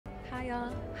Hi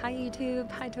y'all. Hi YouTube.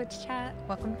 Hi Twitch chat.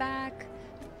 Welcome back.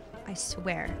 I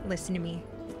swear, listen to me.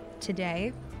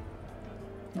 Today,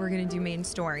 we're gonna do main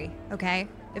story, okay?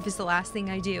 If it's the last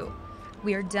thing I do.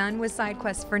 We are done with side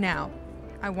quests for now.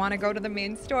 I wanna go to the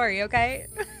main story, okay?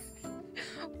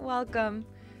 Welcome.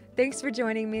 Thanks for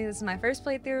joining me. This is my first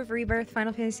playthrough of Rebirth,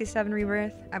 Final Fantasy VII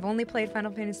Rebirth. I've only played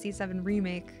Final Fantasy VII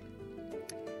Remake.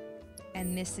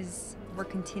 And we're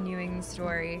continuing the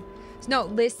story. No,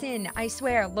 listen, I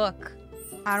swear, look,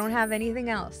 I don't have anything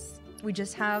else. We've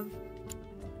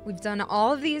done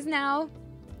all of these now.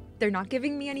 They're not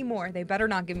giving me any more. They better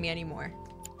not give me any more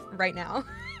right now.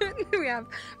 We have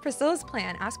Priscilla's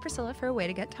plan. Ask Priscilla for a way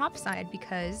to get topside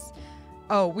because,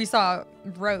 oh, we saw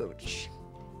Roche.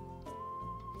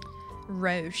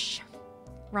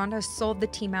 Rhonda has sold the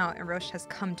team out and Roche has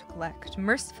come to collect.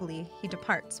 Mercifully, he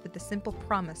departs with the simple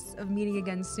promise of meeting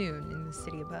again soon in the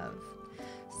city above.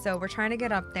 So we're trying to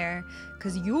get up there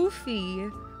because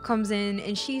Yuffie comes in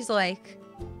and she's like,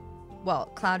 well,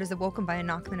 Cloud is awoken by a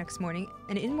knock the next morning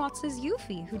and in waltzes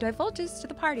Yuffie, who divulges to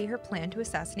the party her plan to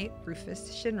assassinate Rufus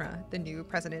Shinra, the new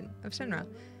president of Shinra.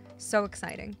 So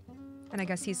exciting. And I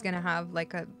guess he's gonna have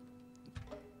like a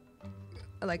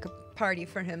party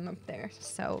for him up there.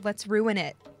 So let's ruin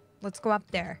it. Let's go up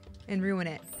there and ruin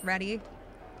it. Ready?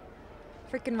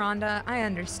 Freaking Rhonda, I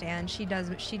understand. She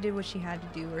did what she had to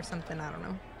do or something, I don't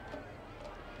know.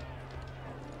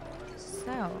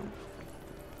 So,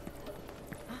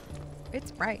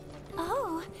 it's bright.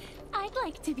 Oh, I'd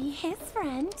like to be his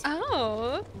friend.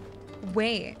 Oh,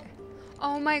 wait.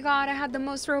 Oh my god, I had the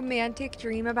most romantic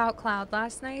dream about Cloud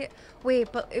last night.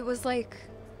 Wait, but it was like...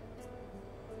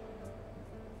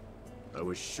 I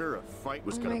was sure a fight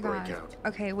was gonna break out.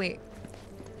 Okay, wait.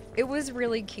 It was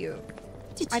really cute.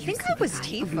 I think I was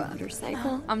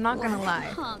Tifa. I'm not gonna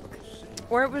lie.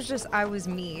 Or it was just I was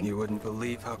me. You wouldn't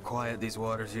believe how quiet these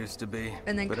waters used to be.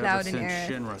 And then but Cloud ever and since Aerith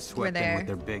Shinra were swept in there. with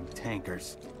their big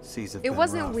tankers, seas have It been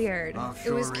wasn't rough. weird.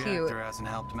 It was Offshore cute. reactor hasn't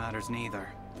helped matters neither.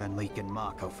 Been leaking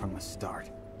Mako from the start,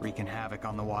 wreaking havoc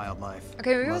on the wildlife.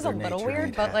 Okay, maybe it was a Mother little Nature weird,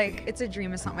 ain't but like, happy. it's a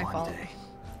dream. It's not my One fault. day.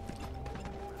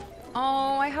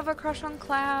 Oh, I have a crush on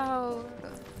Cloud.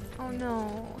 Oh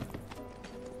no.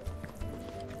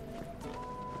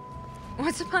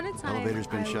 Once upon a time, Elevator's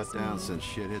been I shut was down me. since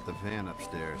shit hit the fan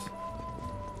upstairs.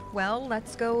 Well,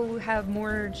 let's go have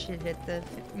more shit hit the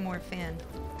more fan.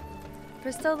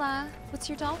 Priscilla, what's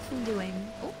your dolphin doing?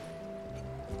 Oh,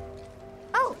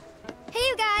 Oh, hey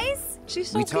you guys! she's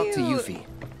so We cute. talked to Yuffie.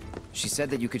 She said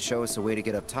that you could show us a way to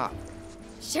get up top.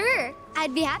 Sure,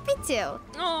 I'd be happy to.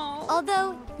 Oh.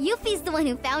 Although, Yuffie's the one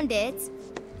who found it.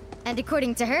 And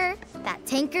according to her, that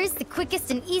tanker's the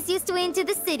quickest and easiest way into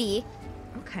the city.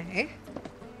 Okay.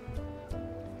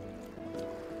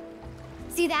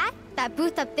 See that? That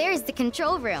booth up there is the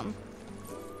control room.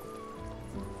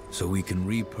 So we can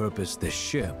repurpose the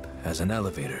ship as an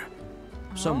elevator.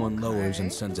 Someone lowers and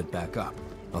Okay. sends it back up,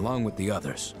 along with the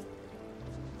others.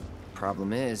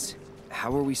 Problem is,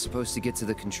 how are we supposed to get to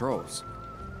the controls?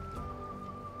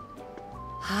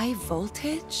 High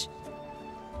voltage?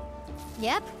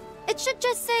 Yep, it should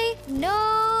just say,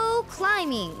 no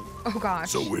climbing. Oh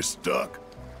gosh. So we're stuck?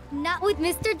 Not with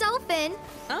Mr. Dolphin.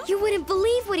 Huh? You wouldn't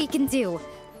believe what he can do.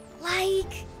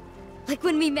 Like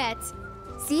when we met.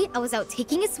 See, I was out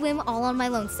taking a swim all on my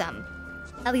lonesome.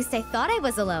 At least I thought I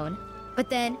was alone. But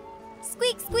then,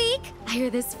 squeak, squeak, I hear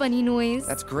this funny noise.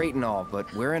 That's great and all,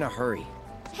 but we're in a hurry.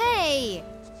 Hey!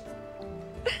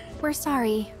 We're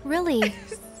sorry, really.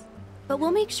 But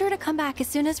we'll make sure to come back as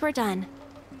soon as we're done.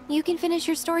 You can finish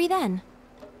your story then.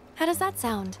 How does that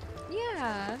sound?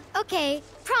 Yeah. Okay,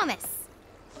 promise.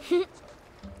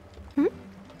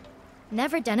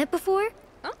 Never done it before?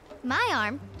 Oh. My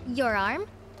arm, your arm,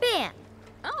 bam!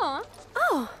 Oh.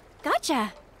 Oh,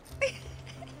 gotcha.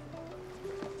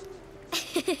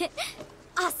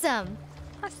 Awesome!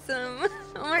 Awesome.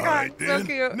 Oh my god, Alright so then,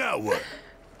 cute. now what?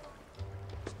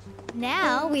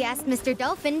 Now we ask Mr.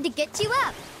 Dolphin to get you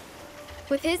up.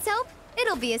 With his help,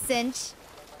 it'll be a cinch.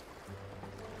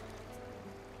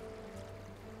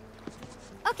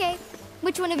 Okay,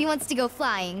 which one of you wants to go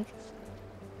flying?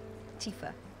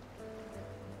 Tifa.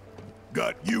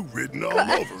 Got you written all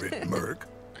over it, Merc.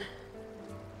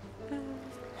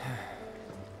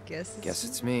 Guess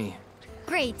it's me.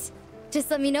 Great. Just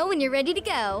let me know when you're ready to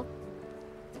go.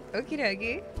 Okie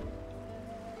dokie.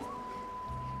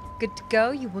 Good to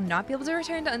go. You will not be able to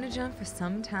return to Underjump for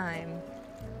some time.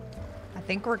 I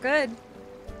think we're good.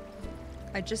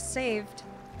 I just saved.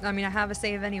 I mean, I have a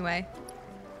save anyway.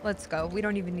 Let's go. We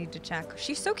don't even need to check.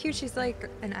 She's so cute. She's like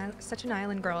such an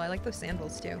island girl. I like those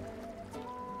sandals too.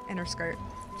 And her skirt.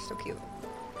 So cute.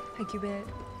 Hi, Cupid.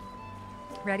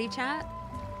 Ready, chat?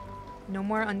 No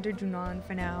more under Junon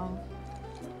for now.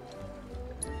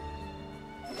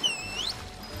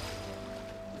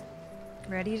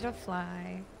 Ready to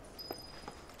fly.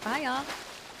 Bye, y'all.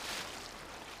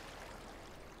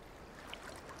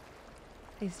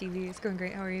 Hey, Stevie. It's going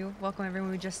great. How are you? Welcome,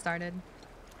 everyone. We just started.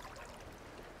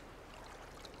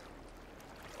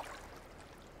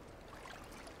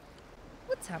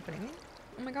 What's happening?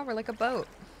 Oh my god, we're like a boat.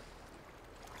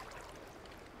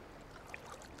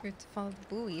 We have to follow the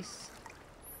buoys.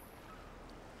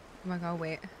 Oh my god,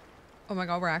 wait. Oh my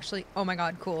god, we're actually... Oh my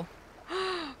god, cool.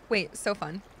 Wait, so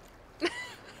fun.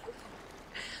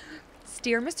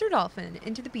 Steer Mr. Dolphin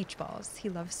into the beach balls he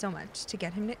loves so much to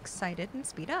get him excited and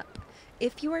speed up.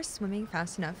 If you are swimming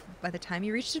fast enough, by the time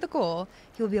you reach to the goal,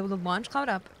 he will be able to launch Cloud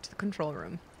up to the control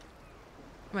room.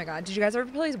 Oh my god, did you guys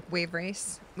ever play Wave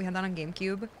Race? We had that on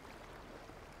GameCube.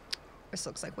 This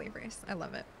looks like Wave Race. I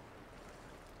love it.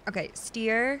 Okay,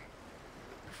 steer.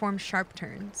 Perform sharp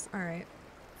turns. Alright.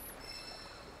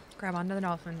 Grab onto the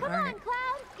dolphin. Come Alright. on,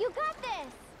 Cloud! You got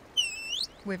this!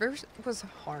 Wave Race was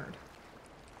hard.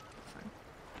 Fun.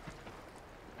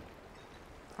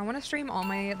 I want to stream all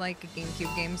my, like,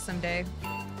 GameCube games someday.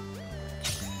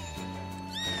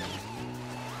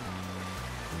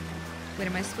 Wait,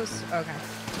 am I supposed to... Okay.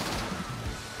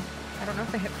 I don't know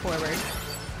if I hit forward.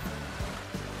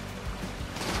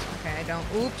 Okay, I don't.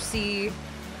 Oopsie.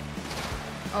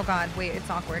 Oh god, wait, it's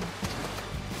awkward.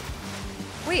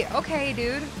 Wait, okay,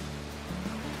 dude.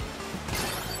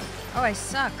 Oh, I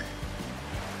suck.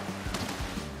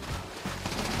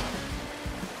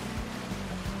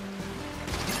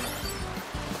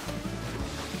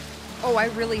 Oh, I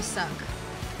really suck.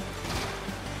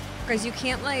 Guys, you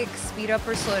can't, like, speed up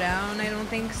or slow down, I don't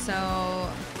think, so...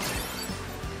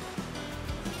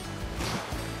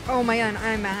 Oh man,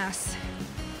 I'm ass.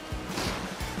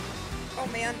 Oh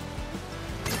man.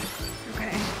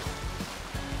 Okay.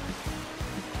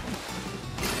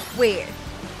 Wait.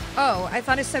 Oh, I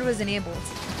thought it said it was enabled.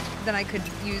 Then I could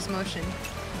use motion.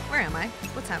 Where am I?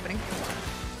 What's happening?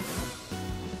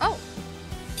 Oh!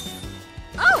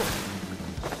 Oh!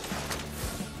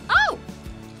 Oh!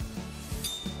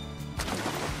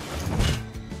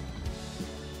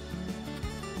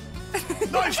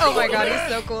 Nice Oh my going, god, man.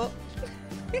 he's so cool.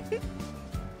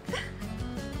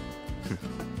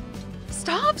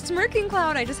 Stop smirking,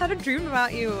 Cloud. I just had a dream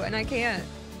about you and I can't.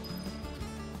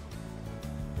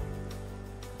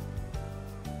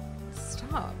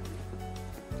 Stop.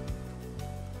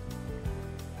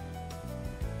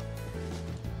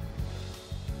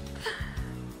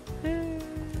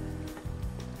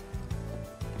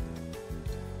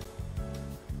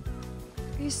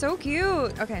 He's so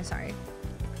cute. Okay, sorry.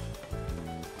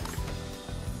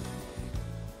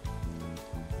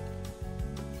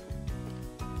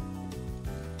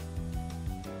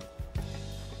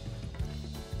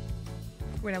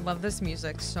 Wait, I love this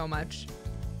music so much.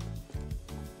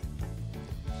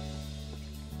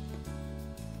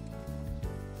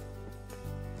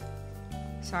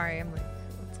 Sorry, I'm like,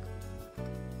 let's go.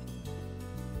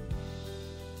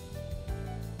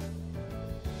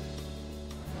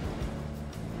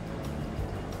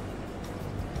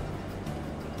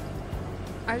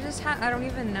 I don't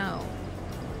even know.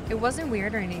 It wasn't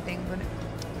weird or anything, but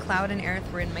Cloud and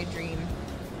Aerith were in my dream.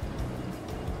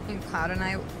 And Cloud and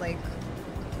I, like,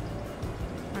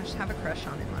 I just have a crush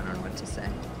on him. I don't know what to say.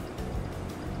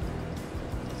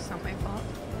 It's not my fault.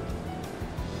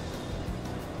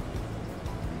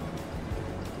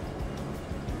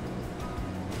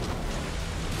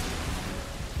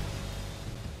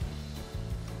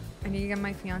 I need to get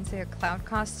my fiance a Cloud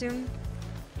costume.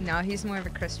 No, he's more of a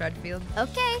Chris Redfield.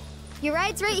 Okay, your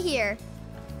ride's right here.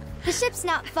 The ship's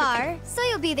not far, so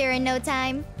you'll be there in no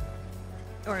time.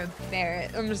 Or a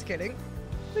Barrett. I'm just kidding.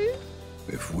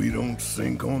 If we don't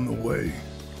sink on the way,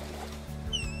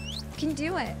 Can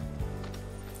do it.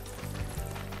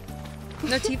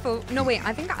 No, Tifa. No, wait.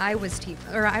 I think I was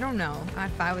Tifa. Or I don't know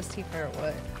if I was Tifa or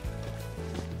what.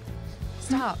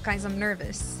 Stop, guys. I'm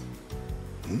nervous.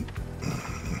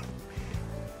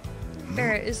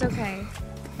 Barrett, it's okay.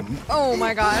 Oh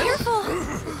my god. Careful!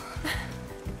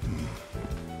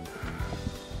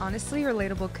 Honestly,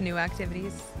 relatable canoe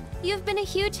activities. You've been a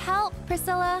huge help,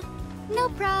 Priscilla. No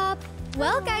prob.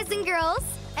 Well, guys and girls,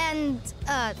 and,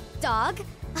 dog,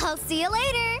 I'll see you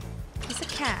later. He's a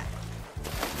cat.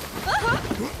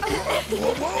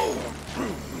 whoa, whoa!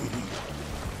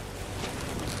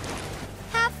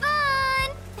 Have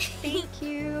fun! Thank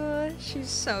you. She's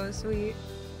so sweet.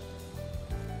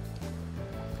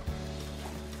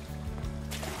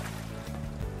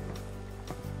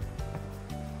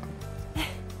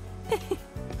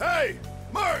 Hey,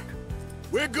 Mark!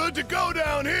 good to go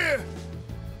down here.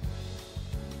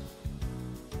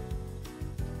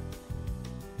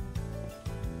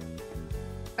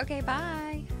 Okay,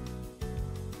 bye.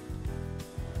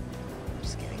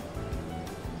 Just kidding.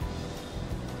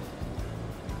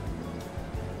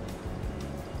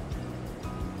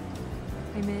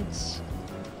 Hi, Mitch.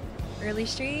 Early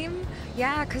stream?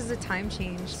 Yeah, because the time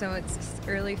changed, so it's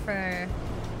early for...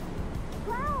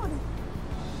 Cloud!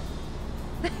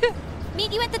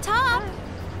 Meet you at the top!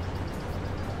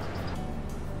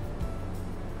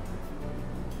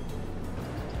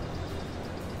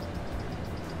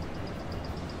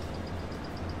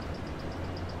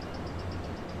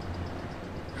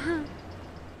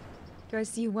 Do I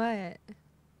see what?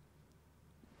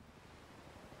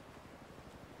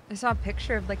 I saw a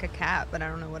picture of like a cat, but I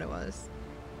don't know what it was.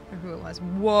 Or who it was.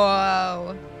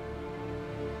 Whoa!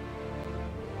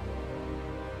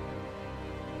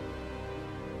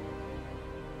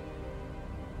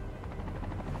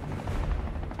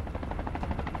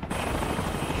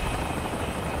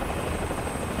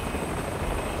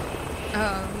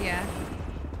 Oh, yeah.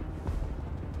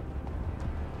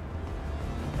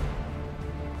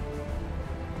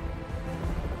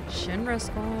 Shinra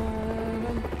Squad.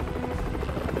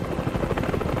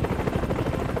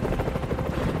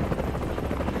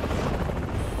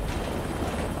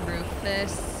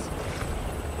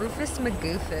 Rufus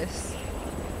Magoofus.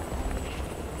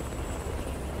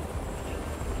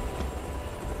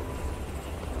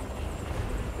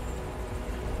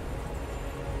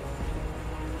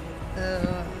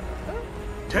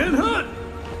 Ten Hut!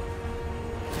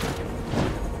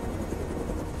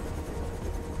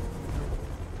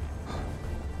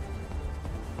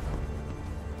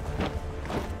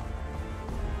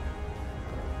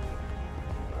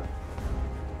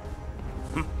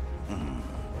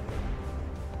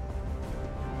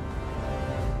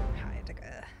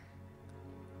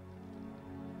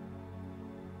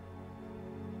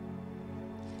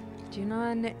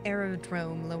 Junon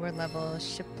Aerodrome, lower level,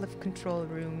 shiplift control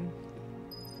room.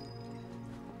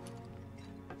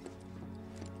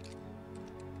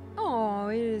 Oh,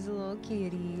 it is a little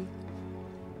kitty.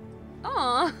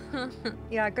 Oh,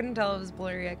 yeah, I couldn't tell it was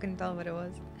blurry. I couldn't tell what it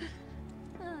was.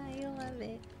 Oh, I love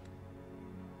it.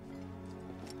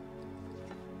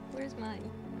 Where's mine?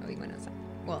 Oh, he went outside.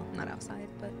 Well, not outside,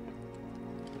 but.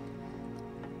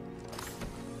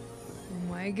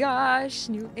 Oh my gosh,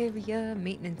 new area,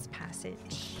 maintenance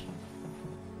passage.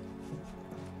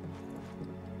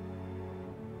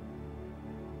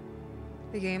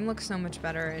 The game looks so much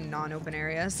better in non-open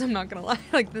areas, I'm not gonna lie.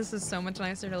 Like, this is so much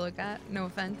nicer to look at. No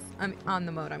offense. I mean, on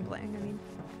the mode I'm playing, I mean.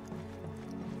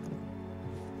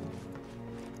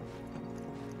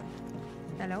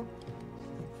 Hello?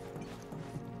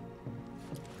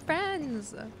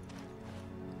 Friends!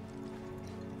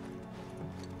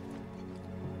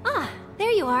 Ah,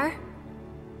 there you are.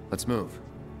 Let's move.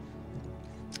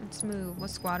 Let's move.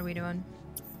 What squad are we doing?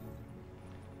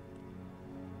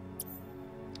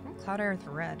 Oh, Cloud Earth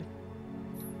Red.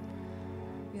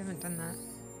 We haven't done that.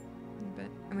 But,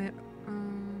 I mean,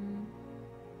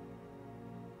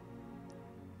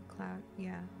 Cloud,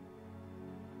 yeah.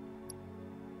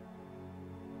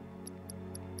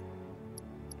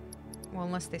 Well,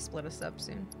 unless they split us up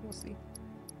soon. We'll see.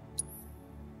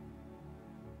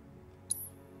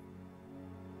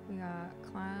 We got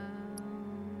Cloud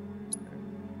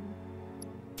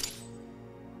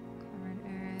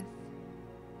Earth,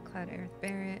 Cloud Earth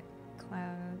Barrett,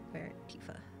 Cloud Barrett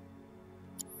Tifa.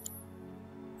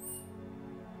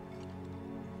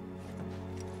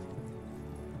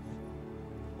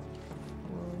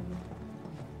 Whoa.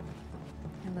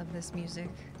 I love this music.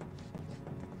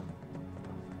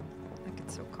 Like,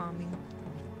 it's so calming.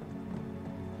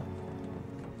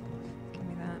 Give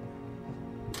me that.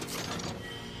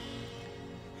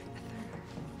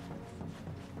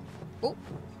 Oh.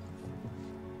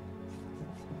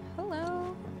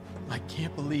 Hello. I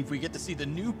can't believe we get to see the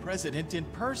new president in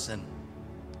person.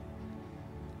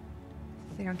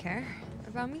 They don't care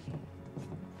about me?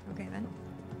 Okay then.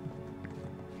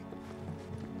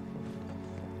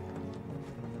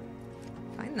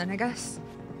 Fine then, I guess.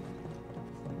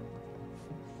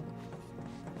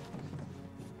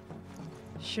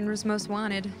 Shinra's most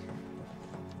wanted.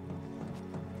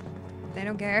 They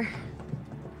don't care.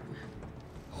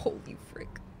 Holy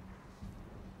frick.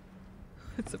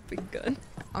 That's a big gun.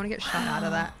 I want to get shot out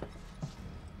of that.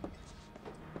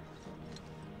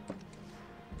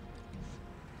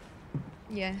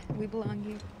 Yeah, we belong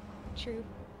here. True.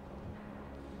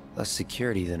 Less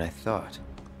security than I thought.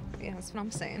 Yeah, that's what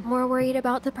I'm saying. More worried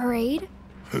about the parade?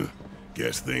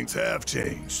 Guess things have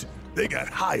changed. They got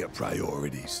higher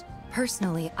priorities.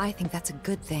 Personally, I think that's a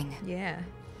good thing. Yeah.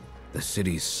 The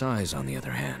city's size, on the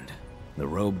other hand. The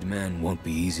robed men won't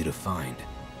be easy to find.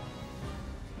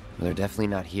 They're definitely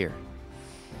not here.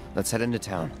 Let's head into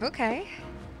town. Okay.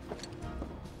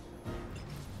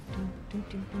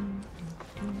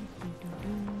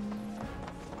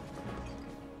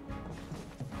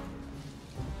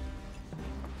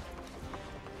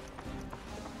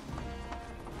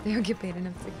 They don't get paid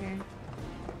enough to care.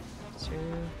 It's true.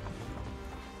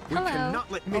 We Hello.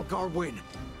 cannot let Midgar win.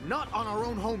 Not on our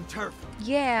own home turf.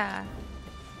 Yeah.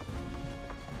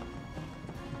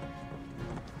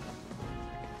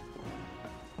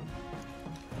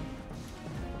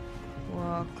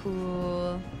 Whoa,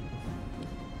 cool.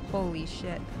 Holy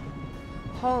shit.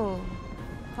 Holy.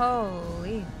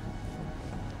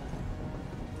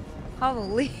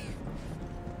 Holy.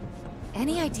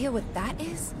 Any idea what that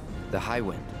is? The High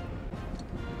Wind.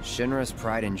 Shinra's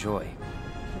pride and joy.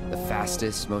 The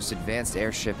fastest, most advanced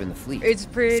airship in the fleet. It's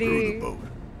Screw pretty. the boat.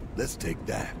 Let's take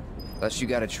that. Unless you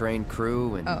got a trained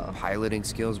crew and Oh. piloting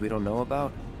skills we don't know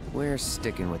about, we're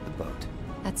sticking with the boat.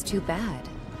 That's too bad.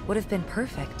 Would have been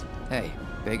perfect. Hey,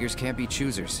 beggars can't be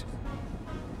choosers.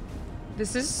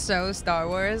 This is so Star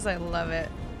Wars. I love it.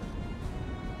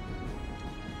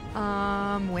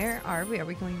 Where are we? Are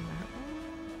we going that way?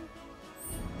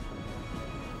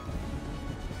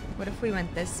 What if we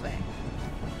went this way?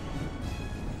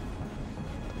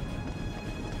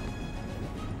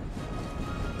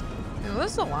 Is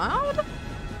this allowed?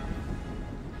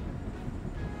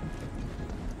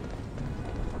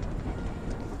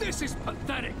 This is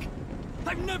pathetic.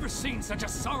 I've never seen such a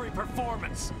sorry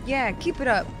performance. Yeah, keep it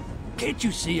up. Can't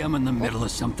you see I'm in the middle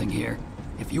of something here?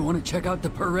 If you want to check out the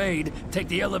parade, take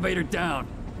the elevator down.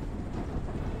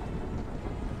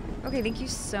 Okay, thank you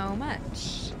so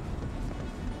much.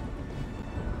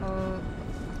 Oh,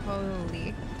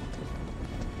 holy.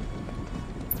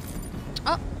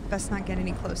 Oh, let's not get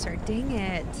any closer. Dang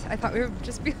it. I thought we would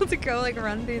just be able to go like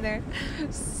run through there.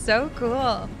 So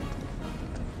cool.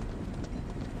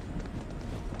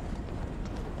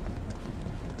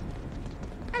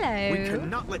 Hello. We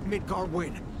cannot let Midgar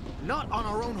win. Not on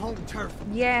our own home turf.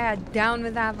 Yeah, down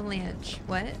with Avalanche.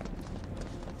 What?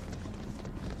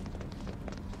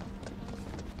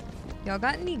 Y'all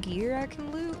got any gear I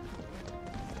can loot?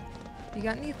 You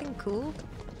got anything cool?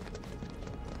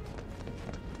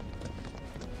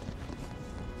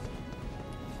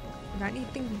 Got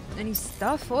anything, any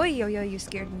stuff? Oh, yo, you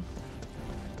scared me.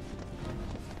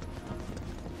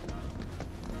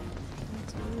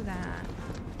 Let's do that.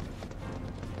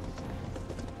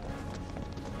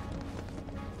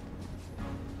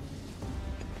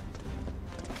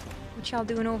 What y'all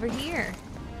doing over here?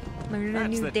 Learning a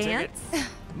new dance?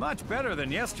 Much better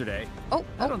than yesterday. Oh,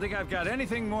 I don't think I've got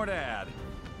anything more to add.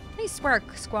 Nice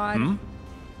work, squad. Hmm?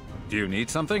 Do you need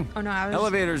something? Oh no, I was...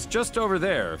 Elevator's just over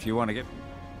there if you want to get...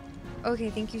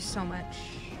 Okay, thank you so much.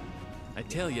 I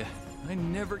tell you, I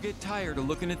never get tired of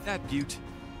looking at that butte.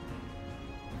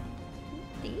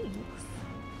 Thanks.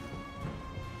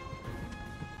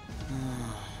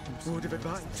 Would have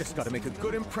advised. Just gotta make a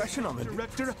good impression on the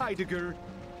Director Heidegger.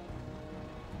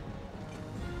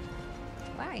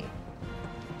 Why?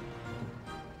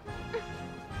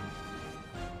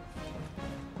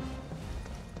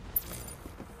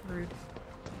 Rude.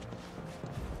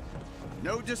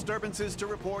 No disturbances to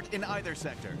report in either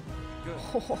sector. Good.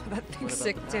 Oh, that thing's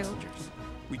sick too.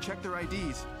 We checked their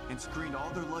IDs and screened all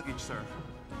their luggage, sir.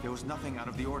 There was nothing out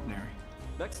of the ordinary.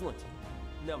 Excellent.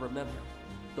 Now remember,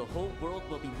 the whole world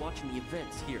will be watching the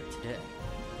events here today.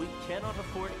 We cannot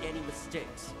afford any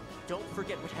mistakes. Don't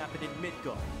forget what happened in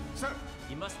Midgard. Sir!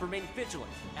 You must remain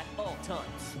vigilant at all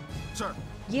times. Sir!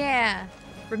 Yeah,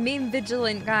 remain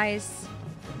vigilant, guys.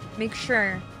 Make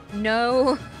sure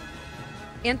no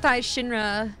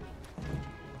anti-Shinra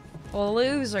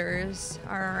losers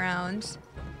are around.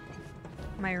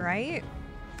 Am I right?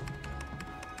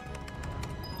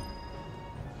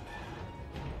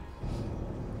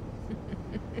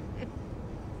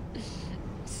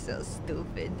 So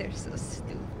stupid. They're so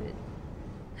stupid.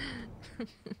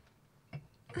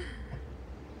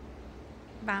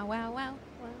 Wow, wow, wow,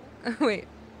 wow. Wait.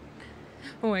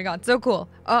 Oh my god, so cool.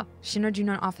 Oh, Shinra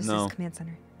Junon offices, No. command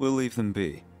center. We'll leave them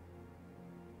be.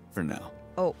 For now.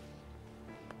 Oh.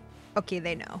 Okay,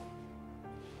 they know.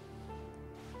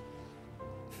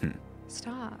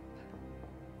 Stop.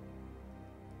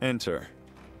 Enter.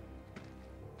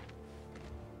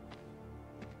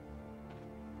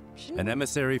 An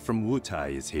emissary from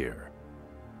Wutai is here,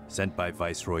 sent by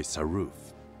Viceroy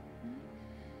Saruf.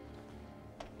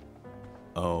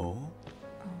 Oh?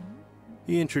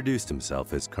 He introduced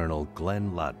himself as Colonel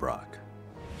Glenn Ladbrock.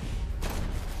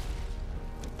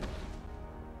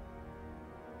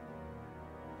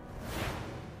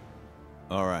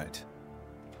 All right.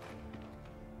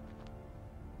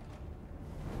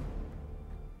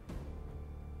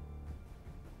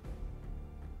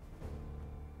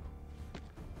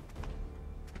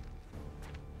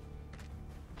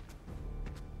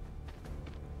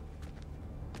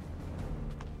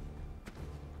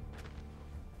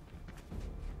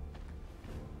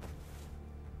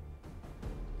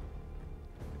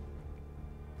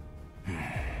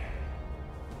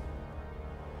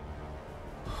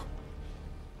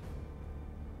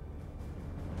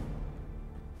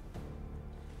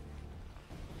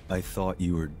 I thought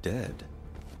you were dead.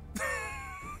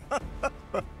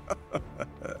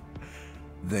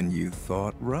 Then you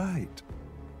thought right.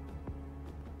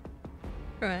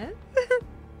 What?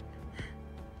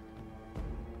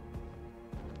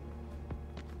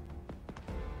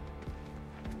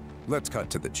 Let's cut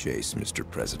to the chase, Mr.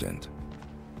 President.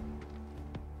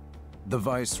 The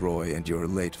Viceroy and your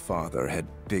late father had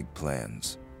big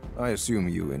plans. I assume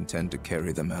you intend to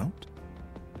carry them out?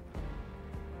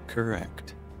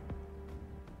 Correct.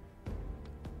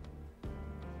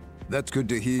 That's good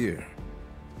to hear.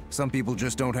 Some people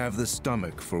just don't have the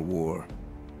stomach for war.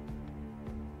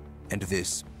 And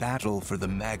this battle for the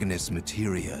Magnus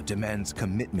Materia demands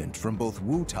commitment from both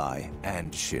Wutai and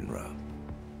Shinra.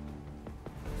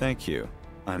 Thank you.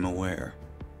 I'm aware.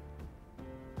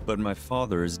 But my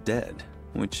father is dead,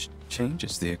 which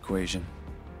changes the equation.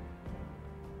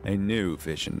 A new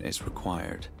vision is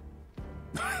required.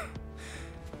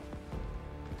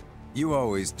 You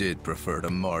always did prefer to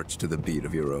march to the beat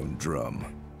of your own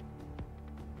drum.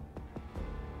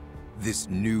 This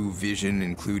new vision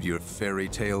include your fairy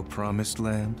tale promised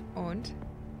land? Und?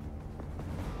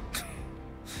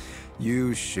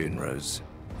 You Shinras.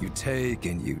 You take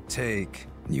and you take,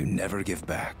 and you never give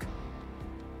back.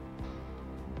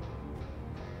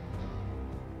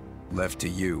 Left to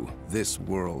you, this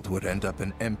world would end up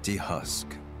an empty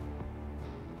husk.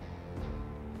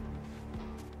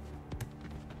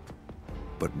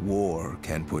 But war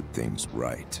can put things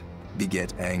right,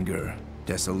 beget anger,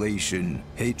 desolation,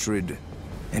 hatred,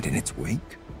 and in its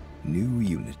wake, new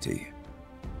unity.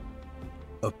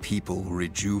 A people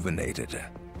rejuvenated,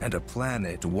 and a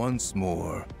planet once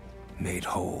more made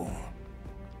whole.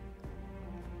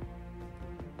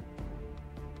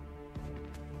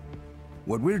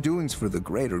 What we're doing's for the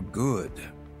greater good.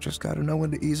 Just gotta know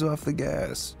when to ease off the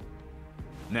gas.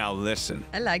 Now listen.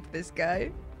 I like this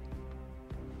guy.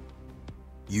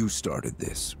 You started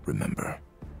this, remember?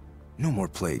 No more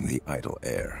playing the idle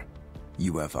heir.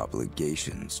 You have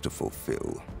obligations to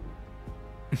fulfill.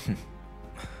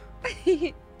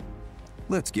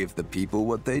 Let's give the people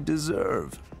what they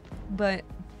deserve. But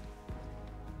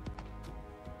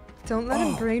don't let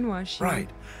him brainwash you. Right.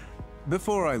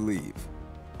 Before I leave,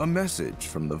 a message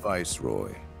from the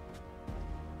Viceroy.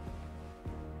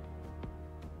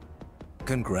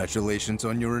 Congratulations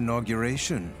on your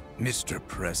inauguration, Mr.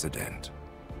 President.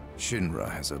 Shinra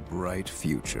has a bright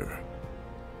future.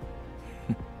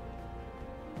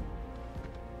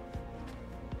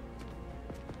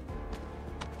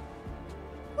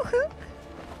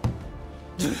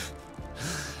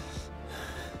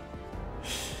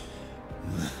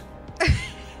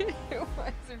 Why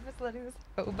is he just letting this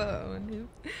hobo on him?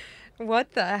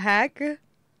 What the heck?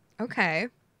 Okay.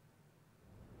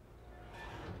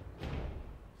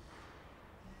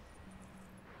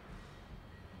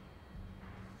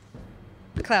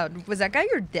 Cloud, was that guy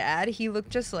your dad? He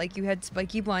looked just like you, had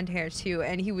spiky blonde hair too,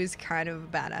 and he was kind of a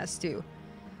badass too.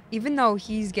 Even though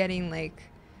he's getting like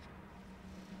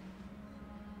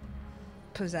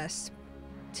possessed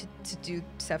to do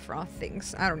Sephiroth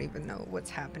things. I don't even know what's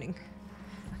happening.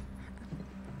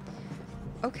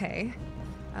 Okay.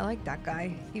 I like that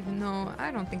guy, even though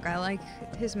I don't think I like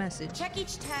his message. Check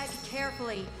each tag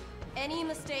carefully. Any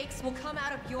mistakes will come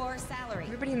out of your salary.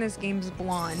 Everybody in this game is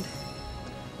blonde.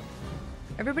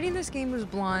 Everybody in this game was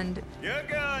blonde. You're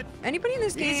good. Anybody in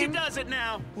this game Easy does it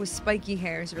now. with spiky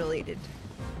hair is related.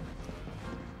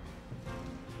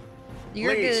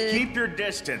 You're Please good. keep your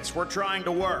distance. We're trying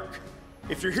to work.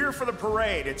 If you're here for the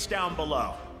parade, it's down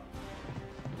below.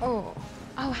 Oh,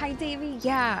 hi, Davey.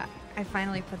 Yeah, I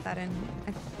finally put that in.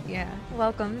 Yeah,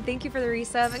 welcome. Thank you for the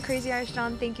resub. And Crazy Irish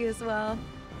John, thank you as well.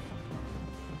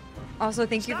 Also,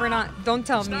 thank you for not. Don't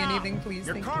tell me anything, please.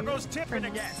 Your Thank cargo's you. tipping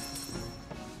again.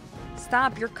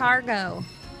 Stop your cargo.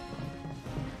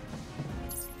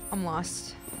 I'm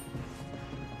lost.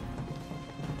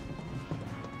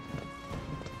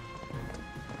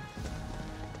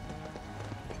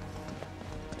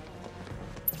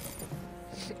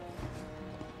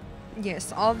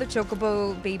 Yes, all the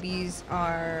Chocobo babies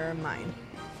are mine.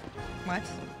 What?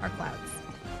 Are Cloud's.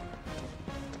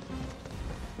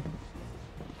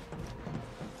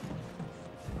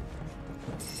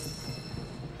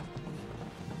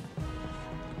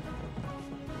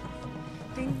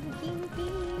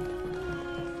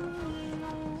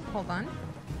 Hold on.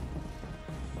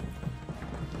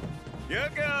 You're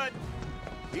good.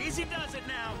 Easy does it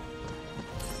now.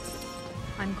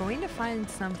 I'm going to find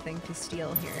something to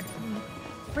steal here.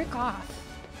 Frick off.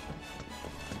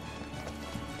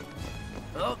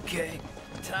 Okay,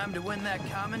 time to win that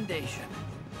commendation.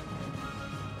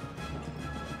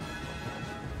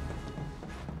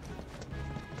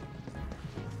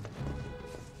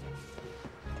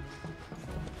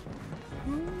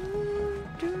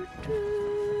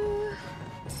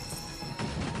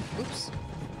 Oops.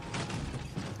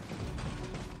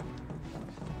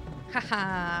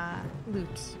 Haha. Loot.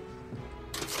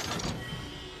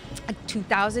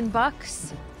 2,000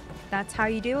 bucks. That's how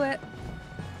you do it.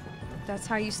 That's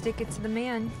how you stick it to the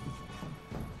man.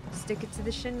 Stick it to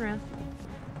the Shinra.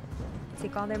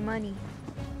 Take all their money.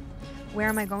 Where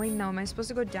am I going? No, am I supposed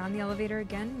to go down the elevator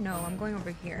again? No, I'm going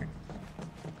over here.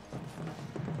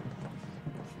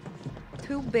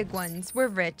 2 big ones. We're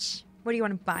rich. What do you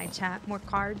want to buy, chat? More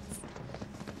cards?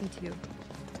 Me too.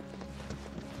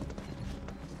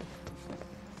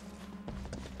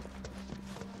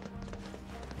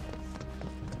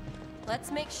 Let's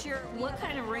make sure. What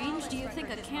kind of range do you think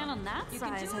a cannon that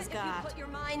size has got? Put your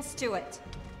minds to it.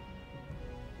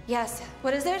 Yes.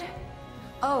 What is it?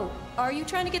 Oh, are you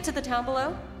trying to get to the town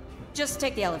below? Just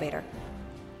take the elevator.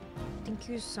 Thank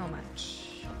you so much.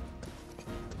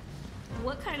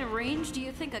 What kind of range do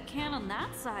you think a cannon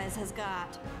that size has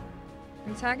got?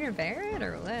 I'm talking about it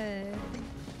or what?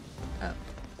 Oh.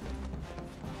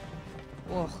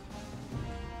 Whoa.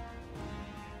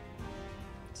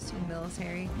 It's too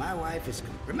military. My wife is...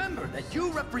 Remember that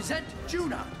you represent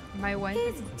Junon. My wife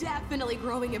He's definitely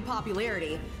growing in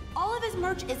popularity. All of his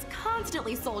merch is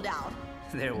constantly sold out.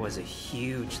 There was a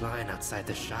huge line outside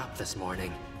the shop this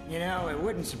morning. You know, it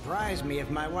wouldn't surprise me if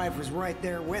my wife was right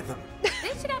there with him.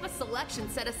 They should have a selection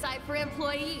set aside for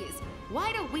employees.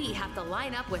 Why do we have to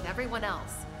line up with everyone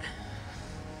else?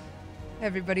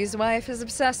 Everybody's wife is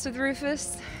obsessed with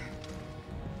Rufus.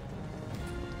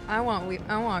 I want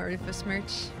Rufus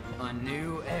merch. A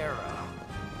new era.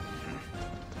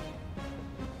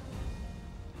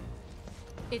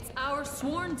 It's our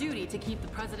sworn duty to keep the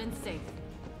president safe.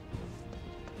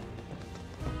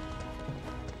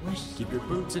 Keep your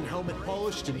boots and helmet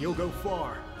polished and you'll go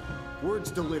far.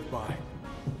 Words to live by.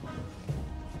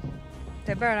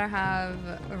 They better have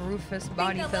a Rufus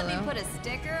body Think pillow. they'll let me put a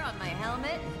sticker on my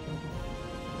helmet?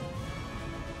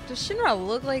 Does Shinra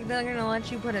look like they're gonna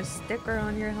let you put a sticker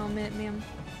on your helmet, ma'am?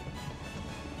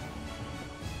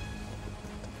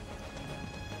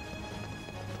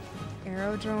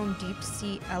 Aerodrome deep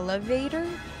sea elevator?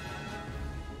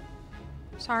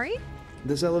 Sorry?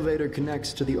 This elevator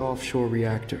connects to the offshore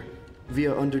reactor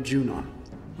via under Junon.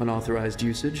 Unauthorized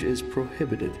usage is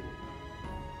prohibited.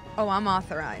 Oh, I'm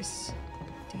authorized.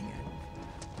 Dang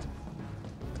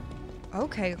it.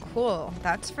 Okay, cool.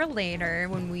 That's for later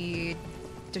when we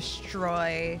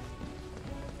destroy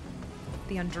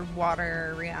the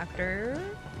underwater reactor.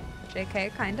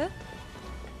 JK, kinda.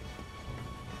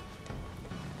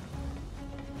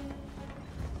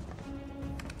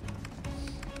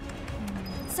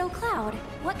 So, Cloud,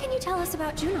 what can you tell us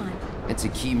about Junon? It's a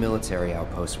key military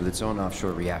outpost with its own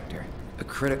offshore reactor. A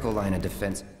critical line of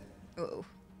defense Oh.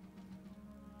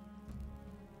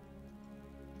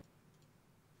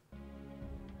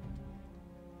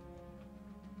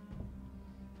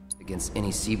 against any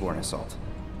seaborne assault.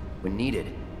 When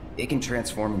needed, it can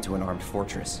transform into an armed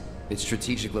fortress. Its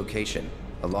strategic location,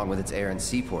 along with its air and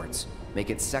seaports, make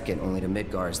it second only to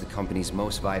Midgar as the company's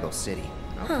most vital city.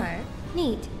 Okay. Huh.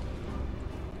 Neat.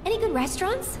 Any good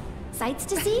restaurants? Sights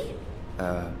to see?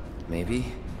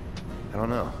 Maybe? I don't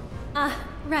know.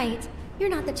 Right. You're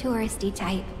not the touristy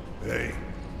type. Hey,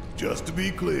 just to be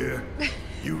clear,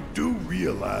 you do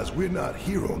realize we're not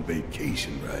here on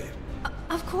vacation, right?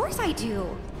 Of course I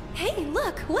do. Hey,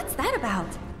 look, what's that about?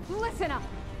 Listen up.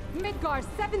 Midgar's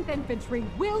 7th Infantry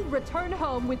will return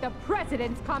home with the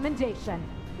President's commendation.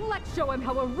 Let's show him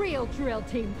how a real drill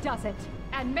team does it,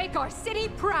 and make our city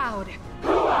proud.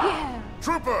 Yeah!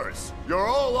 Troopers, you're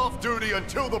all off duty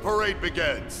until the parade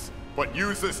begins. But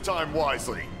use this time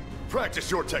wisely. Practice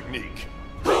your technique.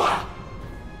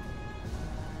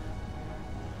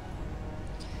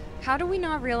 How do we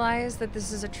not realize that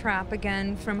this is a trap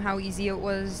again from how easy it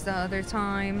was the other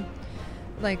time?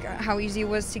 Like how easy it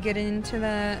was to get into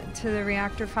the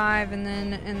reactor 5 and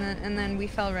then we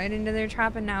fell right into their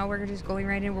trap and now we're just going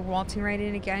right in, we're waltzing right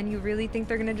in again. You really think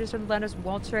they're gonna just let us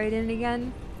waltz right in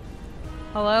again?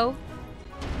 Hello?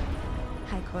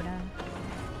 Hi, Coda.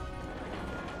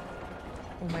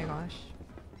 Oh my gosh.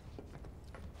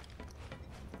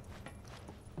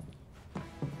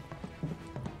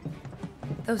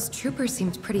 Those troopers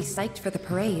seemed pretty psyched for the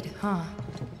parade, huh?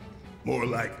 More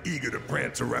like eager to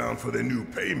prance around for their new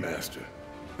paymaster.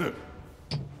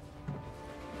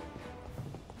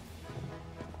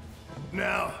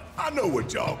 Now, I know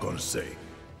what y'all gonna say,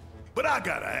 but I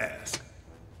gotta ask.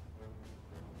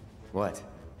 What?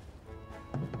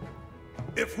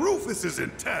 If Rufus is in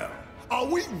town, are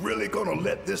we really gonna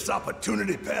let this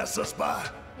opportunity pass us by?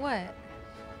 What?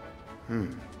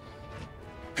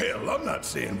 Hell, I'm not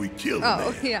saying we kill the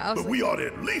Oh, man, yeah, but we ought to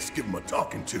at least give him a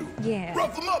talking to. Yeah.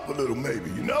 Rough him up a little, maybe,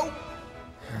 you know?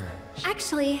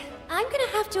 Actually, I'm gonna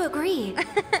have to agree.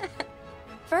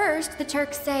 First, the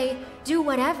Turks say, do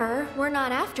whatever, we're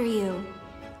not after you.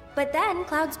 But then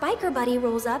Cloud's biker buddy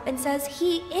rolls up and says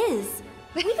he is.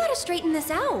 We gotta straighten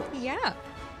this out. Yeah.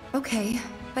 Okay,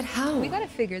 but how? We gotta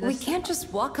figure this We can't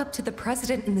just walk up to the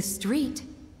president in the street.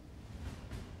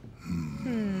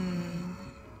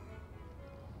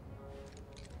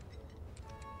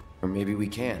 Or maybe we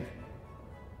can.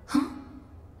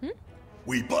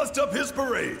 We bust up his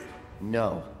parade.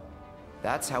 No.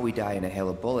 That's how we die in a hail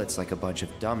of bullets like a bunch of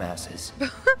dumbasses.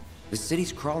 The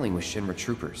city's crawling with Shinra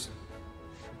troopers.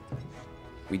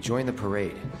 We join the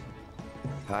parade.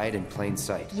 Hide in plain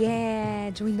sight.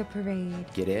 Yeah, join the parade.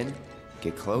 Get in,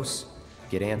 get close,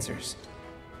 get answers.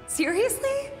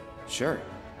 Seriously? Sure.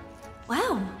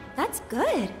 Wow, that's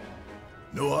good.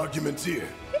 No arguments here.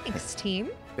 Thanks, team.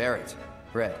 Barrett,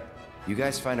 Brett, you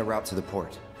guys find a route to the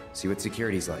port. See what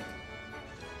security's like.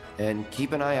 And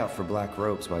keep an eye out for black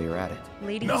robes while you're at it.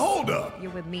 Ladies, now hold up.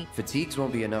 You're with me. Fatigues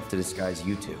won't be enough to disguise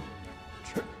you two.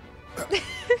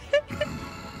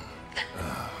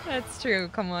 That's true.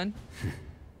 Come on.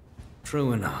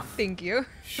 True enough. Thank you.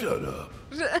 Shut up.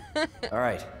 All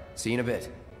right, see you in a bit.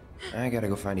 I gotta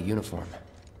go find a uniform.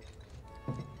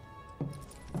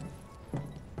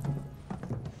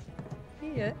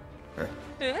 Yeah.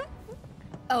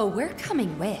 Oh, we're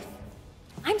coming with.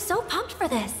 I'm so pumped for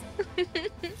this.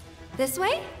 This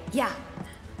way? Yeah.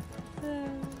 I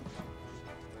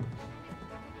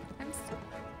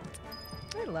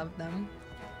love them.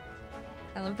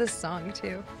 I love this song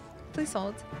too. Please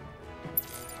hold.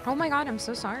 Oh my god, I'm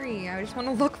so sorry. I just want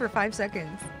to look for 5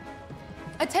 seconds.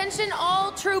 Attention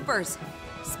all troopers.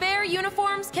 Spare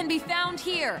uniforms can be found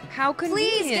here. How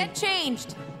convenient. Please get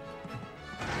changed.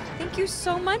 Thank you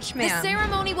so much, ma'am. The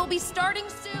ceremony will be starting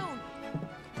soon.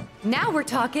 Now we're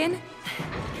talking.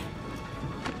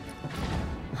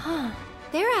 Huh.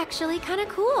 They're actually kind of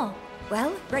cool.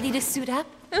 Well, ready to suit up?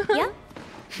 Yep.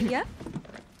 Yep.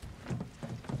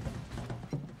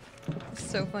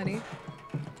 So funny.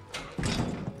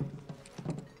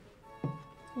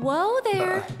 Whoa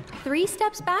there. 3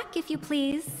 steps back, if you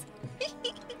please.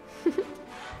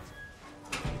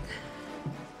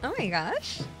 Oh my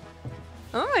gosh.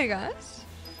 Oh my gosh.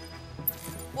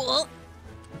 Well.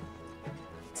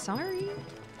 Sorry.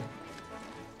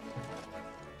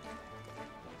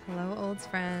 Hello, old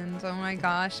friend. Oh my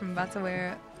gosh, I'm about to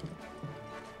wear it.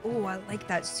 Oh, I like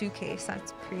that suitcase.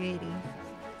 That's pretty.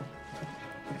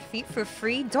 Feet for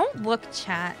free? Don't look,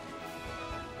 chat.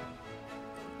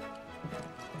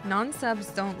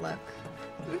 Non-subs don't look.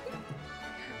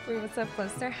 Wait, what's up,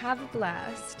 Cluster? Have a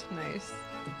blast. Nice.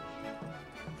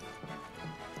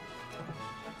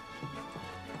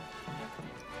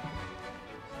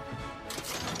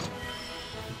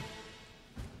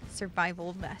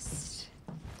 Survival vest.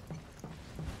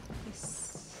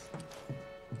 Nice.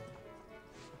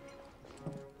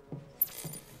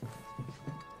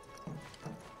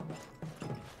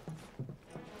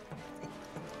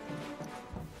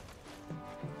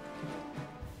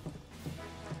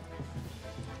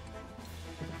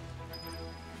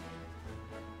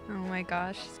 Oh my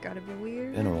gosh, it's gotta be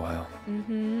weird. Been a while.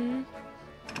 Mm-hmm.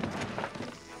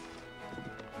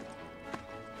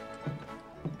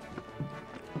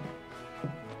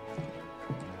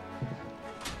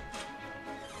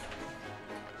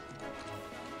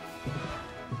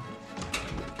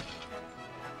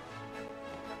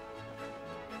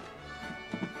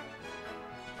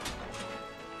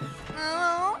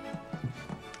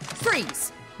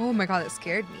 Freeze! Oh my god, that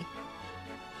scared me.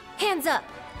 Hands up.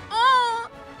 Oh!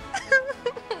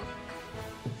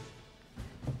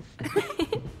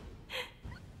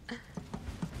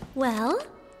 Well?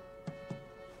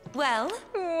 Well?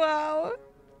 Wow.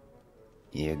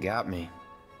 You got me.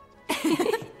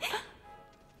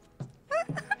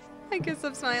 I guess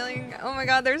I'm smiling. Oh my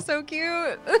god, they're so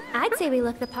cute. I'd say we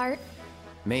look the part.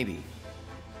 Maybe.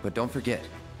 But don't forget,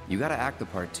 you gotta act the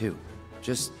part too.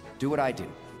 Just do what I do,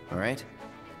 alright?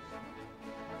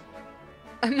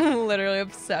 I'm literally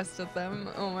obsessed with them.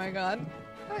 Oh my god.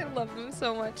 I love them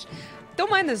so much. Don't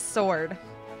mind this sword.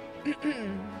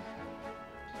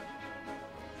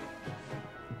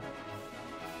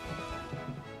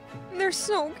 They're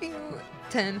so cute.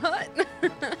 10 Hut.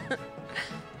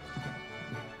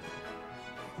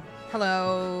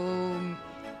 Hello,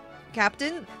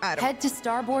 Captain? I don't... Head to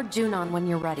starboard Junon when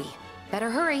you're ready. Better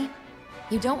hurry.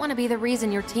 You don't want to be the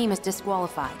reason your team is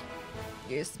disqualified.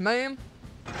 Yes, ma'am.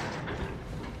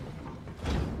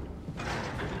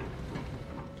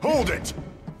 Hold it!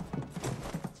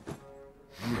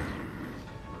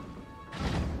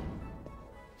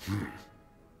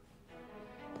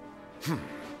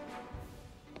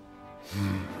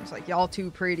 It's like y'all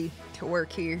too pretty to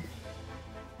work here.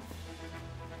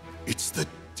 It's the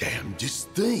damnedest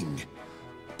thing.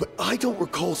 But I don't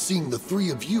recall seeing the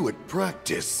three of you at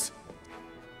practice.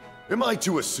 Am I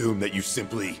to assume that you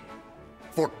simply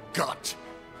forgot?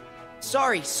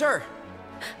 Sorry, sir.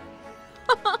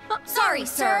 Sorry,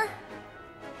 sir.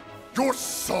 You're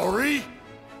sorry?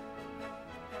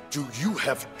 Do you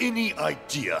have any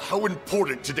idea how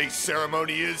important today's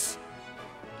ceremony is?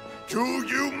 Do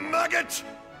you, maggot?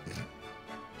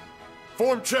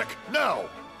 Form check now.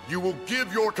 You will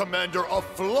give your commander a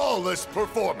flawless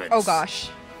performance. Oh gosh.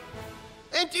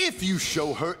 And if you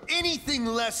show her anything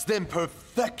less than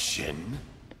perfection,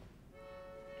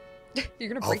 you're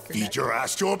gonna I'll break feed your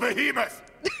ass to a behemoth.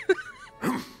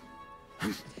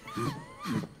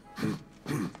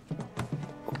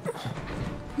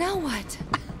 Now what?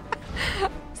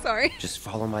 Sorry. Just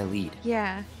follow my lead.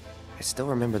 Yeah. I still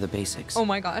remember the basics. Oh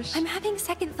my gosh. I'm having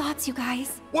second thoughts, you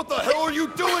guys. What the hell are you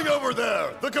doing over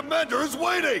there? The commander is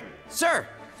waiting! Sir!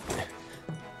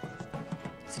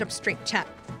 Sit up straight, chat.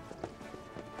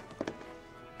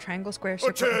 Triangle, square,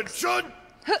 circle. Attention!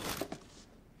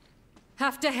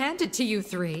 Have to hand it to you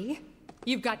three.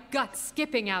 You've got guts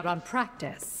skipping out on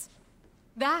practice.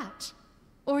 That,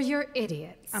 or you're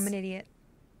idiots. I'm an idiot.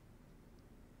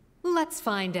 Let's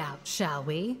find out, shall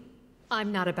we?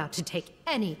 I'm not about to take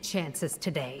any chances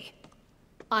today.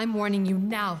 I'm warning you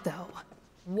now, though.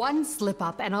 One slip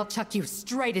up and I'll chuck you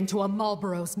straight into a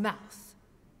Marlboro's mouth.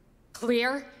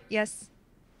 Clear? Yes.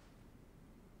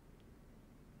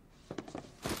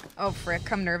 Oh,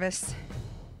 frick. I'm nervous.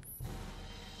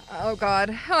 Oh,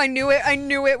 God. Oh, I knew it. I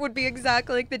knew it would be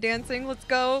exactly like the dancing. Let's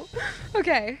go.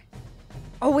 Okay.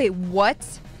 Oh, wait.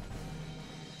 What?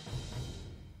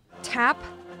 Tap.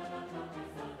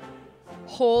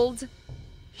 Hold.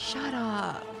 Shut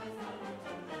up.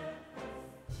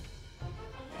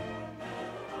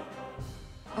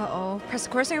 Uh-oh. Press the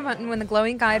corresponding button when the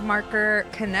glowing guide marker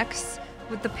connects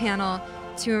with the panel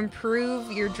to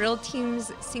improve your drill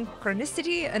team's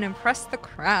synchronicity and impress the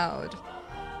crowd.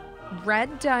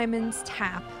 Red diamonds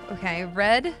tap. Okay,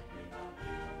 red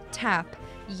tap.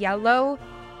 Yellow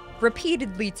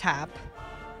repeatedly tap.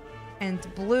 And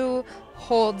blue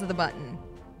hold the button.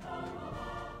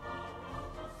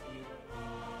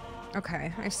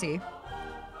 Okay, I see.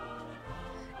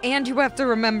 And you have to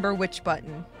remember which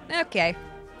button. Okay.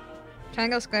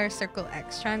 Triangle, square, circle,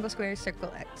 X. Triangle, square,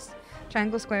 circle, X.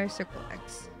 Triangle, square, circle,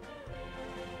 X.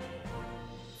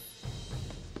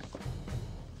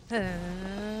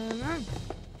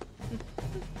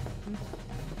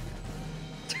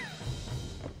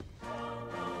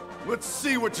 Let's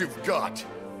see what you've got.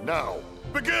 Now,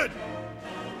 begin!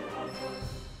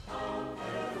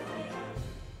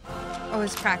 Oh,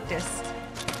 it's practiced.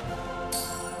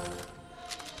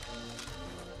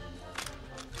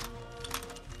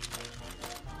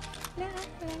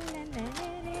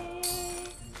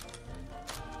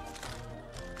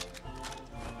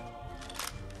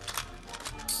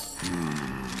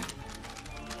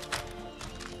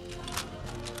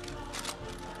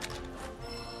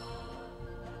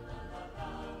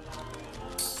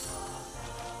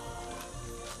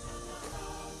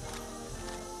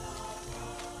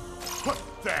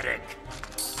 Pathetic.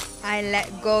 I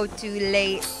let go too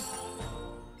late.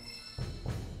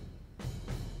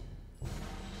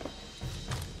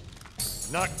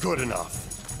 Not good enough.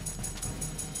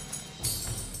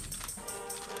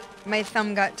 My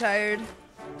thumb got tired.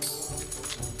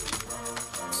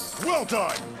 Well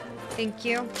done. Thank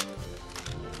you.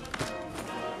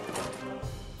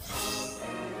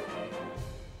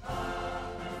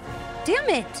 Damn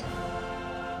it!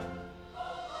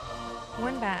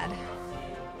 One bad.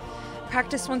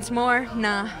 Practice once more?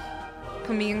 Nah.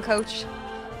 Put me in, coach.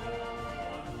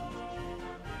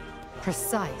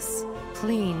 Precise,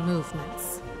 clean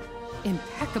movements.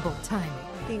 Impeccable timing.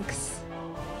 Thanks.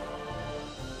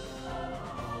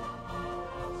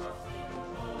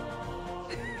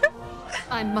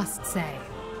 I must say,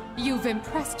 you've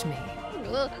impressed me.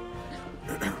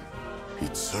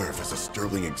 He'd serve as a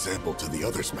sterling example to the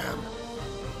others, ma'am.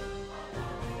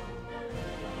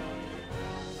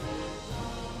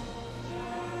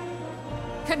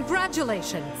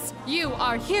 Congratulations! You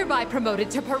are hereby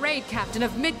promoted to Parade Captain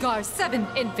of Midgar's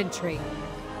 7th Infantry.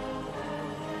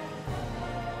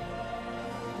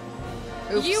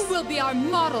 Oops. You will be our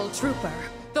model trooper,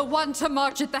 the one to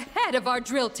march at the head of our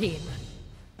drill team.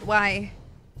 Why?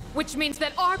 Which means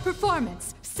that our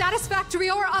performance, satisfactory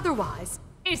or otherwise,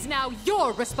 is now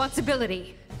your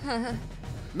responsibility.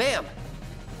 Ma'am!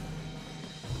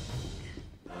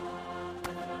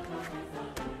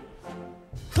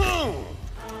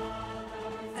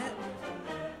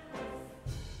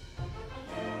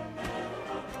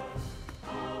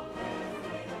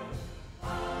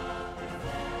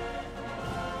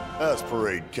 As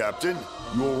parade captain,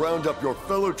 you will round up your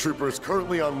fellow troopers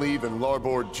currently on leave in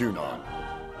Larboard, Junon.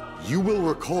 You will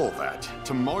recall that,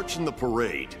 to march in the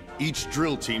parade, each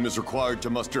drill team is required to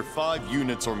muster 5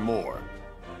 units or more.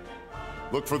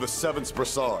 Look for the 7th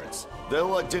Brassards.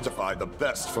 They'll identify the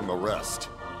best from the rest.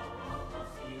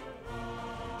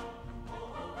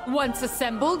 Once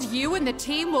assembled, you and the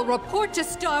team will report to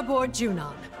Starboard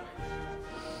Junon.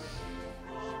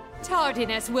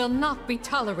 Tardiness will not be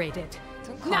tolerated.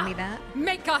 Don't call me that.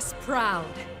 Make us proud.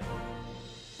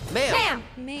 Ma'am!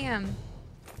 Ma'am.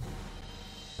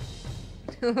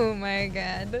 Oh my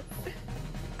god.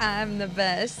 I'm the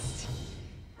best.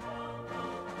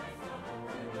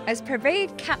 As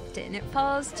parade captain, it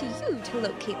falls to you to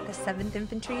locate the 7th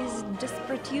Infantry's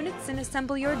disparate units and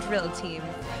assemble your drill team.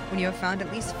 When you have found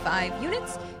at least 5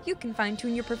 units, you can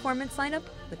fine-tune your performance lineup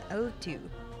with O2.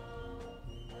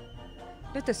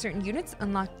 Note that certain units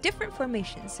unlock different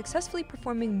formations. Successfully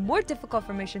performing more difficult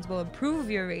formations will improve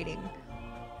your rating.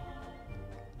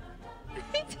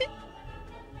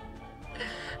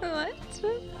 What?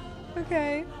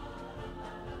 Okay.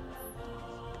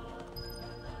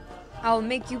 I'll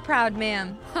make you proud,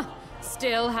 ma'am.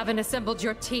 Still haven't assembled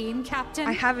your team, Captain?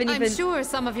 I haven't even... I'm sure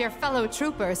some of your fellow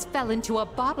troopers fell into a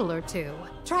bottle or two.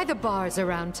 Try the bars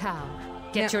around town.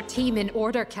 Get your team in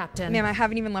order, Captain. Ma'am, I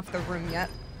haven't even left the room yet.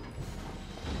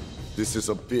 This is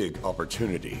a big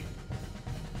opportunity.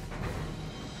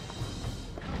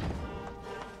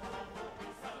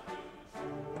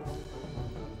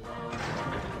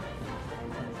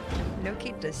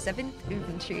 Locate the 7th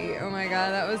Infantry. Oh my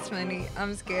god, that was funny.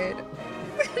 I'm scared.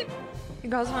 You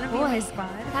girls want to be in my squad?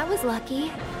 That was lucky.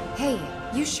 Hey,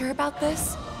 you sure about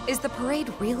this? Is the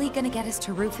parade really gonna get us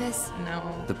to Rufus?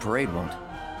 No. The parade won't,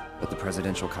 but the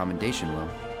presidential commendation will.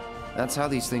 That's how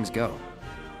these things go.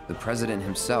 The president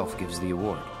himself gives the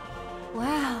award.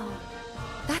 Wow.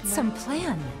 That's some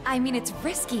plan. I mean, it's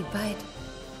risky, but...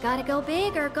 Gotta go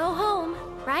big or go home,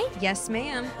 right? Yes,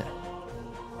 ma'am.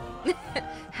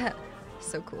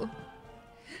 So cool.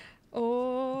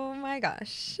 Oh my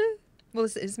gosh. Well,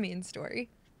 this is main story.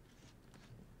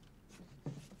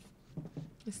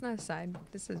 It's not a side.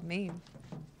 This is main.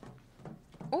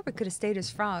 Or we could have stayed as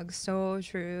frogs. So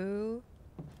true.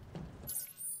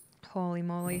 Holy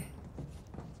moly.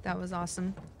 That was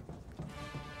awesome.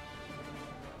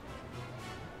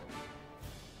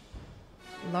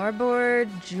 Larboard,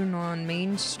 Junon,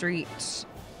 Main Street.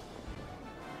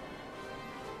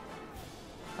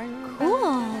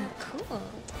 Cool. Cool.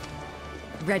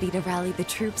 Ready to rally the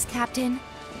troops, Captain?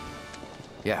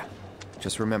 Yeah.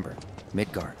 Just remember,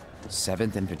 Midgar,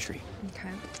 7th Infantry. Okay.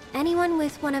 Anyone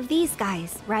with one of these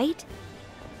guys, right?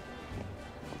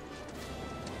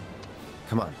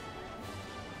 Come on.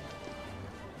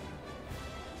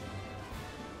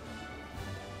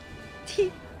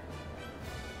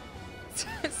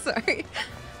 Sorry.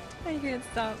 I can't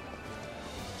stop.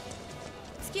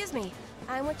 Excuse me,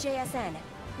 I'm with JSN.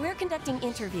 We're conducting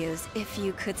interviews, if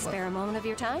you could spare a moment of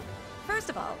your time. First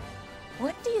of all,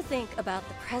 what do you think about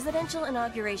the presidential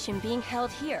inauguration being held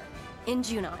here, in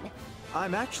Junon?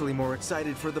 I'm actually more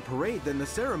excited for the parade than the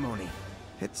ceremony.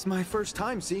 It's my first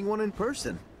time seeing one in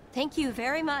person. Thank you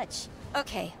very much.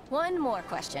 Okay, one more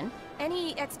question.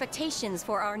 Any expectations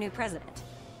for our new president?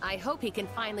 I hope he can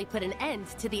finally put an end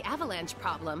to the avalanche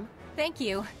problem. Thank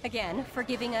you, again, for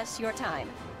giving us your time.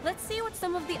 Let's see what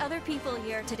some of the other people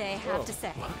here today have to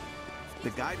say. The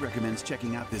guide recommends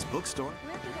checking out this bookstore.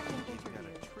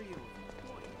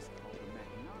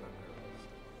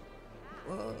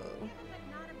 Whoa.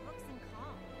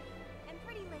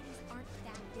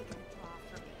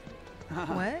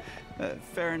 What?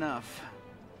 Fair enough.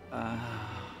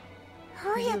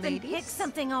 Hurry up and ladies? pick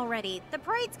something already. The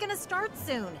parade's gonna start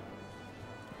soon.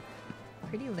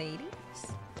 Pretty ladies?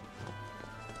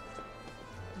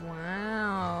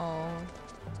 Wow.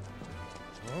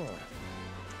 Oh.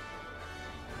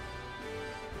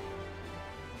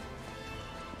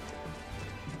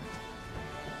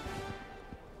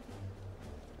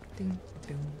 Ding,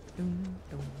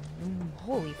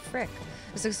 Holy frick.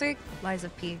 This looks like Liza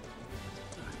P.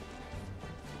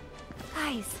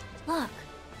 Guys, look.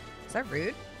 Is that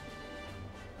rude?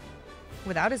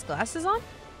 Without his glasses on?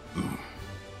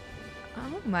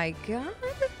 Oh my god.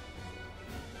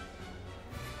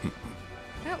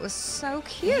 That was so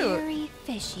cute. Very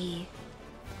fishy.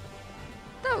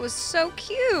 That was so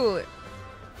cute.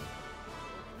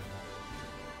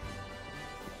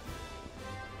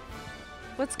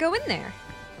 Let's go in there.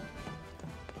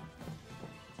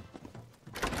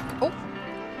 Oh.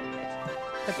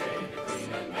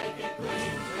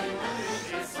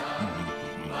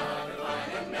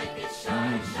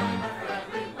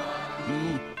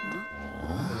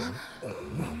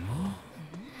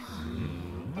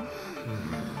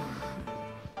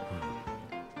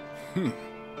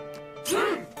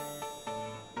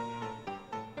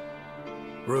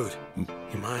 Rude,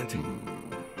 you mind?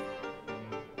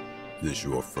 This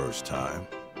your first time?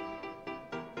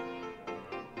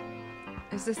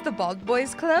 Is this the Bald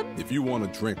Boys Club? If you want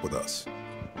to drink with us,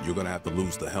 you're gonna have to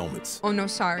lose the helmets. Oh no,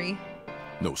 sorry.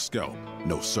 No scalp,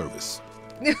 no service.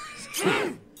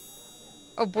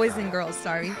 Oh, boys and girls,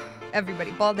 sorry.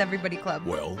 Everybody, Bald Everybody Club.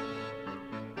 Well,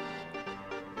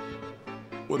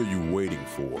 what are you waiting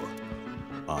for?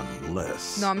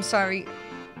 Unless... No, I'm sorry.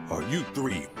 Are you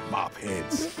three mop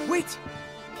heads? Wait!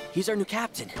 He's our new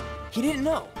captain. He didn't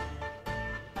know.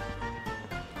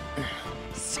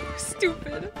 So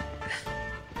stupid.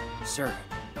 Sir,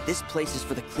 this place is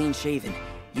for the clean-shaven.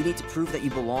 You need to prove that you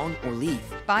belong or leave.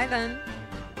 Bye then.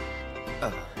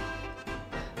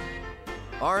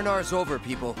 R&R's over,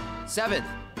 people. 7th,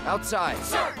 outside.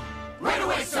 Sir! Right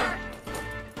away, sir!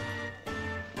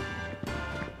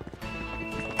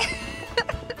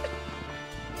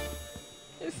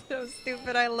 It's so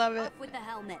stupid, I love it. Up with the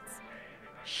helmets.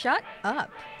 Shut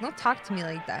up. Don't talk to me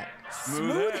like that.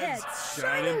 Smooth heads,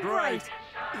 shining bright.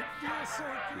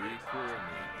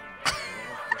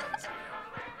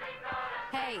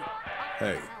 Hey.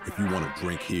 Hey, if you want to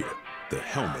drink here, the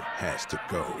helmet has to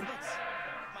go.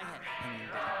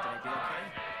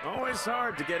 Always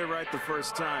hard to get it right the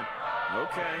first time.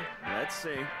 Okay, let's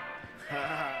see.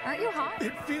 Aren't you hot?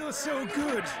 It feels so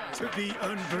good to be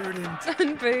unburdened.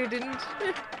 Unburdened.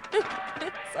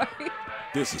 Sorry.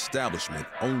 This establishment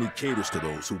only caters to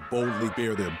those who boldly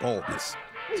bear their baldness.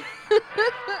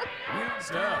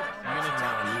 Stop. I'm gonna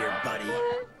down here, buddy.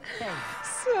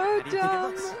 So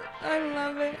dumb. I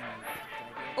love it.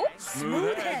 Oh,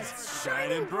 Smooth heads,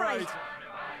 shining bright.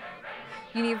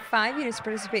 You need 5 units to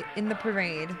participate in the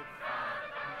parade.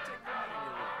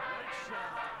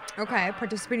 Okay,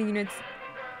 participating units.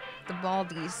 The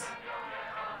Baldies.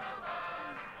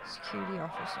 Security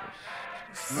officers.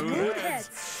 Smooth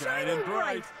heads, shining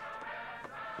bright.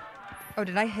 Oh,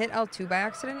 did I hit L2 by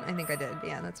accident? I think I did.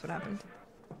 Yeah, that's what happened.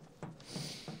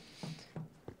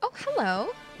 Oh,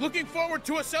 hello. Looking forward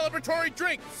to a celebratory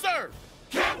drink, sir!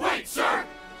 Can't wait, sir!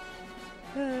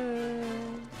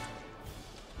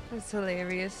 That's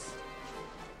hilarious.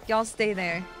 Y'all stay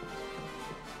there.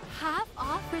 Half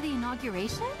off for the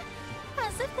inauguration?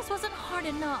 As if this wasn't hard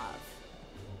enough.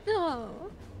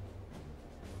 No.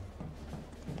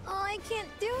 Oh, I can't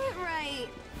do it right.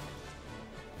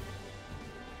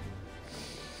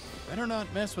 Better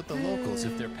not mess with the locals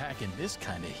if they're packing this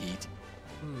kind of heat.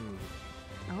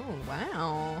 Oh,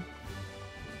 wow.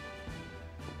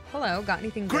 Hello, got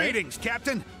anything good? Greetings,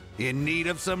 Captain. In need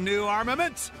of some new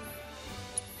armaments?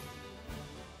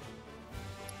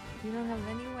 You don't have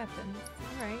any weapons.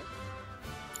 All right.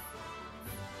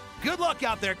 Good luck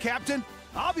out there, Captain.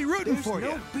 I'll be rooting for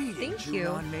you. Thank you.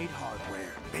 Junon-made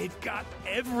hardware. They've got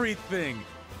everything.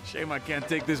 Shame I can't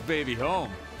take this baby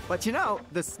home. But you know,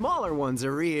 the smaller one's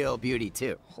a real beauty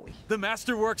too. The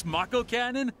Masterworks Mako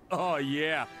cannon? Oh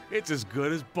yeah, it's as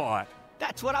good as bought.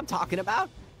 That's what I'm talking about.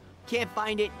 Can't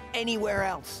find it anywhere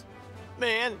else.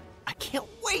 Man, I can't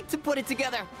wait to put it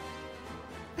together.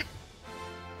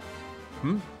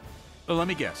 Let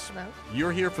me guess. Hello?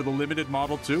 You're here for the limited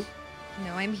model too?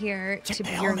 No, I'm here to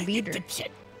be your leader.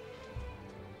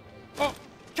 Oh,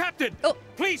 Captain!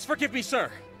 Please forgive me, sir.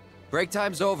 Break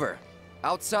time's over.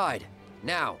 Outside.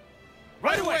 Now.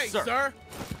 Right away, sir!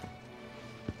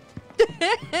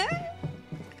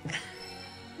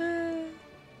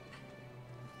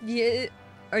 Yeah,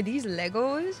 are these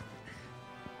Legos?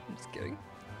 I'm just kidding.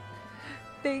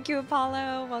 Thank you,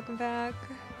 Apollo. Welcome back.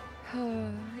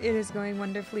 It is going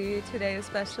wonderfully today,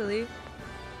 especially.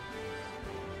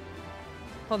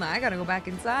 Hold on, I gotta go back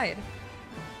inside.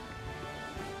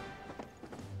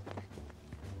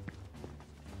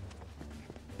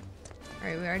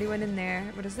 Alright, we already went in there.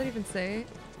 What does that even say?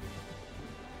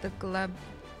 The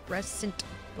Glabrescent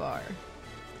Bar.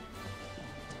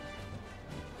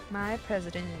 My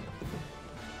president.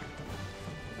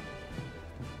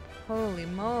 Holy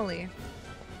moly.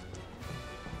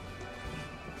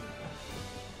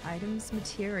 Items,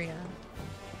 materia.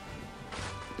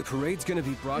 The parade's gonna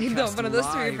be One broadcast of those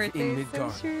live three in birthdays,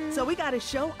 Midgard. So we gotta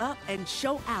show up and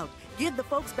show out. Give the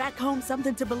folks back home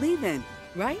something to believe in,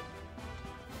 right?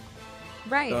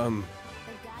 Right.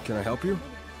 Can I help you?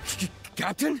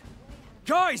 Captain?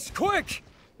 Guys, quick!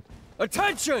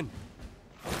 Attention!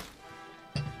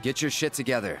 Get your shit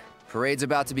together. Parade's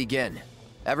about to begin.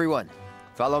 Everyone,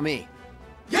 follow me.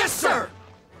 Yes, sir!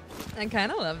 I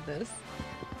kind of love this.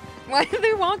 Why do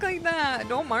they walk like that?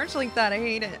 Don't march like that. I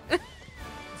hate it.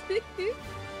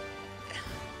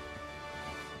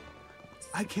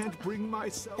 I can't bring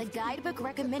myself. The guidebook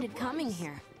recommended coming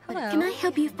here. Hello. Can I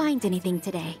help you find anything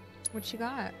today? What you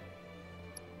got?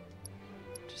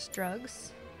 Just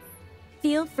drugs?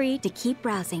 Feel free to keep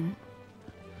browsing.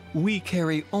 We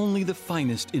carry only the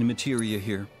finest in materia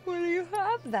here. What do you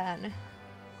have then?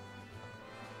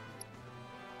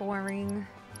 Boring.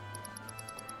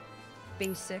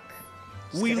 Basic.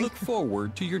 Just We kidding. look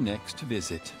forward to your next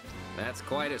visit. That's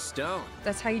quite a stone.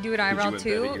 That's how you do it Did you IRL embed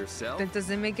too? it yourself? That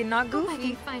doesn't make it not Hope I goofy.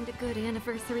 can find a good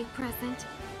anniversary present.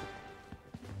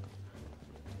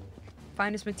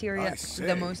 Finest materia, I say,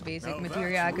 the most basic now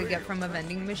materia I that's could get rare. from a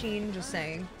vending machine, just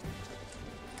saying.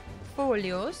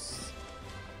 Folios.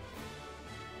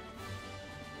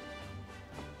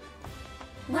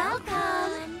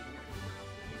 Welcome!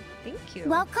 Thank you.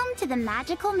 Welcome to the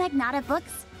Magical Magnata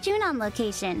Books Junon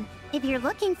location. If you're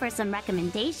looking for some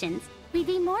recommendations, we'd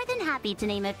be more than happy to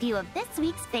name a few of this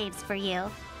week's faves for you.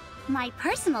 My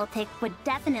personal pick would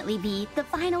definitely be The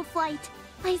Final Flight.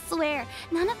 I swear,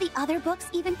 none of the other books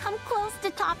even come close to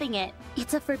topping it.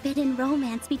 It's a forbidden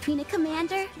romance between a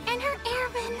commander and her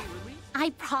airman.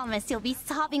 I promise you'll be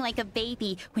sobbing like a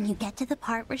baby when you get to the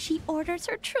part where she orders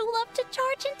her true love to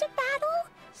charge into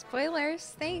battle.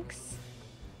 Spoilers, thanks.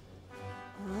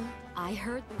 I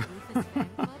heard the Rufus fan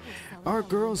club is selling Our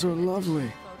girls are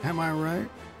lovely. Am I right?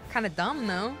 Kind of dumb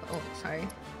though. Oh, sorry.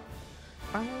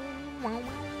 I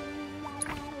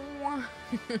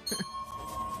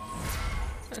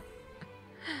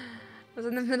was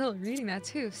in the middle of reading that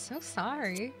too. So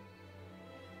sorry.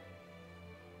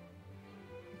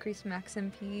 Increase max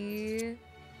MP.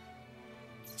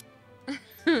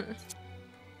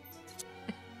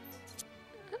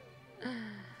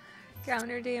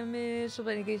 Counter damage. Will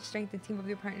engage strength and team of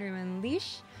your partner and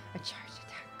unleash a charge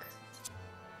attack.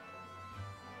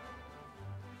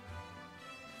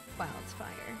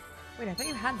 Wildfire. Wait, I thought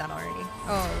you had that already.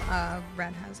 Oh,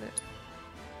 Red has it.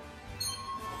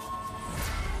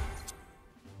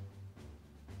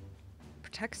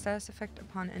 Protect status effect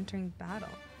upon entering battle.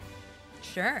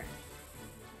 Sure.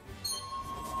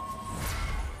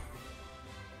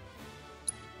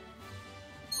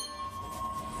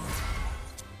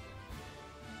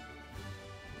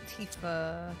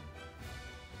 Tifa.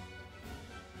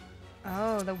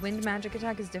 Oh, the wind magic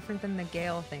attack is different than the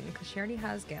gale thing, because she already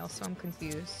has gale, so I'm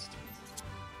confused.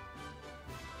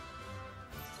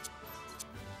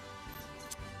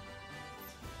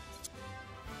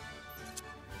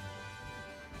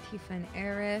 Tifa and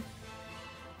Aerith.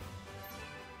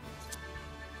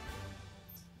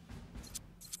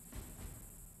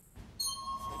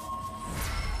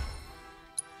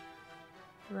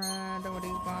 Red, what do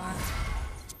you got?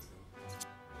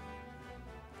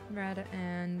 Red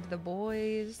and the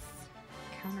boys.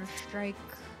 Counter-Strike.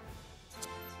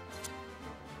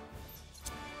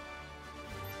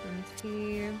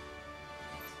 MP.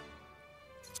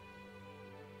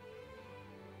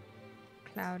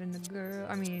 Cloud and the girl.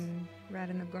 I mean, Red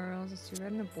and the girls. Let's do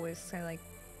Red and the boys. I like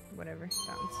whatever.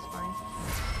 That one's fine.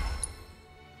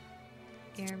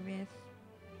 Aerith.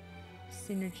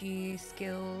 Synergy,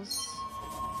 skills.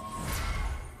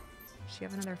 Does she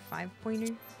have another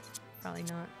 5-pointer? Probably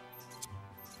not.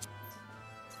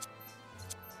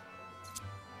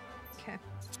 Okay.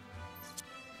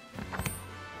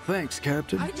 Thanks,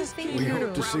 Captain. We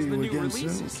hope to see you again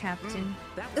soon. Captain.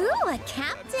 Ooh, a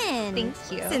captain! Thank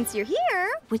you. Since you're here,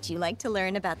 would you like to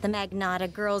learn about the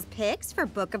Magnata Girls' picks for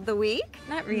Book of the Week?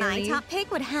 Not really. My top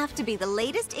pick would have to be the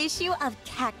latest issue of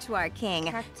Cactuar King.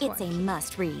 Cactuar It's a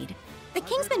must-read. The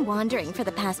King's been wandering for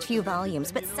the past few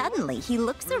volumes, but suddenly he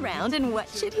looks around and what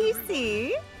should he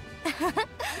see?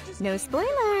 No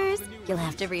spoilers. You'll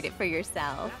have to read it for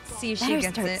yourself. See if she Better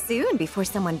gets start it. soon before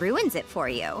someone ruins it for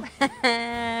you.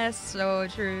 So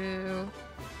true.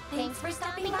 Thanks for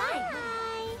stopping by.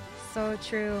 So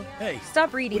true. Hey,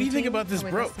 Stop reading. what do you think team. about this Oh,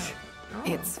 wait, brooch? that's not-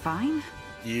 Oh. It's fine.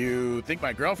 You think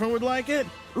my girlfriend would like it?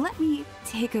 Let me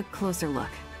take a closer look.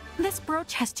 This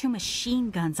brooch has 2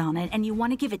 machine guns on it, and you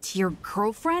want to give it to your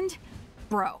girlfriend?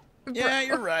 Bro. Yeah,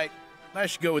 you're right. I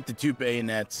should go with the 2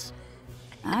 bayonets.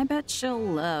 I bet she'll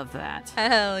love that.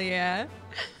 Hell yeah.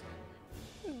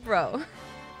 Bro.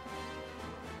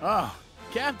 Oh,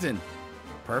 Captain.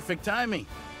 Perfect timing.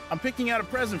 I'm picking out a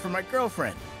present for my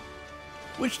girlfriend.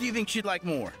 Which do you think she'd like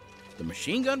more? The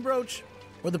machine gun brooch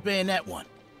or the bayonet one?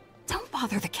 Don't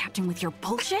bother the captain with your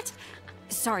bullshit.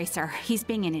 Sorry, sir. He's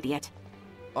being an idiot.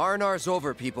 R&R's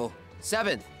over, people.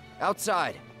 7th,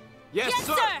 outside. Yes,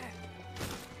 sir!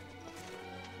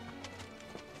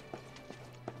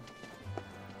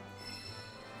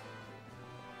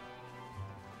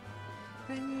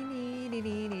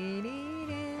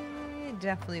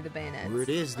 Definitely the bayonets. Word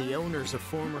is the owner's a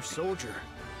former soldier.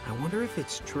 I wonder if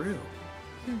it's true.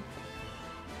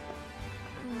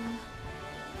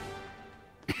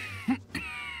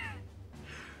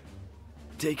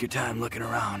 Take your time looking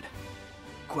around.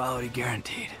 Quality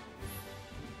guaranteed.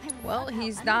 Well,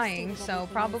 he's dying, so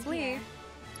probably.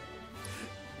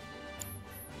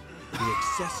 The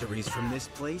accessories from this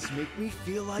place make me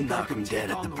feel like Knock I can him dead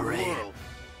take at the on parade. world.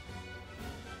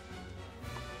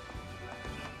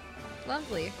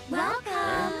 Lovely.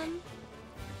 Welcome.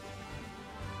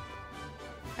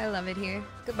 I love it here.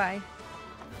 Goodbye.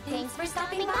 Thanks for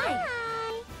stopping by.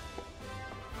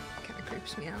 Kind of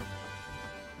creeps me out.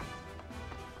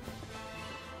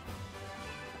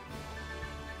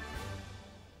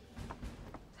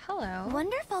 Hello.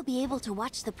 Wonder if I'll be able to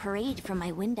watch the parade from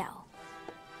my window.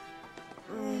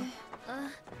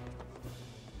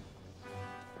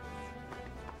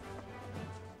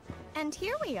 And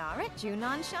here we are at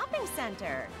Junon Shopping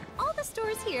Center. All the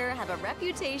stores here have a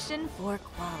reputation for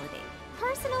quality.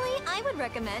 Personally, I would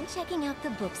recommend checking out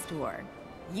the bookstore.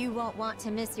 You won't want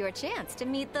to miss your chance to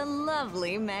meet the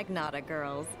lovely Magnata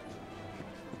girls.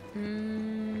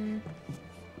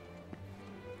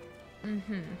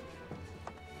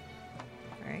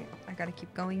 Alright, I gotta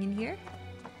keep going in here.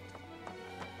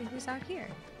 Wait, who's out here?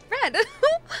 Red! Come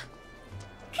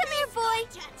here, boy.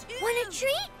 Want a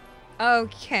treat?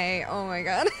 Okay, oh my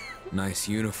god. Nice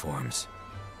uniforms.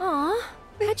 Aw,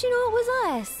 how'd you know it was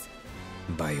us?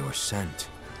 By your scent.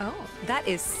 Oh. That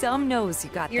is some nose you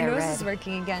got Your there, nose Red. is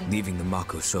working again. Leaving the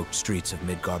Mako-soaked streets of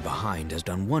Midgar behind has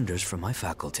done wonders for my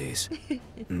faculties.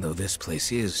 Though this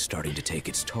place is starting to take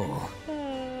its toll.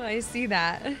 Oh, I see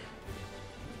that.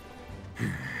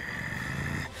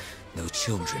 Those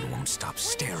children won't stop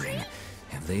staring.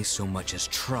 Have they so much as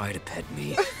tried to pet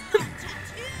me?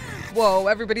 Whoa,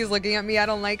 everybody's looking at me. I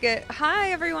don't like it.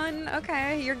 Hi, everyone.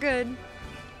 Okay, you're good.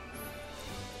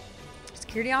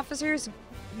 Security officers.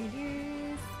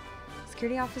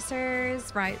 Security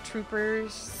officers. Riot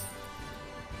troopers.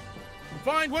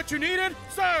 Find what you needed,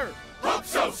 sir! Hope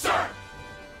so, sir!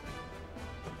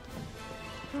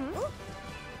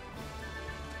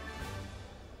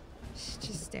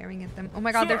 Just staring at them. Oh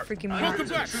my god, they're freaking me out. Welcome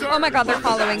back, sir. Oh my god, they're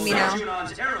following me now.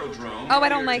 Junon's aerodrome Oh, I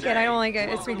don't like today. it. I don't like it.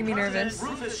 It's making me Welcome nervous.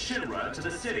 President Rufus Shinra to the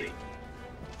city.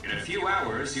 In a few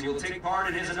hours, he will take part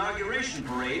in his inauguration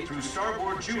parade through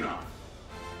Starboard Junon.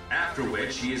 After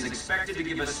which, he is expected to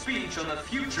give a speech on the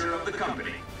future of the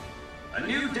company. A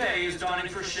new day is dawning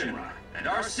for Shinra, and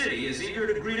our city is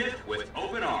eager to greet it with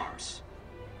open arms.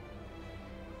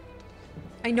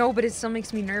 I know, but it still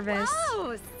makes me nervous.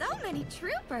 Oh, so many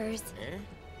troopers.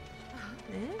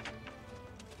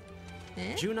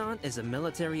 Junon is a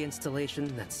military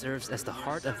installation that serves as the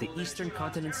heart of the Eastern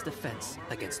Continent's defense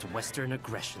against Western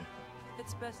aggression.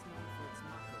 It's best known for its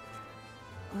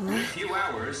In a few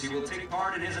hours, he will take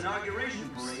part in his inauguration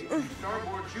parade through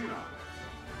Starboard Junon.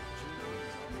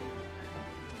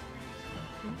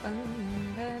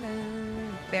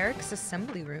 Barracks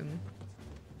assembly room.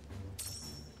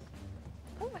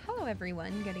 Oh, hello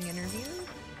everyone. Getting interviewed.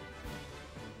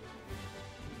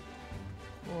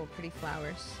 Oh, pretty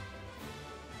flowers.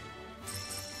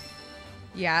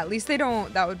 Yeah, at least they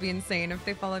don't. That would be insane if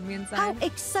they followed me inside. How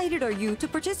excited are you to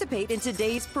participate in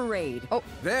today's parade? Oh,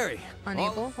 very.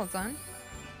 Unable. Hold on.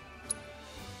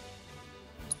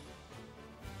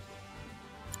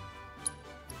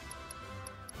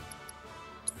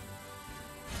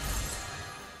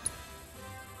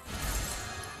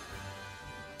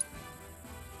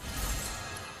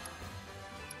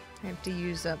 I have to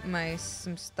use up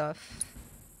some stuff.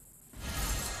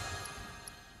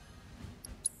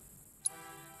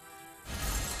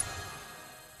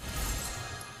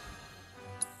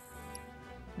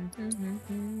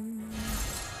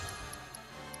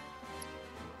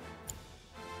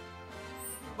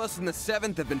 Us in the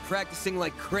 7th have been practicing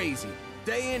like crazy.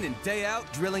 Day in and day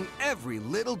out, drilling every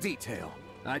little detail.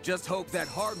 I just hope that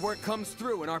hard work comes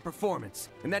through in our performance,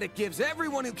 and that it gives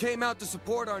everyone who came out to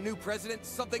support our new president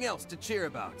something else to cheer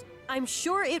about. I'm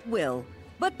sure it will.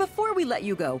 But before we let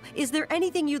you go, is there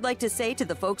anything you'd like to say to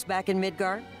the folks back in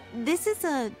Midgar? This is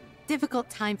a difficult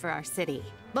time for our city.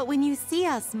 But when you see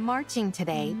us marching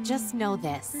today, just know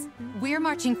this. We're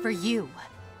marching for you.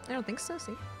 I don't think so,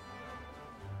 see?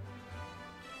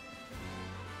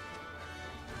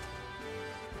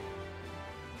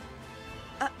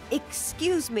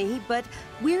 Excuse me, but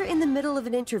we're in the middle of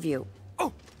an interview.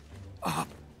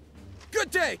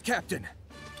 Good day, Captain!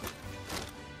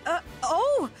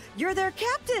 Oh, you're their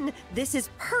captain! This is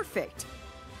perfect.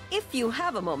 If you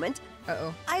have a moment,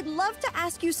 I'd love to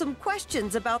ask you some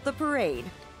questions about the parade.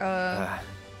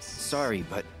 Sorry,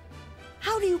 but...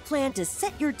 How do you plan to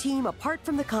set your team apart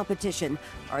from the competition?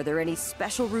 Are there any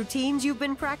special routines you've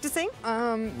been practicing?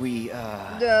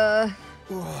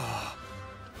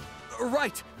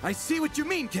 Right, I see what you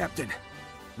mean, Captain.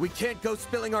 We can't go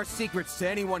spilling our secrets to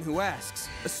anyone who asks,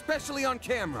 especially on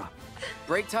camera.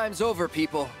 Break time's over,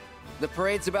 people. The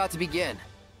parade's about to begin.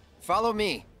 Follow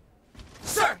me.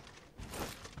 Sir!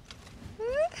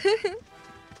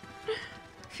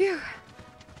 Phew.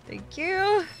 Thank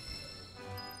you.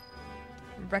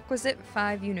 Requisite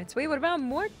 5 units. Wait, what about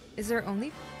more? Is there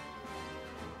only...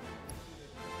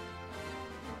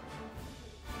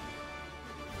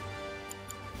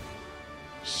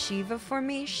 Shiva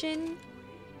formation?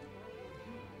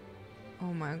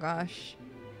 Oh my gosh.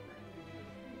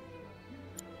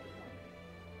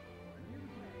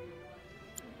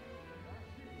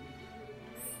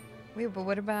 Wait, but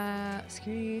what about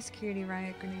security,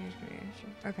 riot, grenades,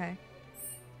 okay.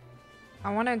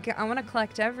 I wanna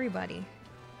collect everybody.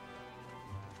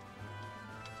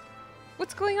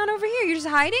 What's going on over here? You're just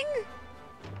hiding?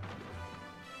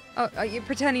 Oh, are you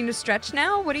pretending to stretch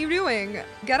now? What are you doing?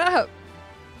 Get up.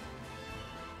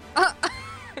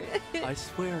 I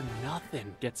swear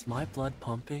nothing gets my blood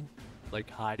pumping like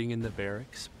hiding in the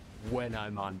barracks when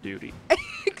I'm on duty.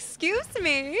 Excuse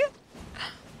me?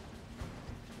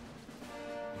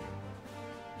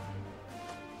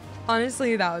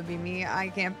 Honestly, that would be me. I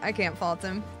can't fault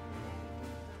him.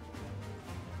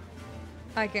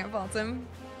 I can't fault him.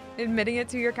 Admitting it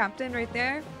to your captain right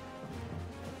there.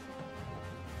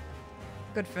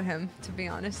 Good for him, to be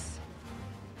honest.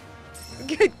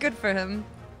 Good for him.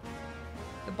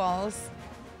 The balls.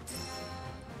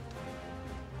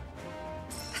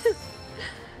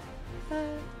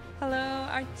 Hello,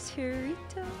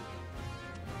 Arturito.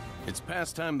 It's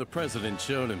past time the president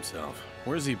showed himself.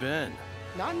 Where's he been?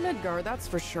 Not in Midgar, that's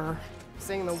for sure.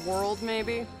 Seeing the world,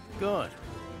 maybe? Good.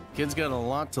 Kid's got a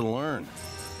lot to learn.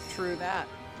 True that.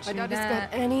 I True doubt he's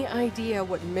that. got any idea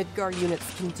what Midgar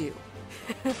units can do.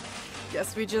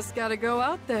 Guess we just gotta go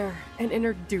out there and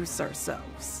introduce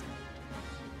ourselves.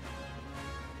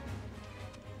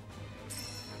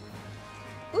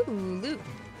 Ooh, loot.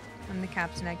 I'm the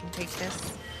captain, I can take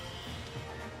this.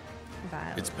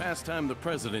 Violet. It's past time the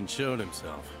president showed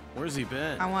himself. Where's he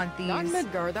been? I want these Not in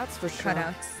Midgar, that's for sure.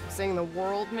 cutouts. Seeing the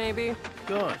world, maybe?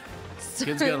 Good.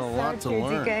 Kid's got a lot to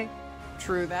learn. DK.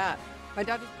 True that. I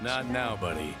doubt Not now,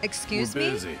 buddy. Excuse We're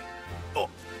me? busy. Oh,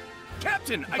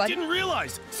 Captain, I What? didn't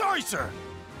realize. Sorry, sir.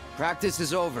 Practice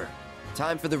is over.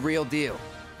 Time for the real deal.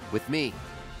 With me.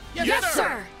 Yes,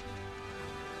 sir!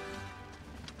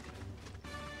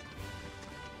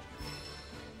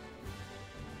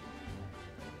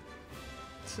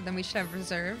 So then we should have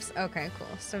reserves. Okay, cool.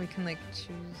 So we can like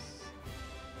choose.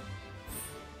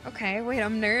 Okay, wait,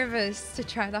 I'm nervous to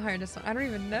try the hardest one. I don't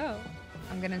even know.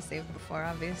 I'm gonna save before,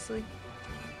 obviously.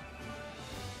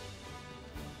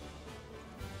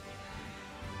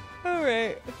 All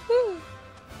right. Whew.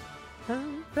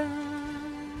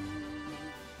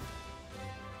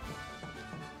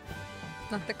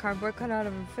 Not the cardboard cut out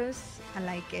of her fist. I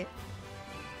like it.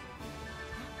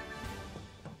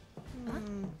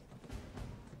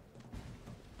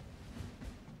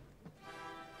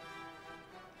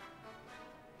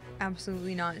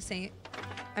 Absolutely not saying.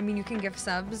 I mean, you can give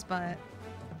subs, but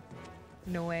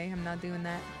no way. I'm not doing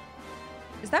that.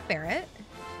 Is that Barrett?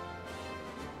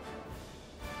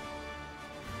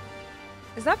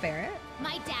 Is that Barrett?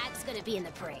 My dad's gonna be in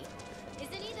the parade.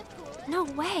 Isn't he the coolest? No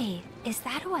way. Is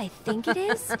that who I think it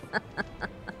is?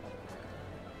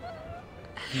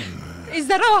 Is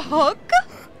that a hook?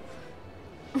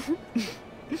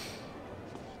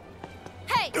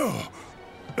 Hey!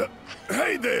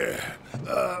 Hey there.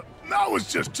 I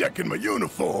was just checking my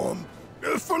uniform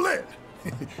for Lent.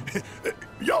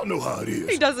 Y'all know how it is.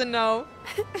 He doesn't know.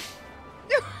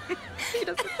 He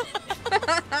doesn't.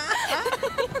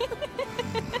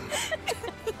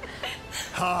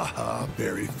 Ha ha,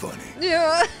 very funny.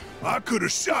 Yeah. I could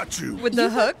have shot you. With the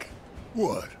hook?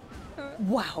 What?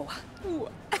 Wow.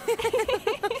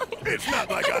 It's not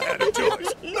like I had a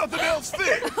choice. Nothing else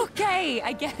fit. Okay,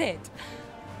 I get it.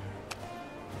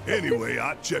 Anyway,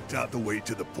 I checked out the way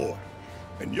to the port.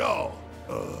 And y'all,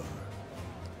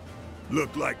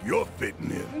 look like you're fitting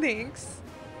in. Thanks.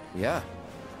 Yeah.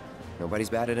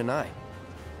 Nobody's batted an eye.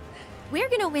 We're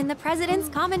gonna win the president's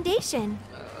commendation.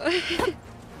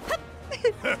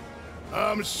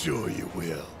 I'm sure you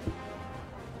will.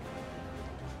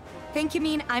 Think you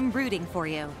mean I'm rooting for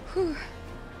you? Whew.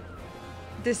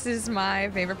 This is my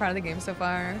favorite part of the game so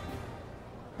far.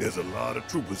 There's a lot of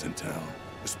troopers in town,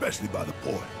 especially by the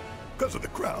port. Because of the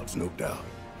crowds, no doubt.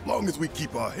 Long as we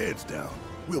keep our heads down,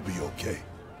 we'll be okay.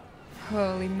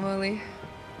 Holy moly.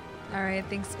 Alright,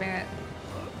 thanks, Spirit.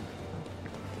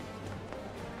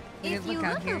 If you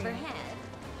out look here. overhead,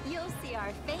 you'll see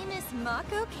our famous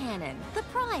Mako cannon, the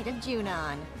pride of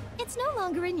Junon. It's no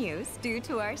longer in use due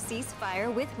to our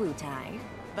ceasefire with Wutai,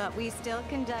 but we still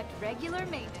conduct regular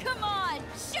maintenance. Come on,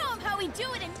 show them how we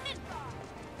do it in Midgar.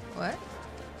 What?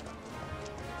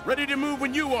 Ready to move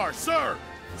when you are, sir!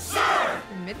 Sir!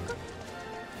 Midgar?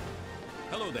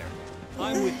 Hello there.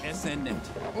 I'm with SNNet.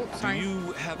 Oh, sorry. Do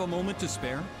you have a moment to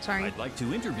spare? Sorry. I'd like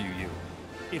to interview you,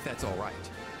 if that's all right.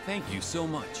 Thank you so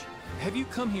much. Have you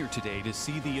come here today to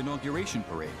see the inauguration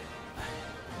parade?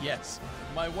 Yes.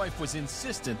 My wife was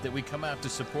insistent that we come out to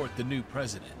support the new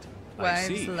president. I Wives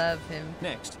see. love him.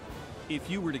 Next, if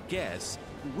you were to guess,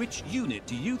 which unit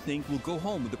do you think will go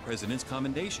home with the president's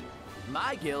commendation?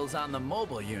 My guild's on the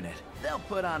mobile unit. They'll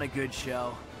put on a good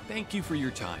show. Thank you for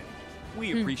your time.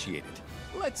 We appreciate it.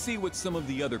 Let's see what some of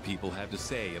the other people have to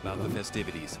say about the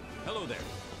festivities. Hello there.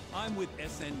 I'm with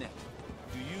SNNet.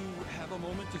 Do you have a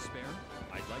moment to spare?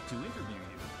 I'd like to interview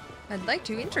you. I'd like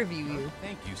to interview you.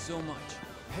 Thank you so much.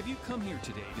 Have you come here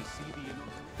today to see the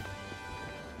inauguration?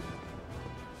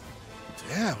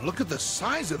 Damn, look at the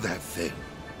size of that thing.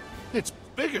 It's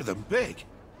bigger than big.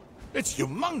 It's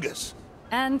humongous.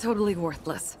 And totally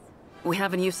worthless. We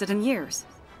haven't used it in years.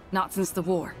 Not since the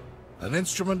war. An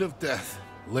instrument of death,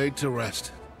 laid to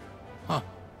rest. Huh.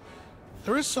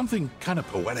 There is something kind of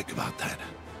poetic about that.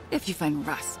 If you find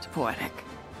rust poetic.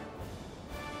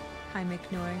 Hi,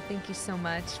 McNoy. Thank you so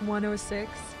much.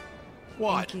 106.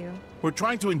 What? Thank you. We're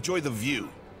trying to enjoy the view.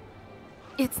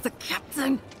 It's the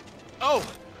captain. Oh!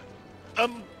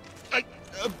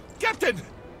 Captain!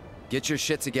 Get your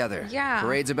shit together. Yeah.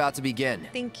 Parade's about to begin.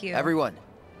 Thank you. Everyone,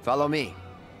 follow me.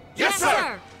 Yes,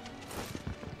 sir!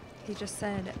 He just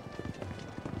said,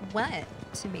 what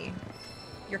to me?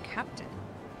 Your captain.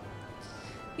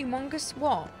 Humongous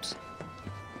what?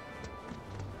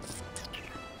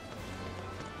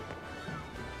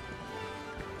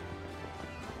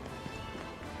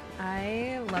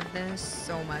 I love this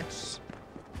so much.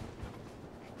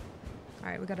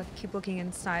 Alright, we gotta keep looking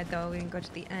inside though. We didn't go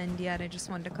to the end yet. I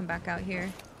just wanted to come back out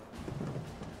here.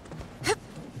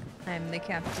 I'm the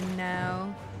captain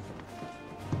now.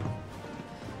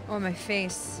 Oh, my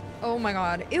face. Oh my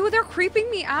god. Ew, they're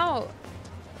creeping me out.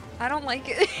 I don't like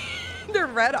it. Their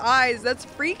red eyes. That's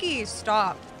freaky.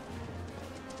 Stop.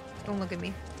 Don't look at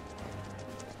me.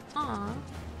 Aww.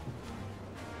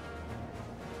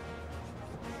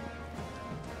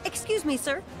 Excuse me,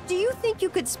 sir. Do you think you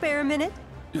could spare a minute?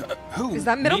 Who? Is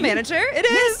that middle me? manager? It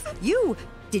is. Yes, you.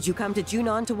 Did you come to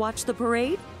Junon to watch the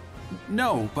parade?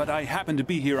 No, but I happened to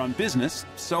be here on business,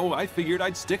 so I figured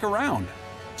I'd stick around.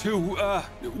 To,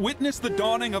 witness the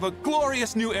dawning of a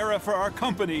glorious new era for our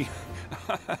company.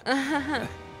 A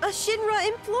Shinra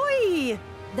employee!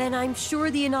 Then I'm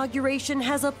sure the inauguration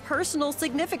has a personal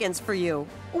significance for you.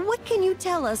 What can you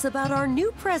tell us about our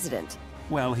new president?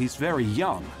 Well, he's very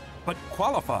young, but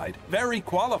qualified, very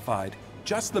qualified.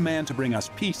 Just the man to bring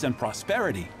us peace and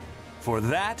prosperity. For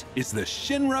that is the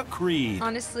Shinra Creed.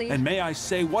 Honestly. And may I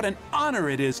say what an honor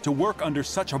it is to work under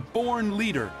such a born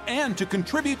leader and to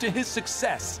contribute to his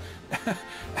success.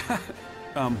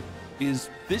 Is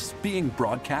this being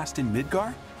broadcast in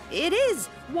Midgar? It is.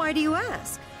 Why do you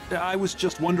ask? I was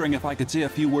just wondering if I could say a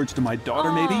few words to my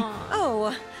daughter, maybe?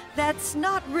 Oh, that's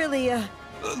not really a...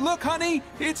 Look, honey,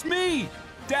 it's me!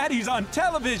 Daddy's on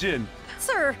television!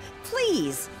 Sir,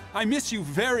 please. I miss you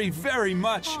very, very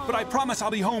much, but I promise I'll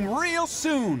be home real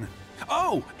soon.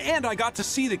 Oh, and I got to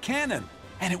see the cannon.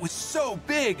 And it was so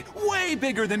big, way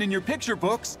bigger than in your picture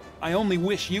books. I only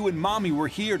wish you and Mommy were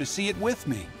here to see it with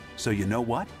me. So you know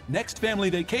what? Next family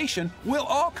vacation, we'll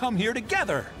all come here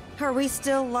together. Are we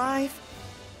still live?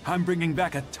 I'm bringing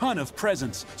back a ton of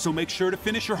presents, so make sure to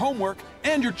finish your homework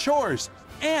and your chores.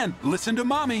 And listen to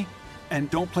Mommy. And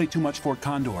don't play too much Fort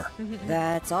Condor.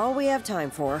 That's all we have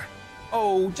time for.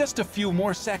 Oh, just a few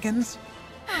more seconds.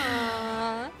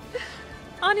 Aww.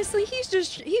 Honestly, he's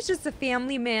just a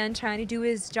family man trying to do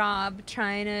his job,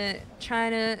 trying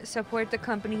to support the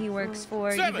company he works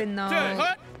for, even though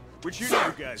Which you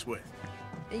guys with?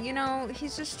 you know,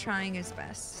 he's just trying his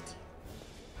best.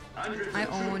 Hundreds I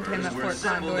of owned him troopers at were Fort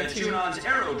assembled Condor at too. Junon's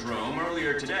aerodrome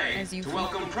earlier today As you to feed.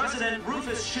 welcome President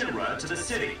Rufus Shinra to the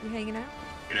city. You hanging out?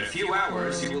 In a few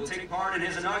hours, he will take part in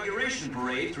his inauguration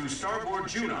parade through Starboard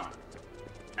Junon.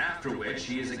 After which,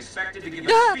 he is expected to give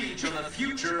a speech on the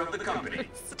future of the company.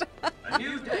 A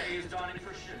new day is dawning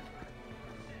for Shinra. The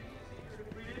city is eager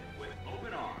to greet it with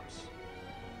open arms.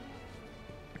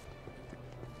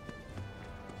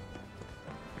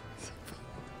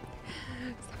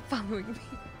 Stop following me.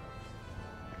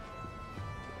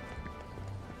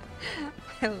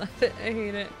 I love it. I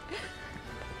hate it.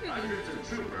 Hundreds of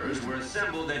troopers were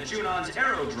assembled at Junon's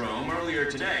aerodrome earlier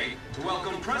today to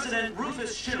welcome President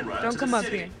Rufus Shinra Don't to come the up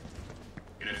city. here.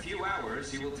 In a few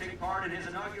hours, he will take part in his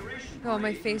inauguration Oh,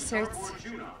 my parade face through hurts. Starboard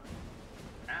Junon.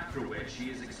 After which, he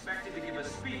is expected to give a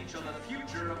speech on the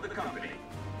future of the company.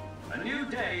 A new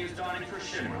day is dawning for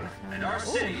Shinra, and our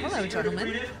city is hello, eager gentlemen.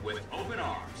 to greet it with open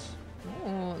arms.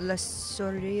 Oh, La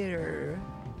Sourire.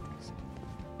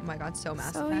 Oh my god, so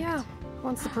Mass So Effect. yeah,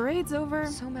 once the parade's over,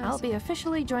 I'll be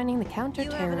officially joining the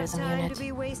counterterrorism unit. to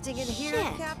be wasting in here,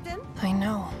 Shit. Captain? I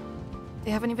know.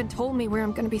 They haven't even told me where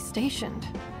I'm gonna be stationed.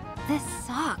 This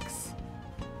sucks.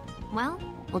 Well,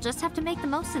 we'll just have to make the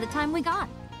most of the time we got.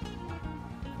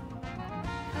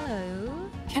 Hello.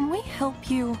 Can we help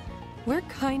you? We're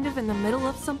kind of in the middle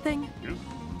of something.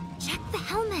 Check the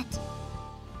helmet.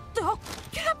 Oh,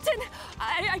 Captain!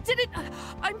 I didn't.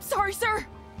 I'm sorry, sir.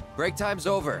 Break time's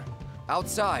over.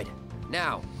 Outside.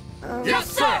 Now.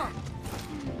 Yes, sir!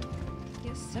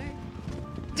 Yes, sir.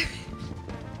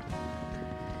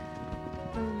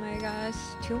 Oh my gosh.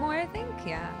 2 more, I think?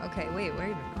 Yeah. Okay, wait, where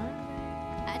even?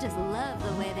 I just love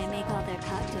the way they make all their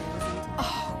cocktails.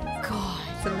 Oh, God.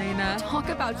 Selena. Talk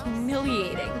about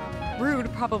humiliating.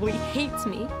 Rude probably hates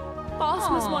me. Boss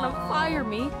must want to fire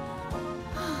me.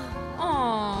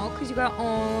 Aw, because you got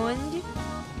owned.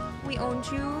 We owned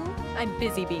you. I'm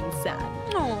busy being sad.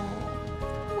 Oh,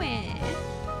 when?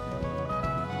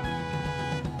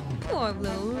 Poor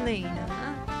little Lena.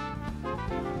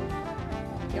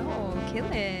 Yo, kill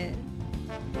it.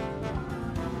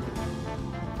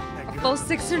 A full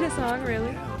 6-minute song,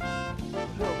 really?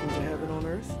 Welcome to Heaven on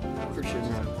Earth. For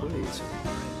Shinra, please.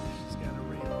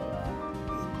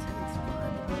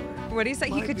 What he said,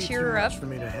 he could cheer her up. For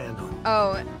me to handle.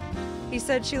 Oh, he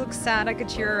said she looks sad. I could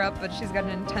cheer her up, but she's got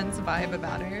an intense vibe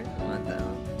about her. What the?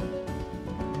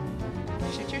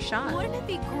 Shoot your shot. Wouldn't it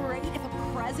be great if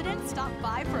a president stopped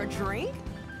by for a drink?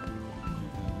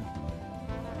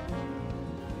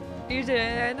 You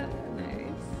did.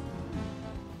 Nice.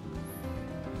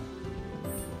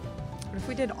 What if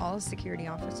we did all security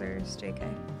officers, JK?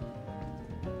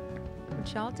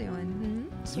 What y'all doing?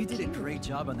 So You did a cute. great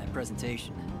job on that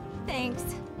presentation. Thanks.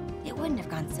 It wouldn't have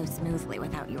gone so smoothly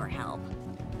without your help.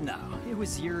 No, it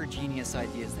was your genius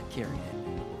ideas that carried it.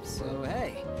 So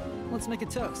hey, let's make a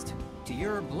toast to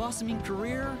your blossoming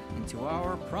career and to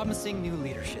our promising new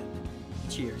leadership.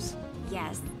 Cheers.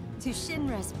 Yes, to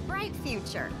Shinra's bright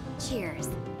future. Cheers.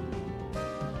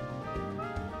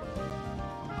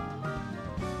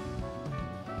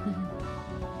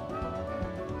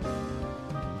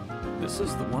 This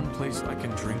is the one place I can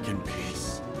drink in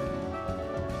peace.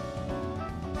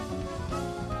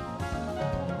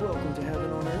 Welcome to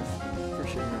Heaven on Earth. For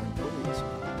Shinra, please.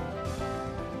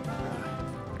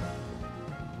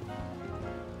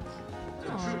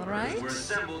 The right. troopers were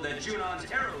assembled at Junon's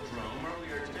aerodrome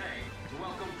earlier today to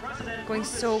welcome President Going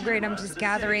Rufus so great. I'm Shinra to just the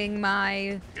gathering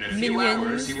my city. In a few hours,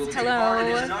 minions. he will take part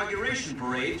in his Hello. inauguration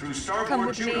parade through Come Starboard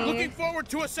with Junon. me. Looking forward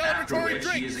to a After celebratory which,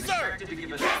 drink, he is sir. expected to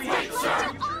give a speech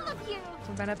on the future. What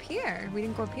about up here? We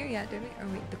didn't go up here yet, did we? Oh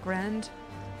wait, the Grand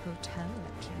Hotel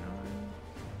at Junon.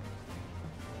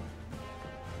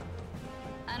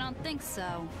 I don't think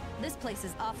so. This place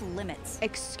is off limits.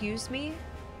 Excuse me?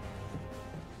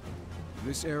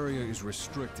 This area is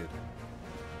restricted.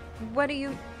 What do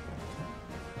you...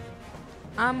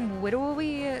 I'm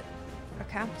literally a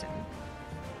captain.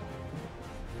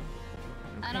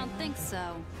 I don't think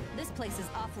so. This place is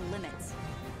off limits.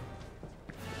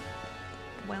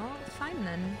 Well, fine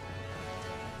then.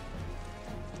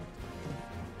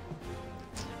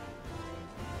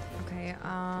 Okay,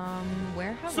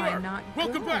 where have I Sir, not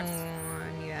welcome back.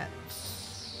 gone yet?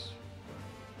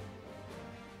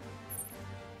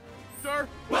 Sir?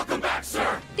 Welcome back,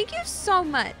 sir! Thank you so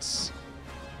much.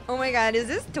 Oh my god, is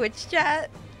this Twitch chat?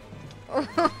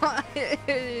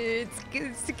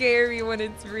 It's scary when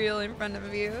it's real in front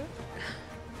of you.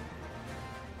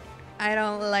 I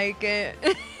don't like it.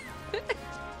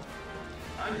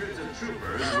 Hundreds of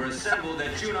troopers were assembled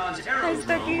at Junon's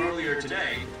aerodrome earlier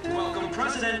today to welcome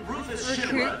President Rufus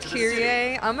Shinra to the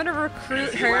city. I'm gonna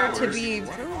recruit her to be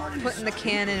put in the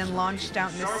cannon and launched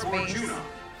out into space. Junon.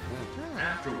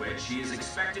 After which he is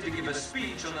expected to give a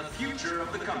speech on the future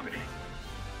of the company.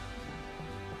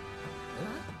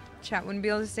 Chat wouldn't be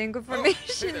able to stay in good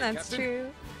formation. Hey there, That's Captain. true.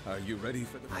 Are you ready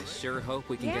for the... I sure hope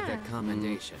we can get that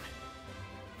commendation.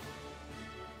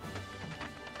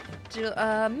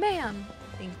 Ma'am.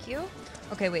 Thank you.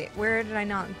 Okay, wait. Where did I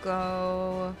not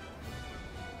go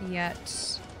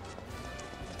yet?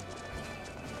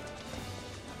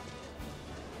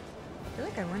 I feel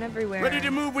like I went everywhere. Ready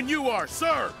to move when you are,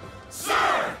 sir! Sir!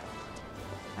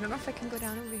 I don't know if I can go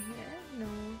down over here. No.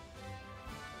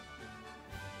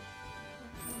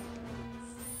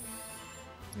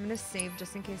 I'm gonna save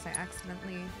just in case I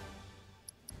accidentally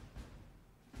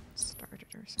started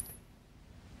or something.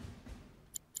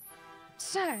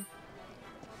 Sir!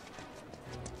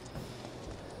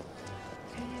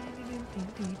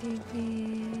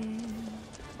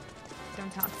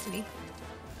 Don't talk to me.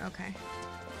 Okay.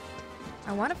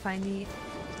 I want to find the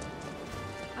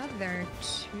other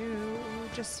two,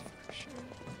 just for sure.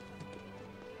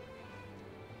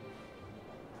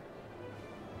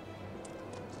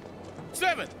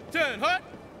 Seven, 10, hut!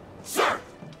 Sir!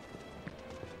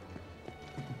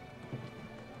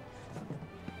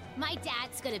 My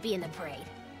dad's gonna be in the parade.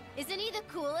 Isn't he the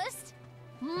coolest?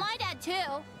 My dad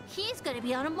too. He's gonna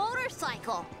be on a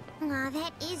motorcycle. Aw,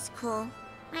 that is cool.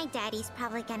 My daddy's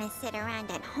probably gonna sit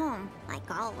around at home, like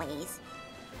always.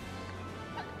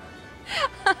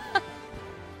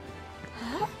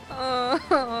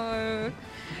 Oh,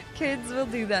 kids will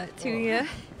do that to you.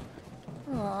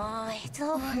 Oh, it's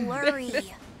all blurry.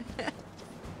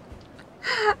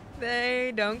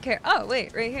 They don't care. Oh,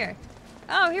 wait, right here.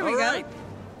 Oh, here we All go. right.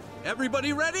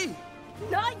 Everybody ready?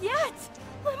 Not yet!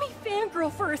 Let me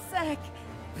fangirl for a sec.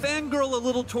 Fangirl a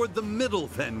little toward the middle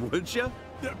then, would ya?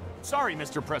 Sorry,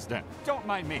 Mr. President. Don't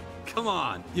mind me. Come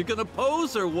on, you gonna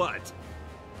pose or what?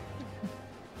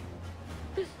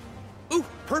 Ooh,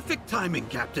 perfect timing,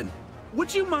 Captain.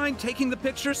 Would you mind taking the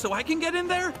picture so I can get in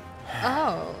there?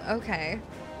 Oh, okay.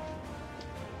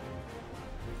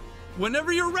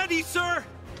 Whenever you're ready, sir!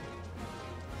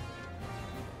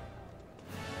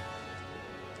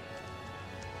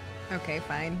 Okay,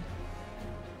 fine.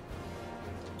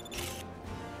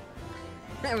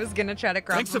 I was gonna try to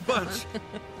crop. Thanks a bunch.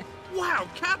 Wow,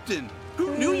 Captain!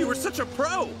 Who knew you were such a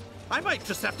pro? I might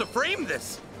just have to frame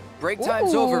this. Break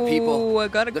time's over, people. I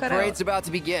gotta the cut parade's out. about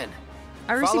to begin.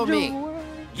 I received Follow a me. reward.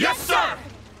 Yes, sir!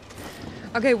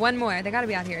 Okay, one more. They gotta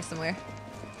be out here somewhere.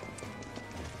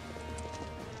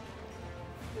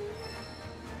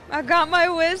 I got my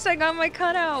wish. I got my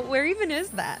cutout. Where even is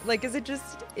that? Like, is it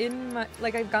just in my...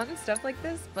 Like, I've gotten stuff like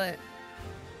this, but...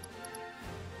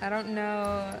 I don't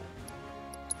know...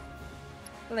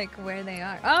 Like, where they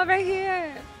are. Oh, right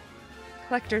here!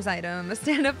 Collector's item. A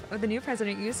stand-up of the new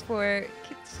president used for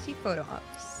kitschy photo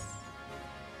ops.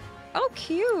 Oh,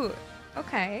 cute!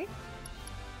 Okay.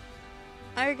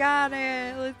 I got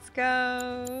it. Let's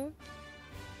go.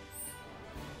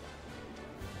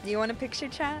 You want a picture,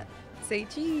 chat? Say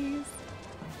cheese.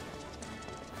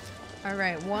 All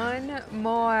right, one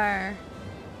more.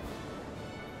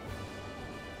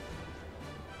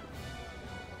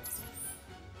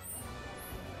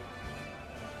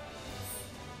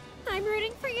 I'm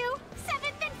rooting for you,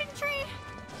 7th Infantry.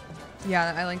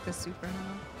 Yeah, I like this super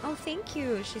now. Oh, thank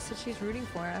you. She said she's rooting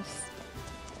for us.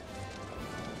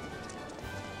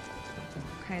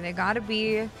 Okay, they gotta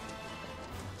be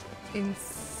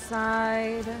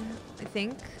inside, I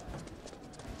think.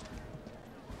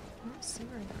 I don't see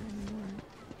where they are anymore.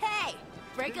 Hey,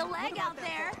 break a leg out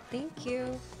there. Thank you.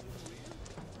 Don't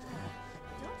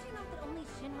you know that only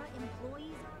Shinra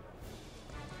employees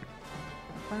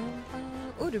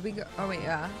Oh, did we go? Oh, wait,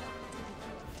 yeah.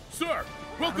 Sir!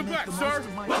 Welcome Make back, the sir! most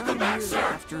of my Welcome time back, here sir!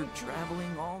 After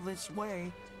traveling all this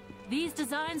way. These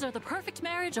designs are the perfect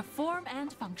marriage of form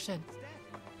and function.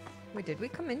 Wait, did we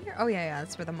come in here? Oh, yeah, yeah,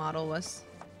 that's where the model was.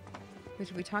 Wait,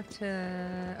 did we talk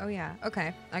to... Oh, yeah.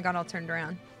 Okay, I got all turned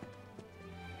around.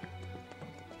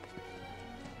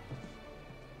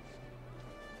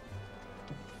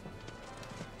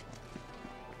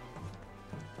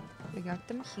 We got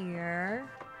them here.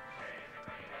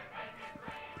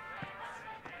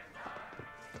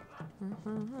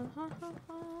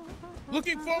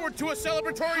 Looking forward to a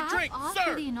celebratory drink, After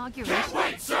sir! the inauguration,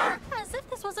 Wait, sir! as if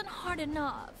this wasn't hard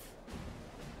enough.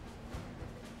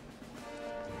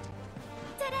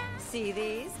 See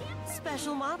these?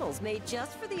 Special models made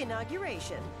just for the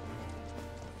inauguration.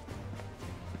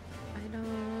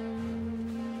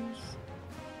 Items.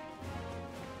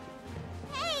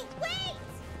 Hey, wait!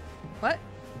 What?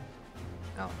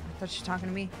 Oh, I thought she was talking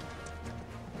to me.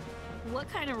 What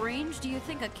kind of range do you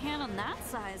think a cannon that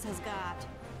size has got?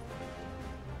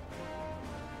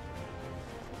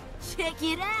 Check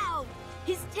it out!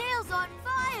 His tail's on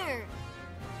fire!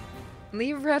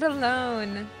 Leave Red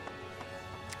alone.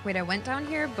 Wait, I went down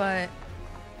here, but...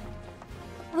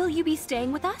 Will you be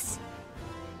staying with us?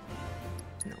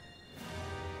 No.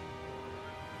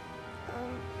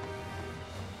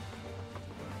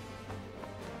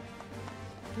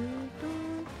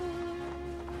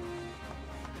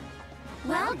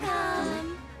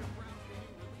 Welcome!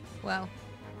 Well.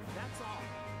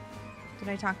 Did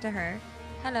I talk to her?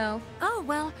 Hello. Oh,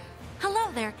 well,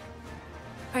 hello there.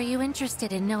 Are you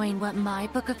interested in knowing what my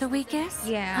book of the week is?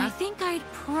 Yeah. I think I'd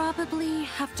probably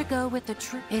have to go with the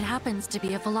It happens to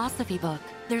be a philosophy book.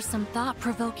 There's some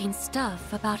thought-provoking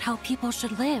stuff about how people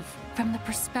should live from the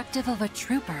perspective of a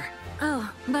trooper. Oh,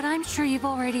 but I'm sure you've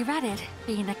already read it,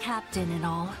 being a captain and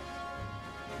all.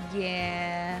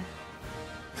 Yeah.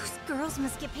 Those girls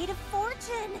must get paid a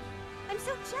fortune. I'm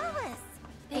so jealous.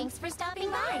 Thanks for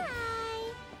stopping by.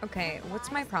 Okay,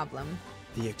 what's my problem?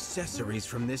 The accessories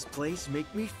from this place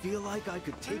make me feel like I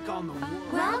could take on the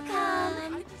world.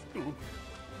 Welcome.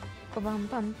 Ba-bum,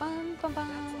 bum, bum, bum,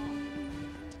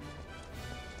 bum.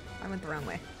 I went the wrong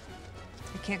way.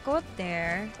 I can't go up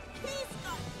there.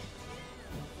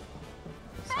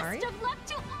 Sorry? Best of luck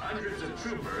to all. Hundreds of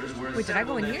troopers were Wait, did I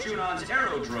go assembled in at here? Junon's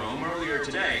aerodrome earlier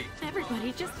today.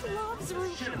 Everybody just loves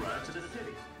Shinra to the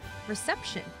city.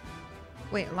 Reception.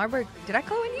 Wait, Larberg, did I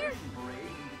go in here?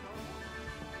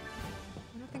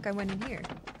 I don't think I went in here.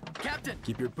 Captain,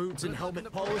 keep your boots and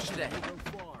helmet polished today.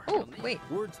 Oh, wait.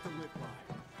 Words to live by.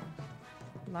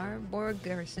 Larborg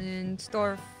Garrison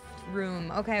Store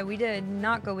Room. Okay, we did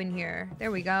not go in here.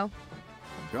 There we go.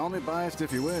 Call me biased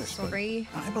if you wish, but Sorry.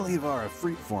 I believe our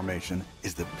Efreet formation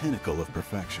is the pinnacle of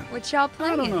perfection. What y'all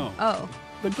playing? I don't know. Oh.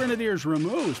 The Grenadiers'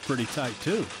 Rameau is pretty tight,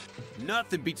 too.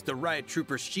 Nothing beats the Riot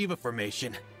Troopers Shiva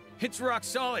formation. It's rock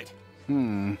solid.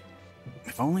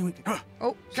 If only we could...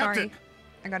 Oh, sorry. Captain.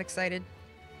 I got excited.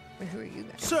 Wait, who are you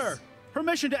guys? Sir,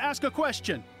 permission to ask a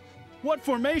question. What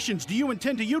formations do you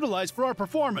intend to utilize for our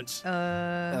performance?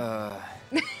 That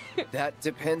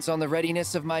depends on the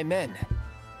readiness of my men.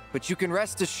 But you can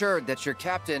rest assured that your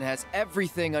captain has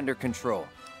everything under control.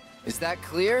 Is that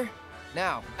clear?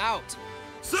 Now, out!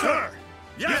 Sir!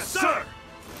 Yes, sir!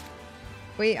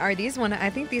 Wait, are these one? I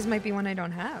think these might be one I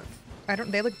don't have.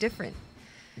 They look different.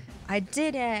 I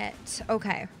did it.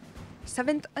 Okay.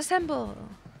 7th assemble.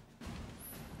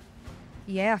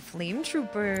 Yeah, flame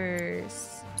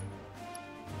troopers.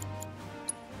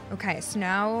 Okay, so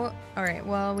now, all right,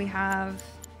 well, we have,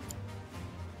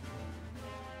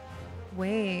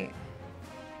 wait.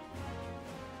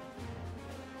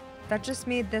 That just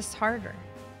made this harder.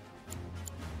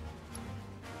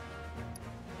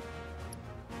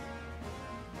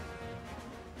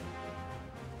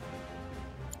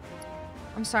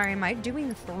 I'm sorry, am I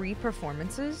doing 3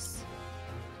 performances?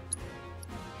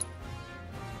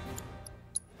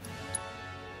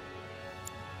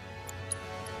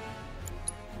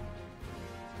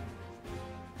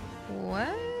 What?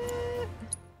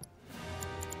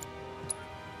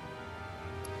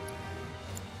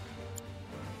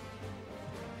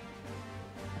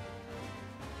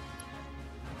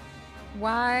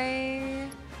 Why?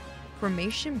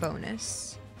 Formation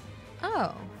bonus.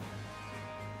 Oh.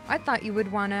 I thought you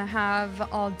would want to have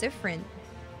all different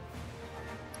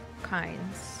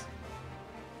kinds.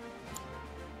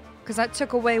 Because that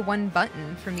took away 1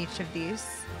 button from each of these.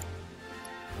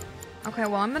 Okay,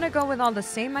 well, I'm going to go with all the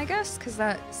same, I guess, because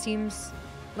that seems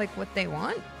like what they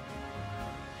want.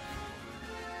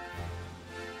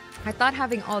 I thought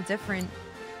having all different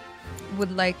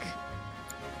would, like...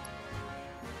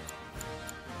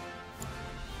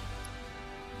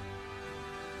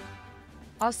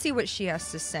 I'll see what she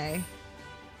has to say.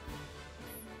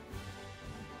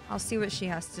 I'll see what she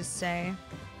has to say.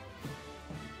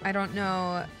 I don't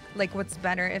know, like, what's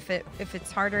better. If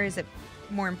it's harder, is it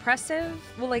more impressive?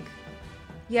 Well, like,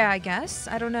 yeah, I guess.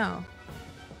 I don't know.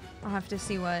 I'll have to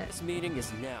see what... This meeting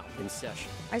is now in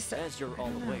session. As you're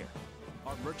all aware,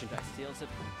 our merchandise sales have...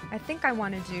 I think I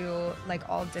want to do, like,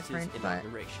 all different, but...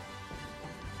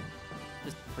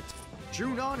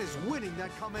 Junon is winning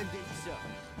that commendation. So,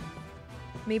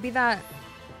 maybe that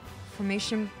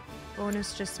formation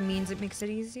bonus just means it makes it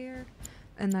easier,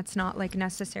 and that's not, like,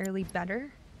 necessarily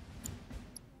better.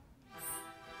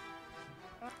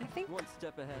 I think... One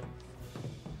step ahead.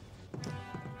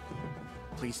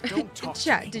 Please don't talk to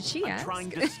Chat, me. did she I'm ask?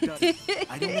 trying to study.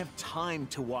 I don't have time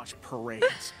to watch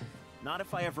parades. Not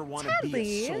if I ever want to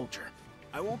be a soldier.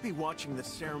 I won't be watching the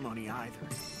ceremony either.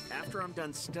 After I'm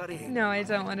done studying... No, I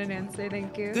don't want an answer,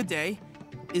 thank you. Good day.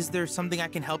 Is there something I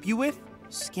can help you with?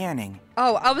 Scanning.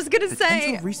 Oh, I was gonna say...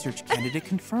 Potential research candidate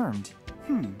confirmed.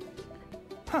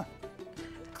 Huh.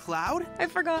 Cloud? I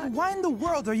forgot. Why in the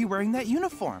world are you wearing that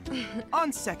uniform?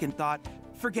 On second thought,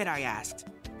 forget I asked.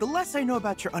 The less I know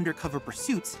about your undercover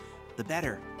pursuits, the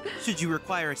better. Should you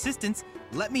require assistance,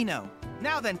 let me know.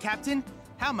 Now then, Captain,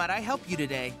 how might I help you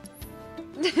today?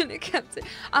 Captain,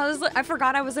 I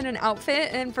forgot I was in an outfit,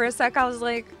 and for a sec I was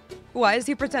like, why is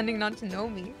he pretending not to know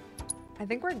me? I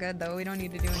think we're good though. We don't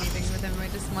need to do anything with him. I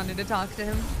just wanted to talk to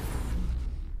him.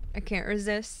 I can't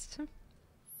resist.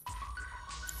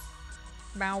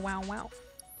 Bow wow wow.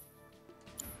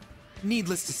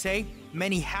 Needless to say,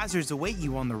 many hazards await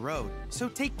you on the road, so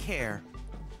take care.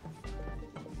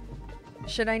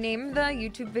 Should I name the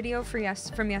YouTube video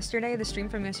from yesterday, the stream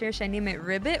from yesterday, should I name it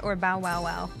Ribbit or Bow Wow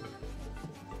Wow?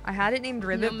 I had it named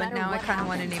Ribbit, but now I kind of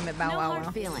want to name it Bow Wow Wow. No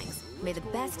hard feelings. May the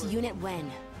best unit win.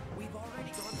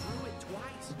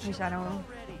 Shadow.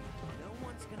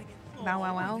 Bow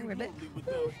Wow Wow, Ribbit.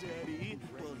 Well,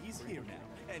 he's here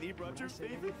now, and he brought your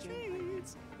favorite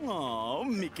treats. Aw,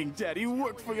 making Daddy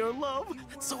work for your love.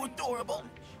 That's so adorable.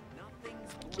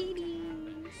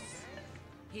 Kitties.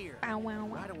 Here, Bow Wow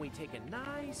Wow. why don't we take a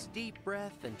nice deep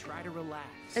breath and try to relax?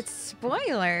 It's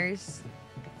spoilers.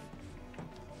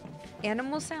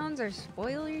 Animal sounds are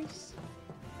spoilers.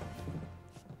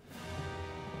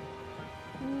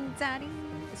 Daddy.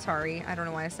 Sorry, I don't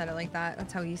know why I said it like that.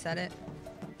 That's how he said it.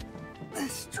 The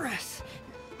stress.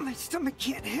 My stomach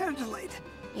can't handle it.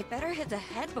 You better hit the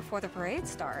head before the parade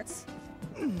starts.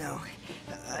 No,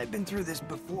 I've been through this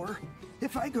before.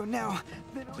 If I go now,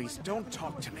 then... Please don't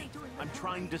talk to me. I'm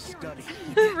trying to study.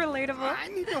 Relatable. I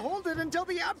need to hold it until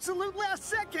the absolute last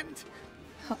second.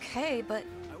 Okay, but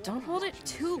don't hold it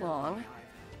too long.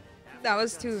 That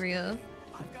was too real.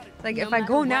 Like, if I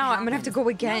go now, I'm gonna have to go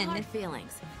again. No hard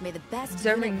feelings. May the best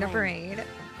during the win. parade.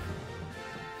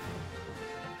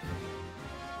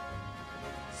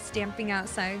 Stamping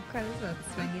outside, cause that's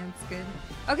funny. That's good.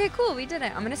 Okay, cool. We did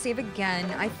it. I'm gonna save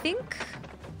again. I think.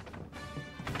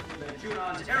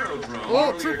 Junon's aerodrome.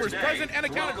 All troopers present and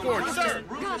accounted for, sir.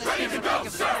 Ready to go,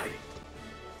 sir.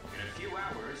 In a few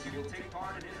hours, you will take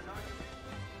part in his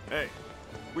inauguration. Hey,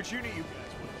 which unit you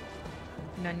guys want?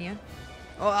 None yet.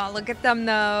 Oh, look at them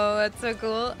though. That's so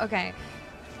cool. Okay.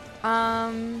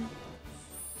 Yeah,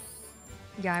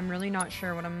 I'm really not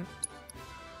sure what I'm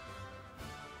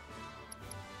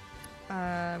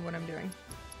doing.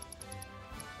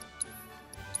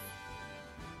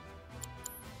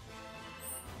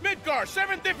 Midgar,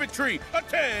 7th Infantry,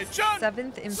 attention!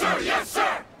 7th Infantry. Sir, yes,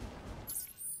 sir!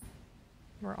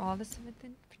 We're all the 7th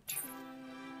Infantry.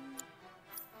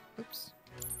 Oops.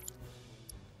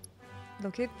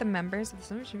 Locate the members of the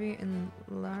 7th Infantry in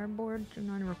Larboard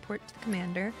Junon, report to the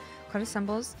commander. Crowd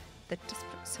assembles the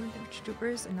 7th Infantry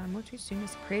troopers and not more too soon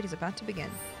as the parade is about to begin.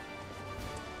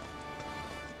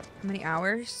 How many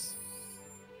hours?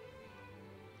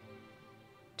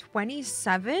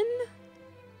 27?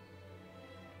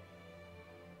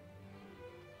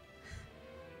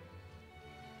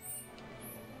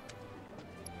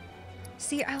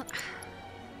 See, press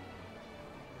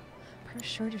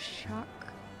sure to shock,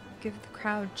 give the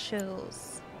crowd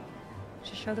chills.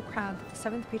 To show the crowd that the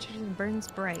 7th patriotism burns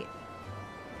bright.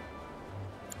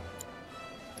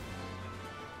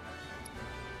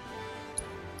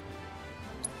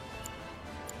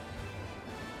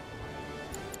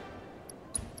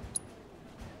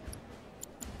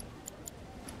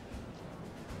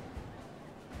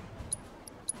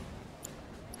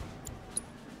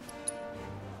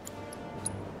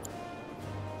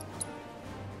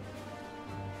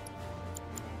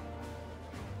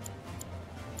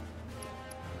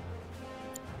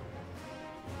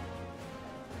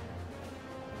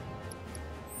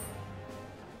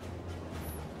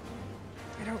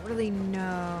 I don't really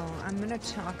know. I'm gonna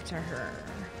talk to her.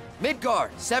 Midgar,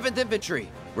 7th Infantry.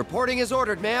 Reporting as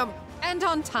ordered, ma'am. And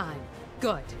on time.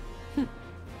 Good.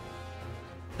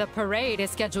 The parade is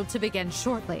scheduled to begin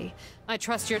shortly. I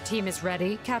trust your team is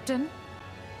ready, Captain?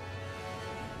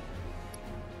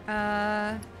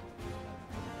 I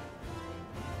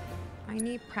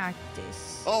need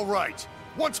practice. All right.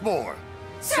 Once more.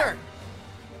 Sir!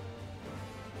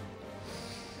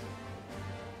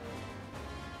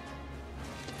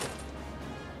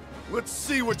 Let's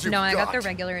see what you've No, got. I got the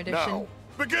regular edition. Now,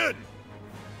 begin!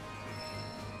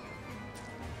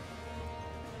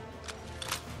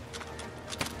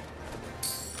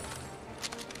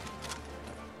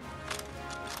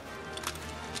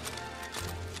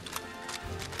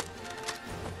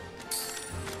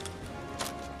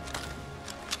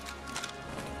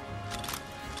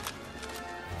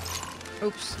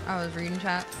 Oops, I was reading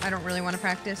chat. I don't really want to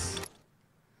practice.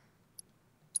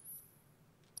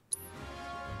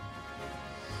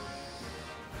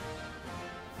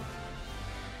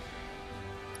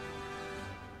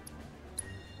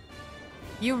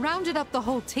 You rounded up the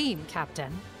whole team,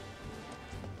 Captain.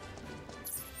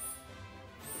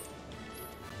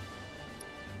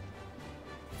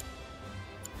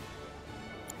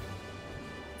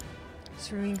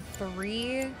 So we're doing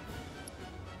 3.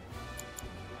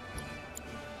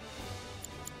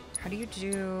 How do you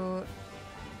do...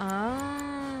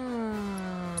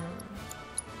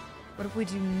 What if we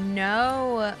do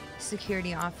no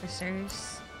security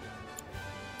officers?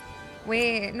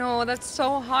 Wait, no, that's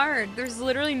so hard. There's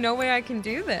literally no way I can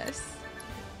do this.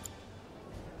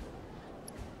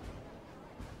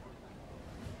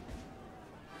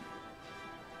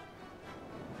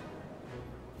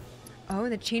 Oh,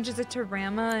 that changes it to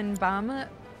Rama and Bama.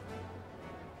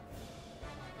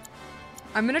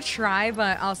 I'm gonna try,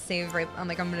 but I'll save right. I'm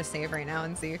gonna save right now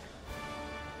and see.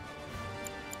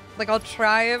 Like, I'll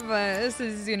try it, but this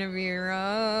is gonna be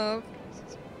rough.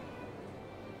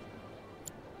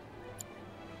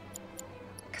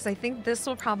 Because I think this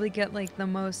will probably get, like, the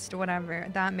most whatever.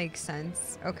 That makes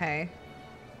sense. Okay.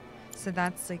 So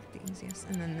that's, like, the easiest.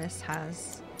 And then this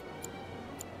has...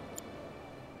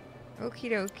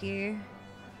 Okie dokie.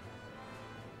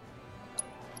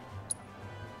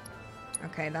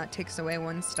 Okay, that takes away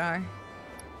 1 star.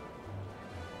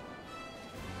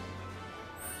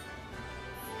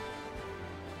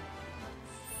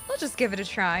 I'll just give it a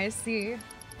try, see.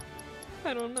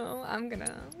 I don't know. I'm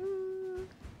gonna...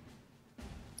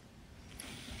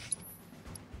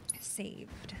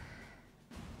 Saved.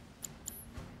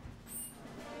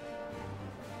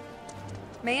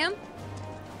 Ma'am?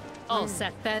 All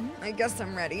set then? I guess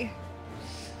I'm ready.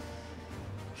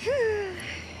 Yeah,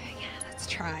 let's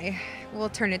try. We'll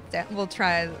turn it down. We'll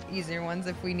try easier ones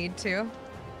if we need to.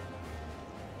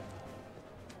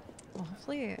 Well,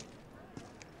 hopefully...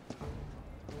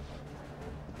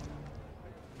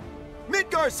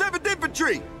 Midgar 7th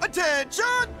Infantry! Attention!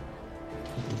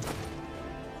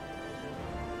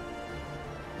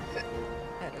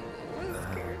 I don't know. I'm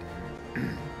scared.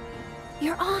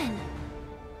 You're on.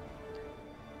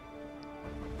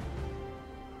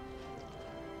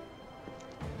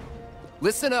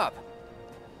 Listen up.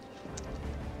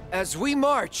 As we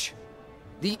march,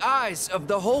 the eyes of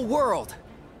the whole world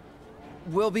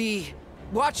will be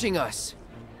watching us.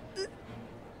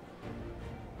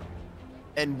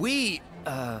 And we,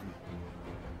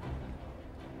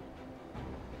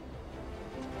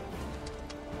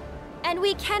 And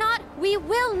we cannot, we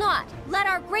will not, let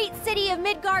our great city of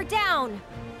Midgar down!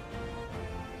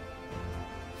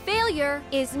 Failure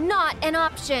is not an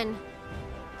option.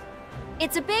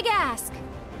 It's a big ask,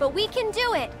 but we can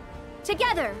do it.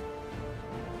 Together.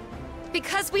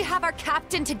 Because we have our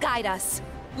captain to guide us.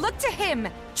 Look to him,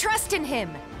 trust in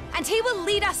him, and he will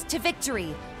lead us to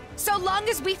victory, so long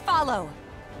as we follow.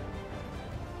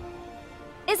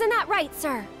 Isn't that right,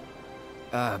 sir?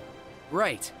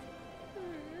 Right.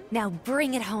 Now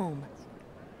bring it home.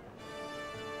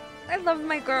 I love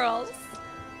my girls.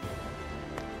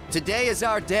 Today is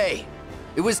our day.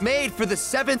 It was made for the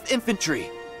 7th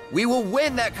Infantry. We will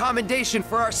win that commendation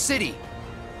for our city.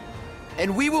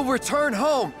 And we will return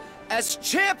home as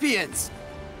champions!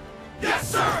 Yes,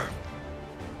 sir!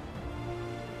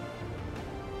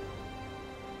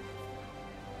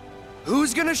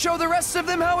 Who's gonna show the rest of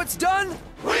them how it's done?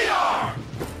 We are!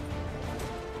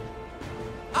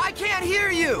 I can't hear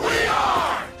you! We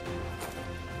are!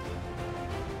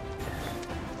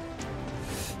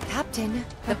 Captain,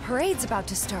 the parade's about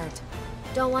to start.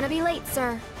 Don't want to be late,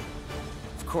 sir.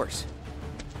 Of course.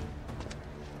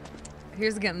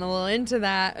 Here's getting a little into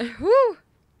that. Woo!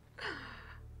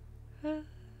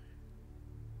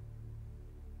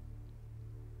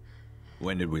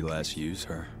 When did we last use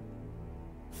her?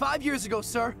 5 years ago,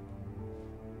 sir.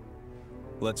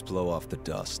 Let's blow off the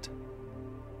dust.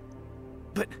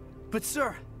 But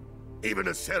sir... Even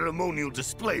a ceremonial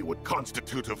display would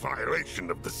constitute a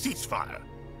violation of the ceasefire.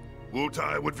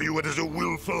 Wutai would view it as a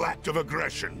willful act of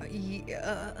aggression.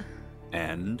 Yeah.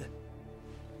 And?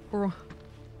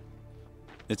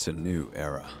 It's a new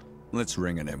era. Let's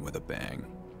ring it in with a bang.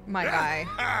 My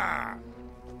guy.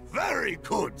 Very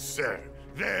good, sir.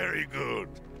 Very good.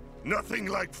 Nothing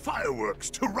like fireworks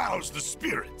to rouse the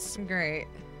spirits. Great.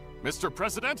 Mr.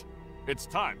 President, it's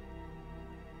time.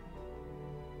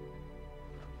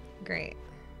 Great.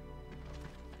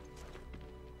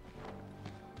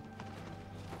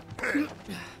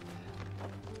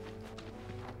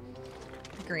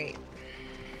 Great.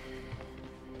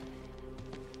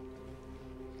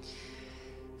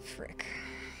 Frick.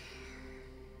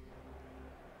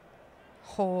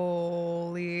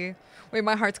 Holy. Wait,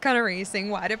 my heart's kind of racing.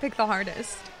 Why'd I pick the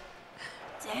hardest?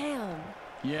 Damn.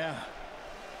 Yeah.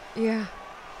 Yeah.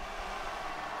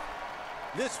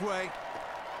 This way.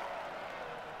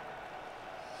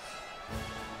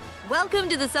 Welcome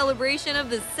to the celebration of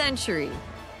the century.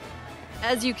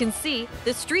 As you can see,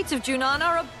 the streets of Junon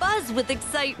are abuzz with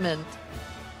excitement.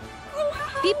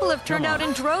 People have turned out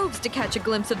in droves to catch a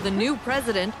glimpse of the new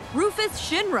president, Rufus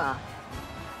Shinra.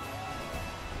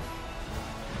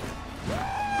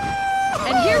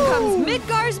 And here comes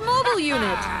Midgar's mobile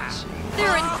unit.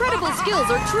 Their incredible skills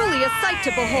are truly a sight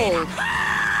to behold.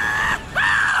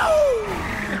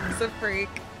 He's a freak.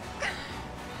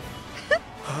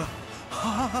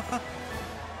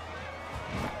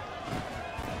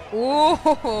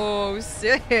 Whoa,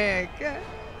 sick. That's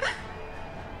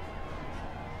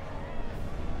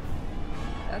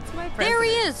my president. There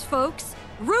he is, folks.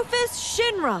 Rufus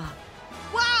Shinra.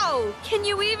 Wow, can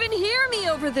you even hear me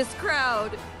over this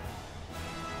crowd?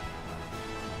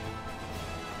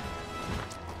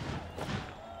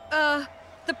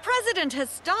 The president has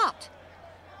stopped.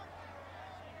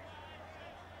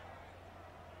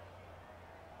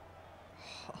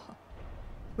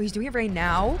 Wait, he's doing it right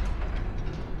now?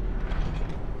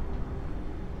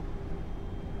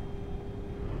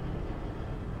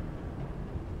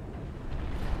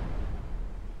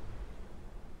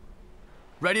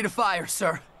 Ready to fire,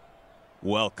 sir.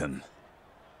 Welcome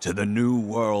to the New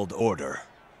World Order.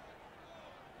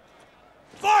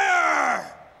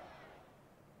 Fire!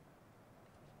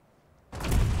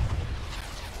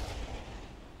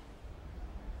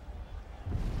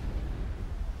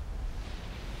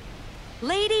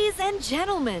 Ladies and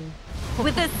gentlemen,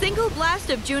 with a single blast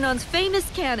of Junon's famous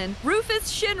cannon,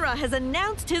 Rufus Shinra has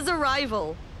announced his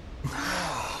arrival.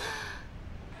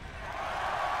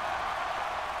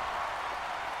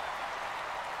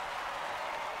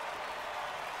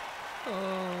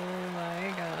 Oh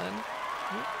my god.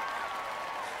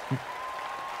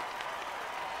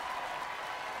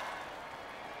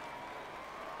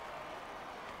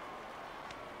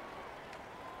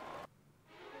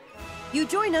 You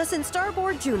join us in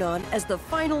Starboard Junon as the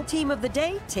final team of the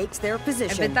day takes their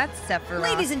position. I bet that's Sephiroth.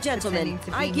 Ladies and gentlemen, pretending to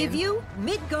be I give him. you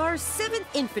Midgar's 7th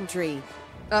Infantry.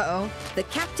 Uh-oh. The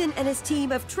captain and his team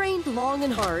have trained long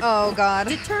and hard. Oh, God.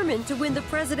 Determined to win the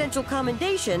presidential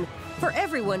commendation for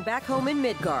everyone back home in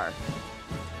Midgar.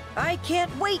 I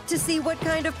can't wait to see what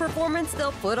kind of performance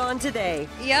they'll put on today.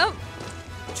 Yep.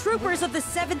 Troopers of the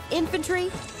 7th Infantry,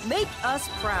 make us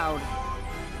proud.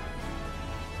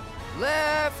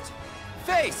 Left.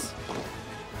 Face.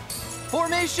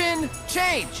 Formation.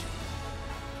 Change.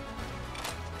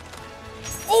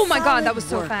 Oh my god, Solid that was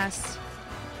so work. fast.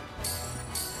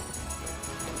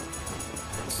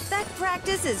 That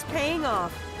practice is paying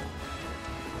off.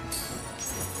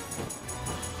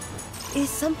 Is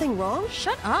something wrong?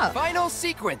 Shut up. Final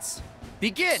sequence.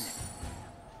 Begin.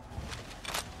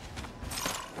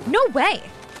 No way.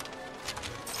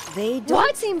 They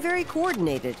don't seem very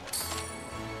coordinated.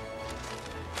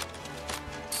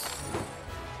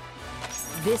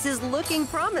 This is looking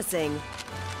promising.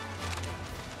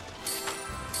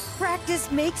 Practice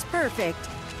makes perfect.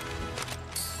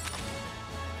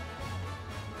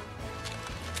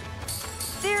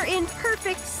 They're in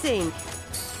perfect sync.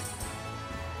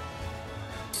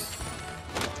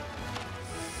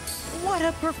 What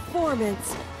a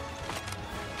performance.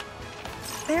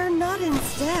 They're not in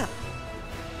step.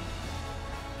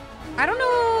 I don't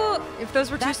know if those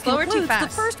were too slow or too fast.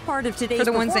 The first part of today's for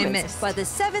the ones I performance missed. by the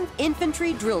 7th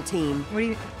Infantry Drill Team. What do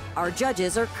you? Our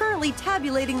judges are currently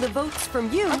tabulating the votes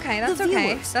from you, Okay, that's the okay.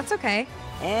 viewers. That's okay.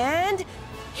 And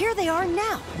here they are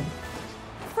now.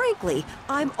 Frankly,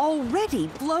 I'm already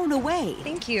blown away.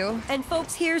 Thank you. And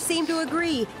folks here seem to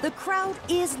agree. The crowd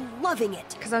is loving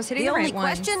it. Because I was hitting the the only right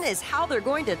ones. question is how they're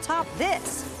going to top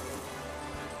this.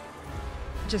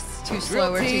 Just too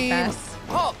slow or too team, fast.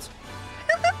 Halt.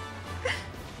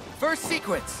 First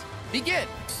sequence. Begin.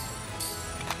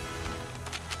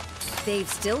 They've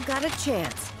still got a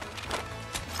chance.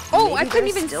 Oh, Maybe I couldn't they're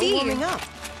even still see. Warming up.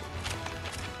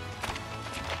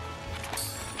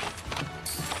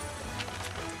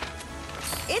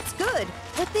 It's good,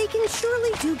 but they can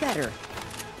surely do better.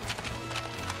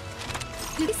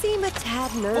 They seem a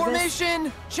tad nervous.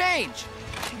 Formation. Change.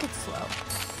 I think it's slow.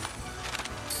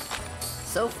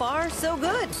 So far, so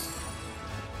good.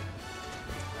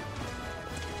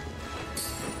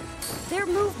 Their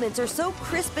movements are so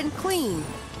crisp and clean.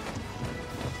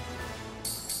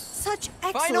 Such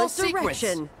Final excellent direction.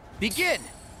 sequence. Begin.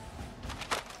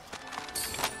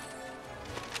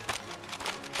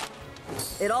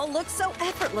 It all looks so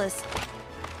effortless.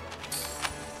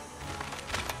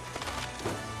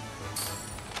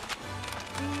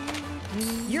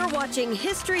 You're watching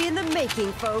history in the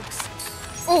making, folks.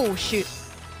 Oh, shoot.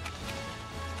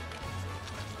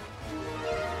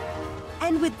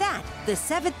 And with that, the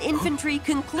 7th Infantry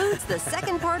concludes the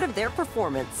second part of their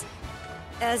performance.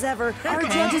 As ever, our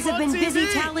judges have been busy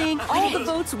tallying all the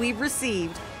votes we've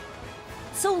received.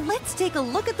 So let's take a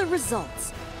look at the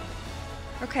results.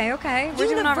 Okay, we're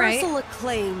doing all right. Universal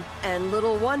acclaim, and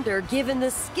little wonder given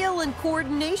the skill and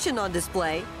coordination on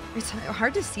display. It's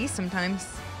hard to see sometimes.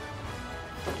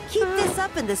 Keep this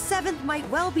up and the 7th might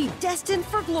well be destined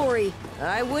for glory.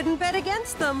 I wouldn't bet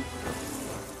against them.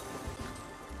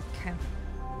 Okay.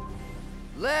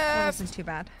 Left. That wasn't too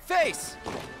bad. Face.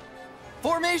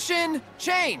 Formation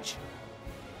change.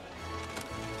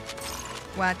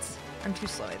 What? I'm too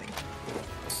slow, I think.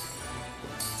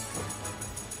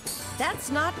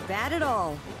 That's not bad at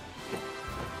all.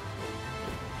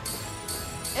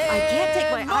 I can't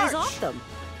take my eyes off them.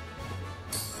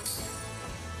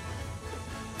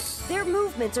 Their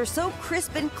movements are so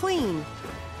crisp and clean.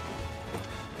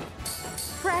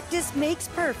 Practice makes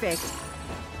perfect.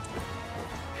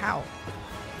 How?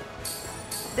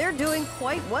 They're doing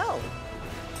quite well.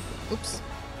 Oops.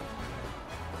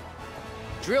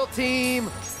 Drill team.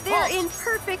 They're halt. in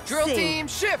perfect Drill sync. team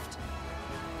shift.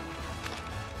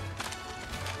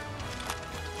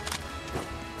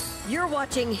 You're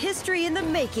watching history in the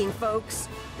making, folks.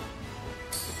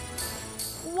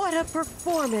 What a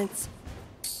performance.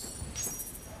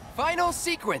 Final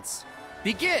sequence.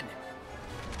 Begin.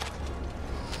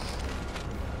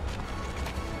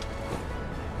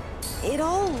 It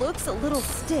all looks a little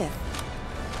stiff.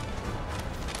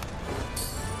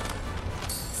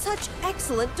 Such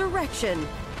excellent direction.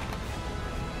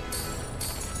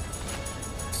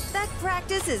 That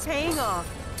practice is paying off.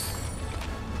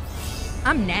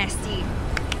 I'm nasty.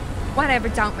 Why'd I ever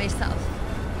doubt myself?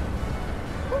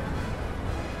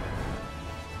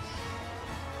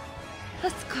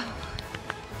 Let's go.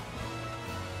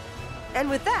 And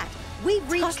with that, we've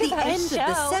reached the end of the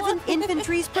 7th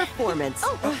Infantry's performance.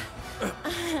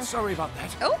 Sorry about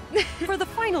that. Oh. For the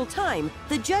final time,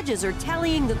 the judges are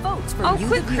tallying the votes from you,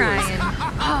 quit the viewers. crying.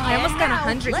 Oh, I almost got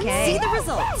 100K. Let's see the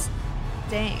results.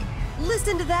 Dang.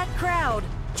 Listen to that crowd.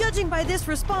 Judging by this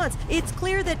response, it's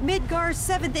clear that Midgar's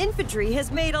 7th Infantry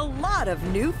has made a lot of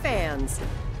new fans.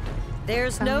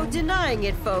 There's no denying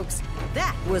it, folks.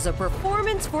 That was a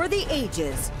performance for the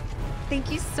ages. Thank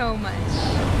you so much.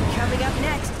 Coming up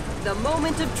next, the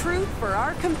moment of truth for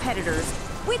our competitors.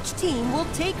 Which team will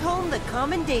take home the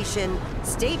commendation?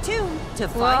 Stay tuned to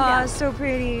find out. So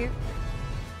pretty.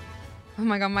 Oh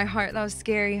my god, my heart. That was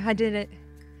scary. I did it.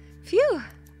 Phew.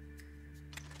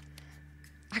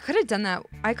 I could have done that.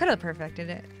 I could have perfected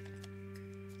it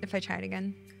if I tried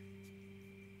again.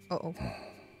 Uh-oh.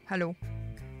 Hello.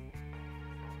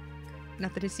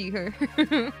 Nothing to see her.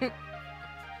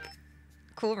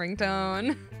 Cool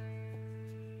ringtone.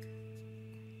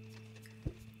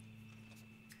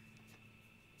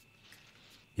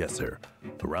 Yes, sir.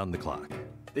 Around the clock.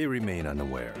 They remain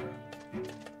unaware.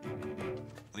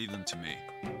 Leave them to me.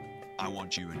 I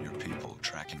want you and your people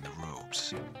tracking the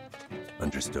robes.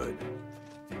 Understood.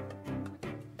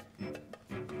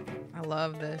 I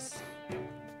love this.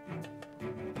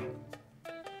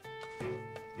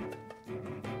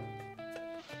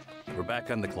 We're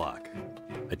back on the clock.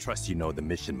 I trust you know the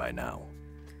mission by now.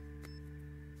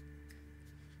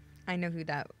 I know who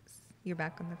that was. You're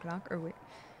back on the clock? Or wait.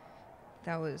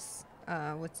 That was,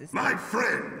 what's his My name?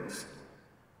 friends,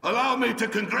 allow me to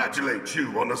congratulate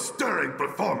you on a stirring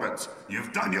performance.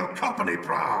 You've done your company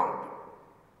proud.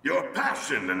 Your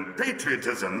passion and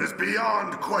patriotism is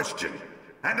beyond question,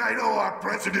 and I know our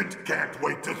president can't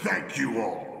wait to thank you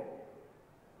all.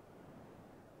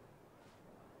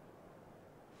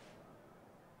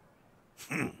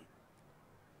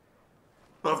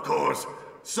 Of course,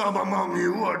 some among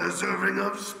you are deserving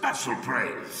of special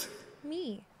praise.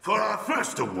 Me. For our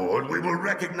first award, we will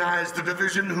recognize the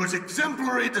division whose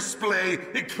exemplary display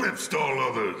eclipsed all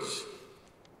others.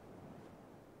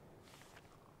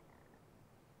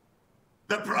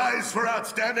 The prize for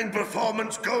outstanding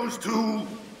performance goes to...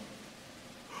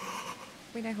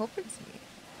 Wait, I hope it's me.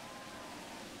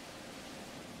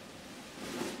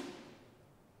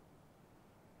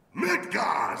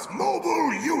 Midgar's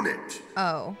Mobile Unit!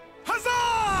 Oh.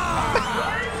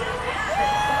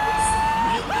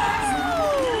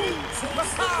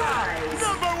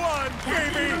 Number one,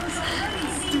 baby!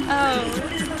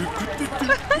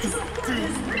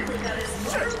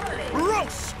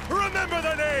 Ross, remember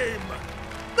the name!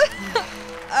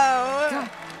 Oh. God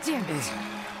damn it.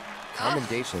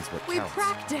 Commendation's what We counts.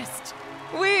 practiced.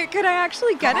 Wait, could I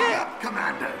actually get it?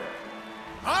 Commander!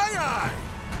 Aye, aye!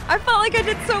 I felt like I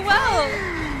did so well.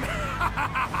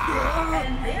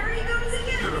 And there he goes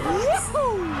again, folks.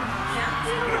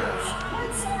 Captain Roach,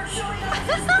 once more showing off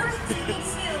his breathtaking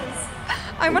skills.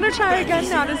 I'm gonna try again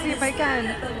now to see if I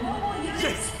can. The mobile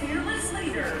unit's fearless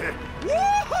leader.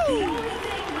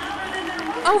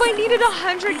 Oh, I needed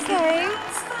 100K.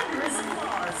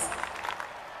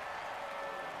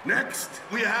 Next,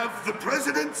 we have the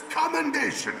President's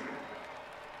Commendation.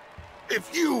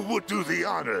 If you would do the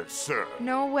honors, sir.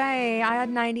 No way, I had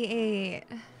 98.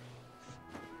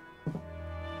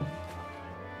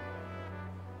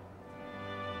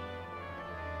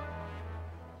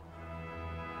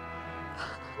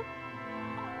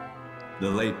 The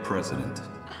late president,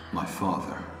 my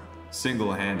father,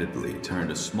 single-handedly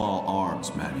turned a small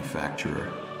arms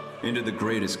manufacturer into the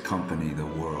greatest company the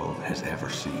world has ever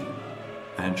seen,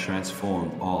 and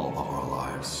transformed all of our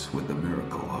lives with the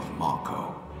miracle of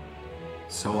Mako.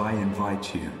 So I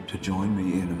invite you to join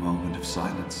me in a moment of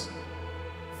silence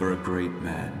for a great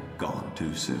man gone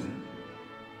too soon.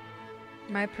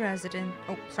 My president.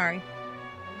 Oh, sorry.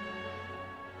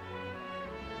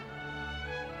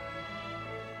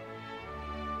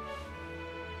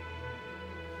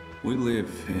 We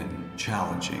live in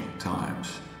challenging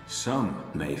times. Some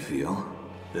may feel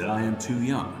that I am too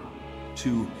young,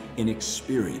 too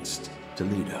inexperienced to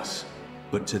lead us.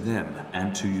 But to them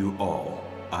and to you all,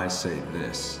 I say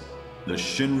this: the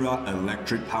Shinra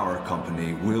Electric Power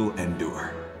Company will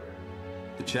endure.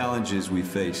 The challenges we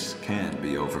face can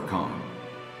be overcome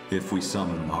if we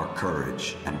summon our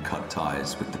courage and cut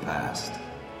ties with the past.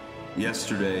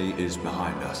 Yesterday is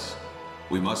behind us.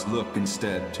 We must look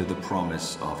instead to the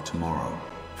promise of tomorrow,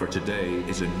 for today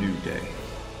is a new day,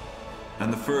 and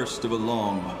the first of a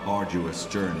long, arduous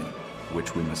journey,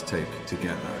 which we must take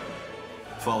together.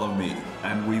 Follow me,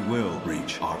 and we will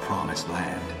reach our promised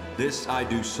land. This I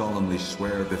do solemnly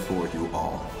swear before you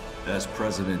all, as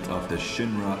president of the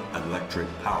Shinra Electric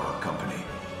Power Company.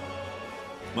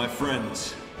 My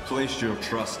friends, place your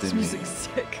trust in me,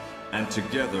 and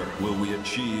together will we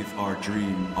achieve our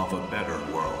dream of a better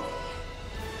world.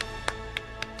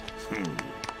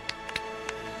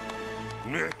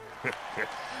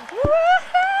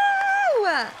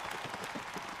 Woohoo!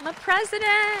 My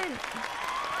president!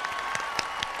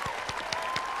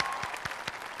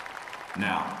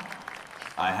 Now,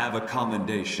 I have a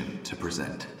commendation to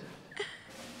present.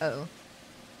 Oh.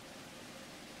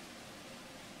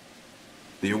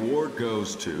 The award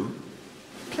goes to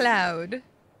Cloud.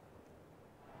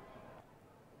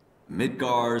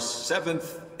 Midgar's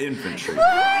 7th Infantry.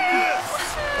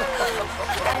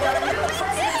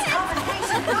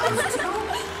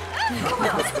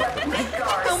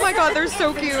 Oh my god, they're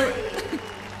so cute.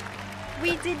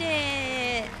 We did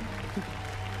it.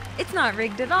 It's not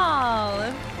rigged at all.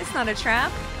 It's not a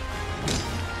trap.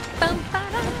 Bum,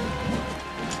 ba-da.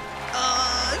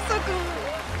 Oh, so cool.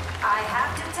 I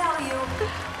have to tell you,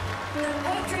 the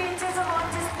patriotism on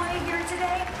display here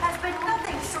today has been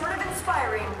nothing short of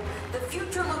inspiring. The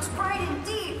future looks bright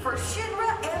indeed for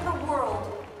Shinra and the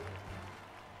world.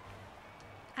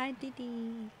 I did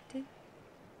it.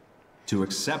 To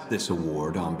accept this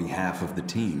award on behalf of the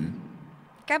team,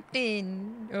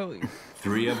 Captain. Oh.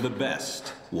 3 of the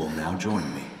best will now join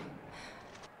me.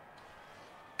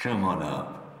 Come on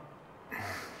up.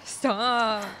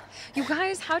 Stop. You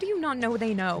guys, how do you not know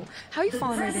they know? How are you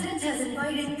falling right in? The President has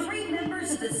invited 3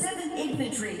 members of the 7th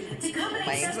Infantry to come and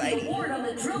accept the award on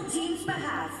the drill team's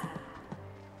behalf.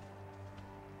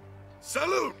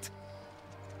 Salute!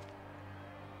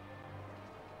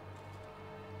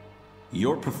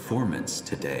 Your performance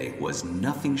today was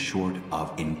nothing short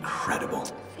of incredible.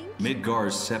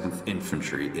 Midgar's 7th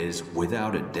Infantry is,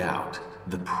 without a doubt,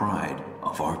 the pride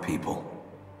of our people.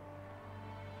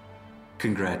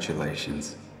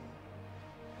 Congratulations.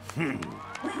 With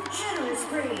generous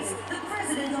praise, the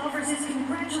President offers his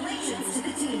congratulations to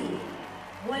the team.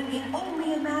 One can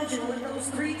only imagine what those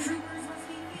 3 troopers must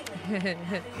be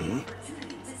feeling.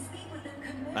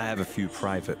 I have a few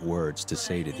private words to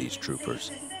say to these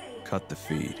troopers. Cut the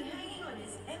feed.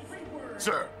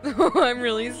 Sir. I'm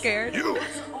really scared.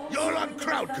 You're on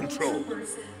crowd control.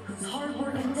 Whose hard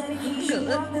work and dedication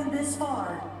brought them this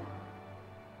far.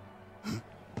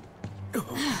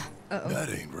 That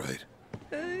ain't right.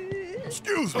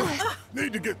 Excuse me.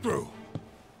 Need to get through.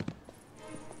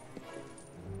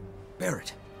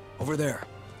 Barrett, over there.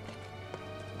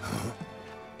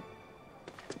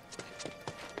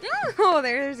 Oh,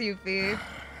 there's Yuffie.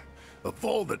 Of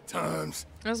all the times.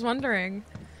 I was wondering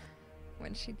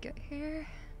when she'd get here.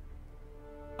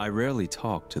 I rarely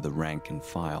talk to the rank and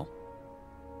file.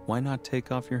 Why not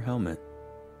take off your helmet?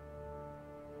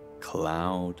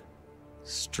 Cloud,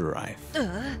 Strife.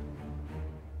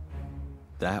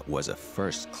 That was a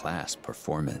first-class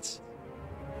performance.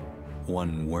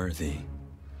 One worthy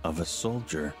of a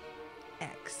soldier.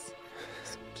 X.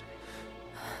 Soldier.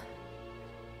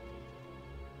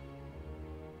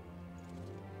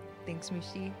 Thanks,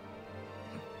 Mushi.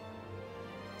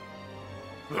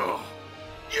 Oh,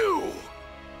 you!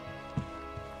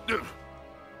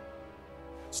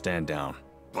 Stand down.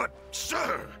 But,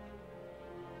 sir!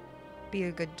 Be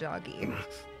a good doggy.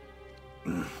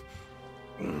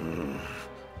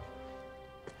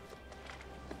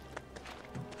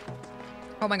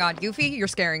 Oh my god, Yuffie, you're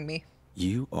scaring me.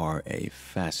 You are a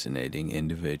fascinating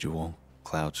individual,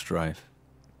 Cloud Strife.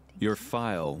 Your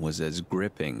file was as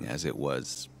gripping as it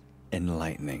was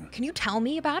enlightening. Can you tell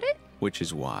me about it? Which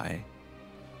is why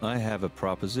I have a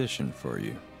proposition for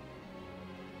you.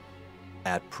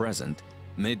 At present,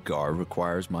 Midgar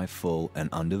requires my full and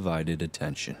undivided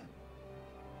attention.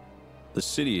 The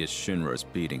city is Shinra's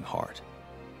beating heart.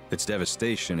 Its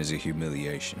devastation is a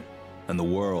humiliation, and the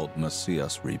world must see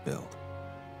us rebuild.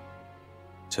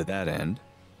 To that end,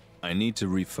 I need to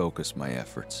refocus my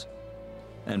efforts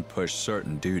and push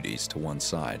certain duties to one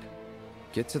side.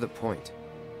 Get to the point.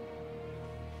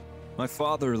 My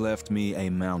father left me a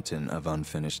mountain of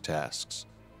unfinished tasks,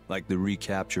 like the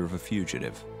recapture of a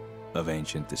fugitive of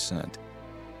ancient descent,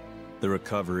 the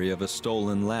recovery of a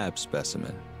stolen lab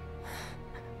specimen,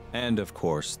 and of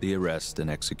course, the arrest and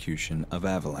execution of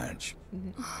Avalanche.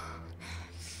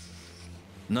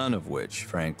 None of which,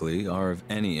 frankly, are of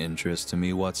any interest to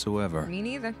me whatsoever. Me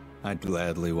neither. I'd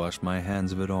gladly wash my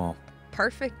hands of it all.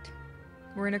 Perfect.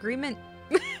 We're in agreement.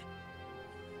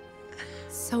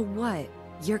 So what?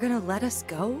 You're gonna let us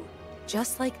go?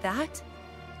 Just like that?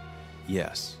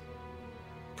 Yes.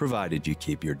 Provided you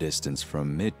keep your distance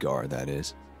from Midgar, that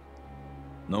is.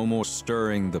 No more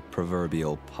stirring the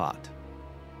proverbial pot.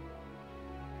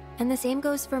 And the same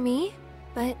goes for me?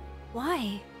 But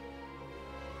why?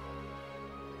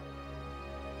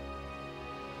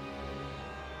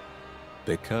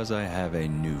 Because I have a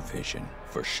new vision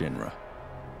for Shinra.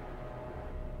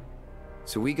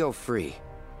 So we go free.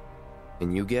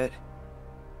 And you get?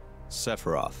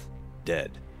 Sephiroth,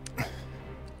 dead.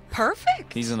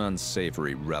 Perfect! He's an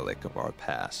unsavory relic of our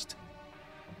past,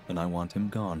 and I want him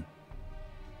gone.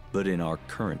 But in our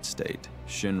current state,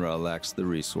 Shinra lacks the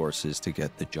resources to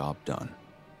get the job done.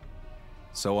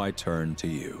 So I turn to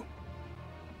you.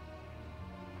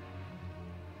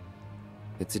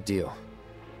 It's a deal.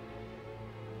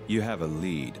 You have a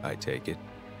lead, I take it.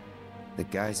 The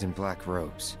guys in black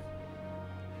robes.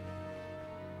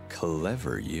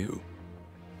 Clever you.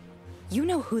 You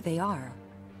know who they are,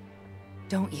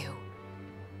 don't you?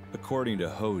 According to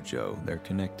Hojo, they're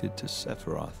connected to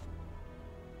Sephiroth.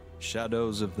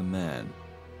 Shadows of the Man,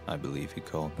 I believe he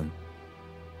called them.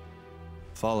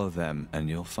 Follow them and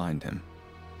you'll find him.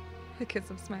 Because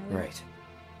I'm smiling. Right.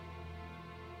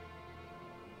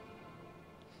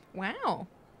 Wow.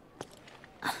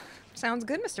 Sounds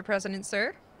good, Mr. President,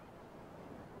 sir.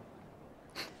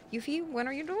 Yuffie, what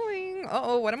are you doing?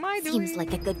 Uh-oh, what am I doing? Seems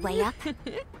like a good way up.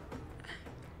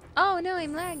 Oh no,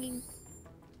 I'm lagging.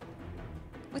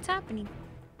 What's happening?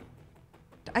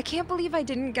 I can't believe I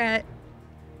didn't get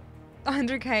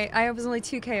 100k. I was only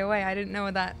 2k away. I didn't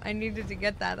know that. I needed to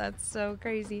get that. That's so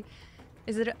crazy.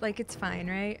 Is it like it's fine,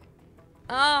 right?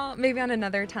 Oh, maybe on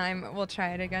another time we'll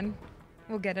try it again.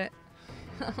 We'll get it.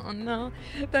 Oh no,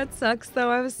 that sucks though.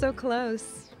 I was so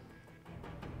close.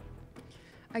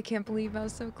 I can't believe I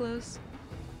was so close.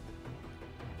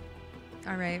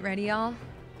 All right, ready y'all?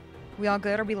 We all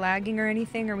good? Are we lagging or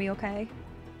anything? Are we okay?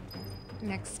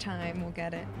 Next time we'll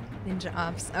get it. Ninja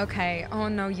Ops. Okay. Oh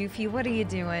no, Yuffie, what are you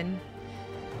doing?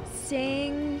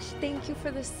 Sing, thank you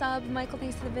for the sub. Michael,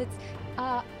 thanks for the bits.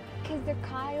 Kizzer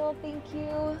Kyle, thank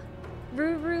you.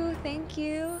 Ruru, thank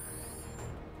you.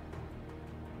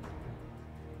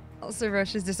 Also,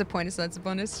 Roche is disappointed, so that's a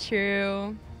bonus.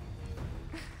 True.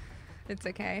 It's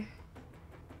okay.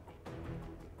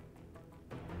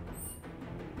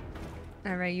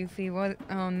 Alright, Yuffie, what?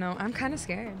 Oh no, I'm kind of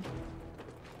scared.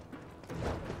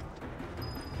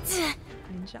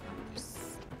 Ninja Ops.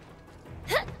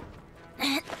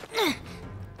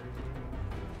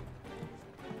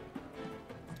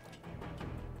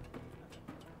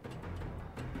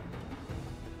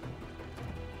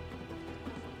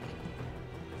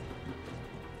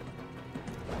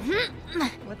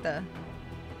 What the?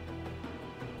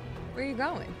 Where are you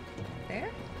going? There?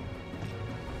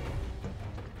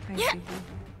 Yeah.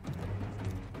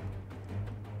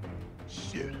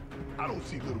 Shit, I don't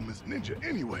see Little Miss Ninja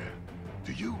anywhere.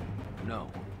 Do you?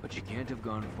 No, but you can't have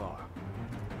gone far.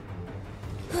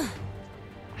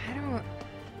 I don't...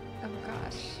 Oh god.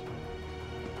 gosh.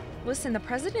 Listen, the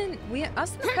president,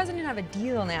 us and the president have a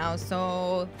deal now,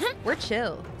 so we're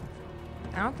chill.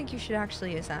 I don't think you should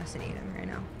actually assassinate him right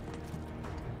now.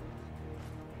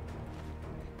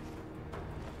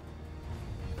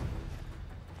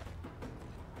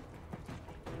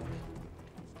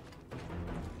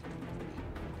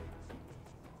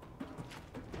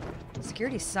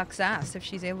 Security sucks ass if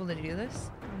she's able to do this.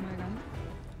 Oh my god.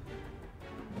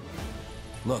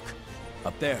 Look,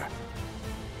 up there.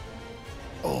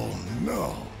 Oh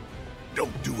no.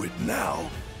 Don't do it now.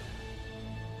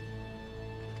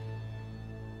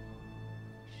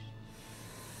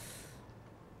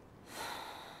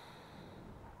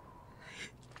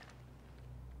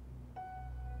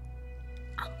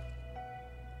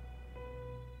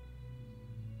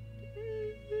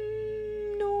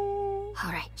 No.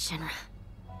 All right, Shinra.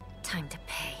 Time to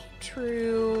pay.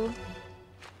 True.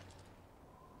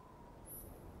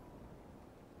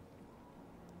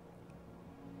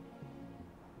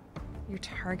 Your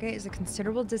target is a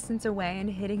considerable distance away, and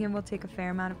hitting him will take a fair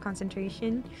amount of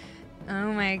concentration.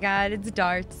 Oh my god, it's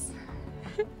darts.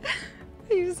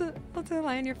 Use a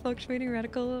line your fluctuating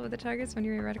reticle with the targets when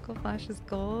your reticle flashes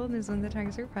gold. Is when the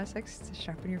targets are press X to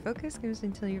sharpen your focus. Goes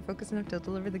until you're focused enough to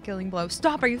deliver the killing blow.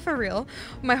 Stop, are you for real?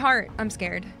 My heart, I'm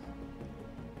scared.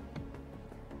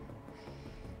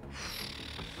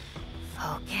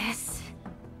 Focus.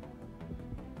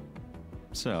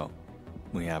 So,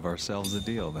 we have ourselves a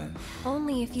deal then.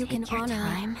 Only if you Take can your honor.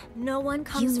 time. No one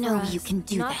comes You for know us. you can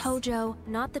do Not this. Hojo,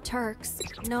 not the Turks.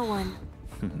 No one.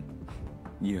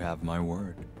 You have my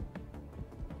word.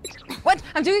 What?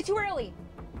 I'm doing it too early.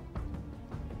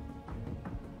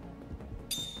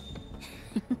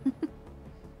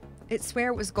 It swear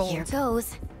it was gold. Here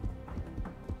goes.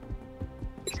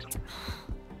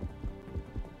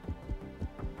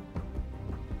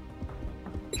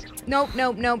 Nope,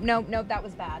 nope, nope, nope, nope. That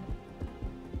was bad.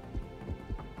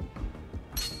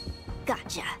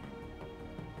 Gotcha.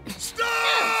 Stop!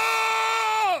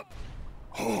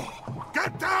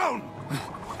 Get down!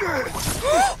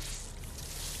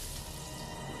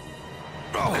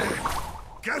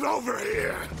 Get over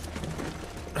here!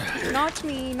 Not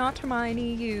me, not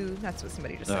Hermione, you. That's what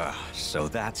somebody just said. So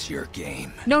that's your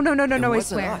game. No, no, no, no, no, I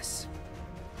wasn't swear. us.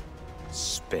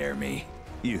 Spare me.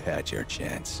 You had your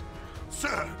chance.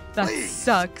 Sir, That please!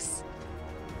 sucks.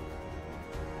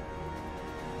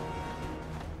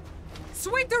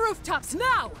 Sweep the rooftops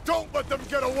now! Don't let them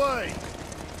get away!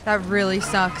 That really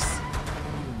sucks.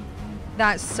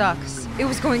 That sucks. It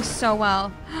was going so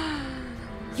well.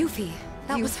 Yuffie,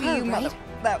 that was Yuffie, her, you right? mother-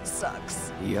 That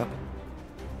sucks. Yep.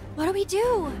 What do we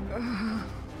do?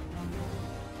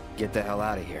 Get the hell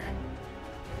out of here.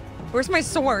 Where's my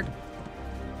sword?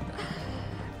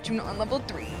 Junon level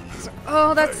 3.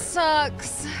 Oh, that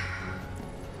sucks.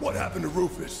 What happened to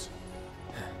Rufus?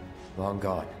 Long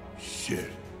gone. Shit.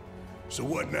 So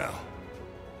what now?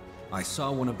 I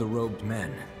saw one of the robed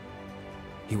men.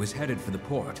 He was headed for the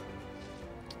port.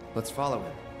 Let's follow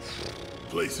him.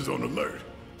 Place is on alert.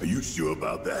 Are you sure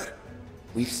about that?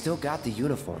 We've still got the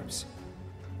uniforms.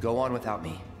 Go on without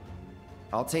me.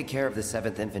 I'll take care of the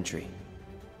 7th Infantry.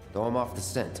 Throw them off the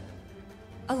scent.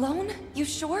 Alone? You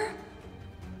sure?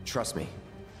 Trust me,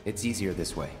 it's easier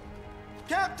this way.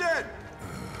 Captain!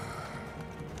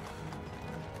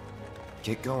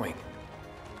 Get going.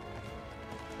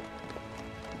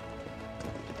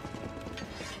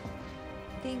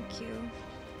 Thank you.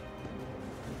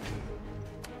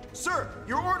 Sir,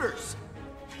 your orders!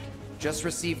 Just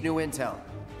received new intel.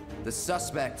 The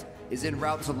suspect is en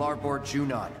route to Larboard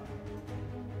Junon.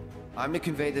 I'm to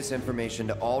convey this information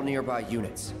to all nearby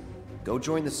units. Go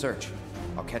join the search.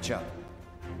 I'll catch up.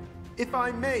 If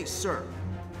I may, sir.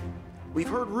 We've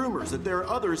heard rumors that there are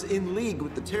others in league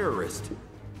with the terrorists.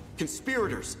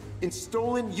 Conspirators in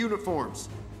stolen uniforms.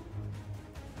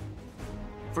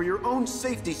 For your own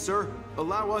safety, sir,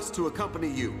 allow us to accompany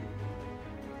you.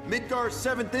 Midgar's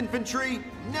 7th Infantry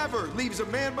never leaves a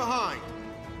man behind.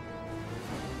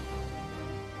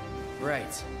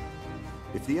 Right.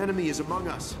 If the enemy is among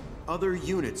us, other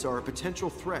units are a potential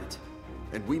threat,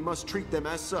 and we must treat them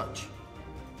as such.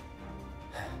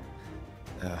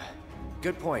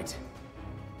 Good point.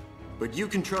 But you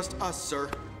can trust us, sir.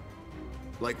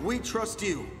 Like we trust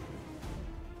you.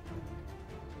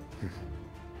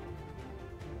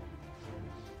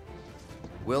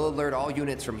 We'll alert all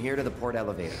units from here to the port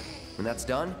elevator. When that's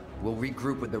done, we'll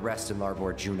regroup with the rest in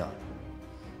Larboard Junon.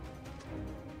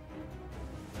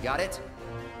 Got it?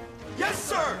 Yes,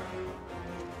 sir!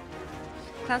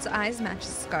 Cloud's eyes match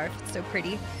his scarf. It's so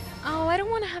pretty. Oh, I don't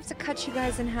want to have to cut you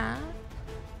guys in half.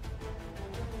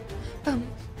 Boom,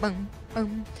 boom,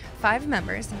 boom. 5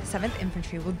 members of the 7th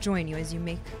Infantry will join you as you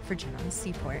make for Junon's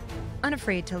seaport.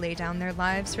 Unafraid to lay down their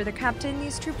lives for their captain,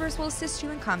 these troopers will assist you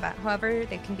in combat. However,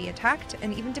 they can be attacked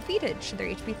and even defeated should their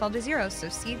HP fall to 0, so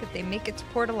see that they make it to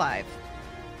port alive.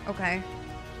 Okay.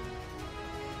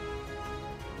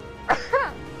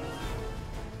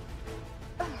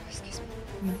 Oh, excuse me.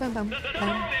 Bum, bum,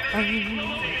 bum,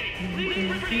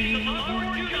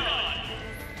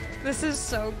 This is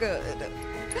so good.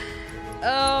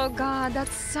 Oh god, that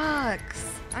sucks.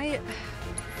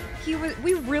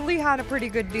 We really had a pretty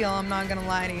good deal, I'm not gonna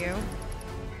lie to you.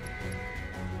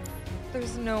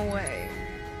 There's no way.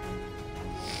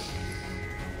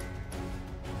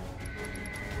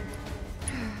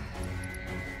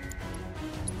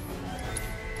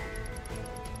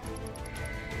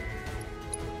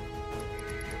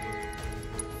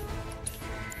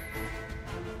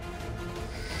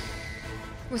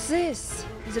 What's this?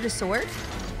 Is it a sword?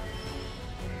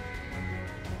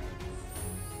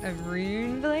 A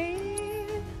rune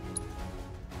blade?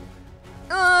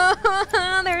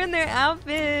 Oh, they're in their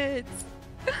outfits.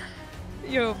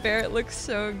 Yo, Barrett looks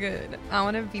so good. I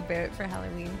want to be Barrett for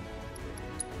Halloween.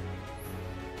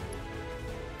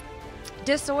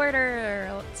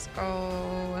 Disorder. Let's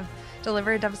go.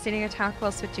 Deliver a devastating attack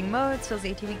while switching modes. Fills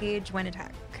ATB gauge when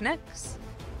attack connects.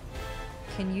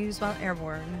 Can use while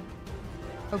airborne.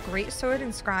 A great sword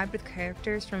inscribed with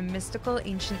characters from a mystical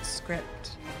ancient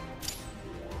script.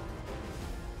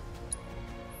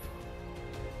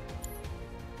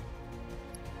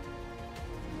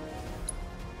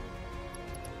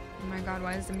 Oh my god,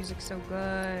 why is the music so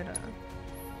good?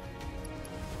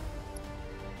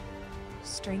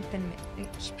 Strength and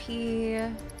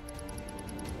HP.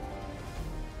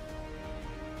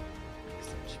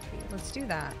 Let's do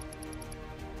that.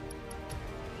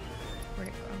 Where'd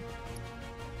it go?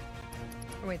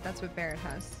 Oh wait, that's what Barrett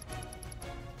has.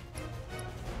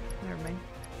 Never mind.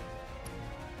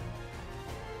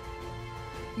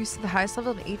 Use the highest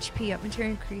level of HP up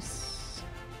material increase.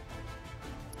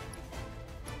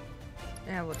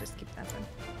 Yeah, we'll just keep that then.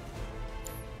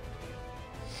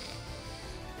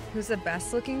 Who's the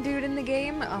best looking dude in the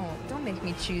game? Oh, don't make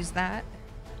me choose that.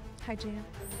 Hi, Jam.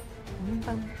 Bum,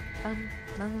 bum, bum,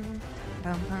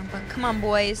 bum, bum, bum. Come on,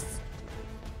 boys.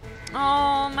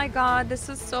 Oh my god, this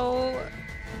is so...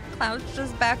 Cloud's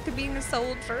just back to being a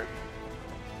soldier.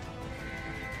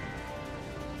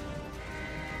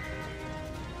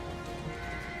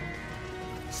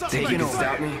 Taking over.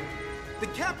 Stop me. The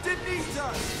captain needs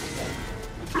us.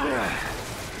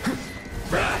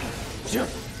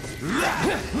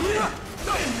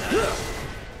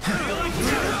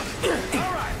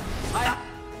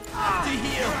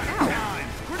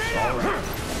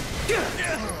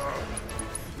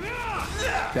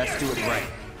 Let's do it right.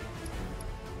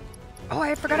 Oh,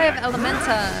 I forgot I have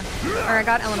Elementa. Or I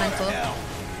got Elemental.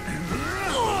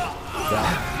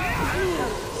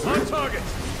 On target.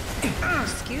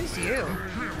 Excuse you.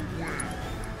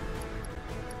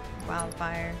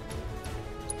 Wildfire.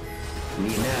 Me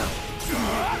now.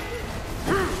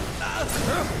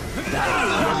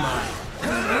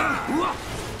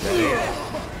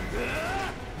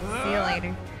 See you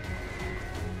later.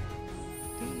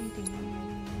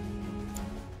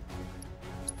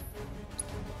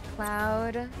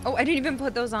 Cloud. Oh, I didn't even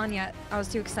put those on yet. I was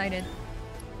too excited.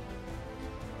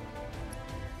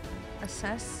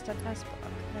 Assess, steadfast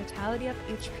block. Vitality up,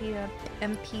 HP up,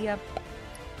 MP up.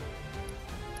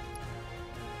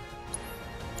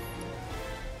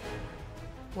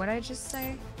 What'd I just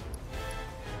say?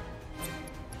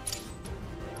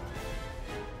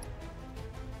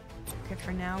 Okay,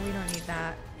 for now we don't need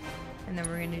that. And then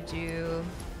we're gonna do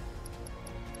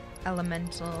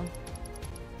elemental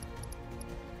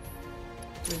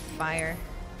with fire.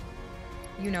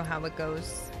 You know how it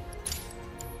goes.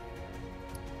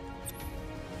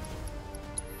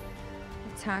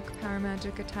 Attack power,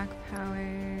 magic attack power.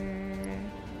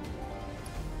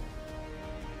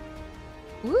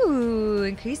 Ooh,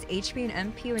 increase HP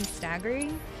and MP when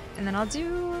staggering. And then I'll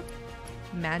do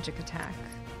magic attack.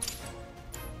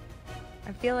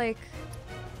 I feel like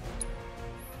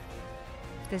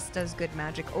this does good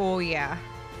magic. Oh yeah.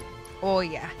 Oh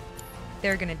yeah.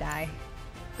 They're gonna die.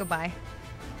 Goodbye.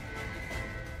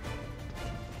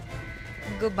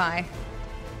 Goodbye.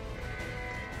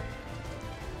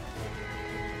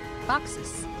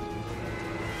 Boxes.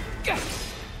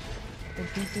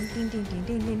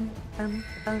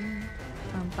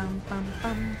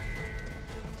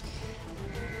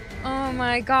 Oh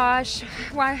my gosh.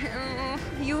 Why?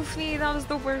 Yuffie, that was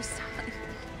the worst time.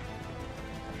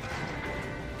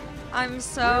 I'm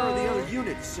so... Where are the other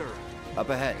units, sir? Up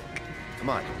ahead. Come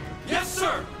on. Yes,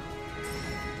 sir!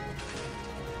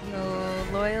 Yo,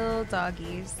 loyal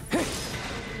doggies.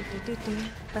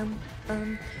 Bum,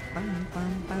 bum, bum,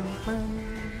 bum, bum, bum.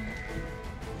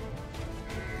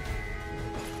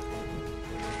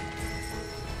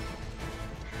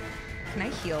 Can I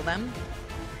heal them?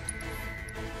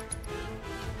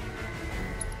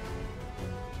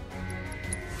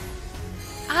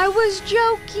 I was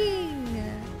joking!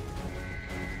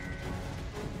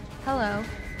 Hello.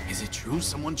 Is it true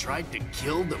someone tried to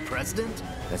kill the president?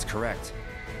 That's correct.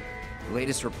 The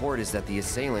latest report is that the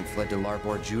assailant fled to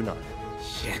Larbor Junon.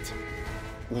 Shit.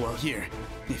 Well, here,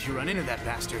 if you run into that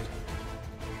bastard.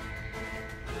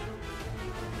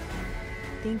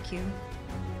 Thank you.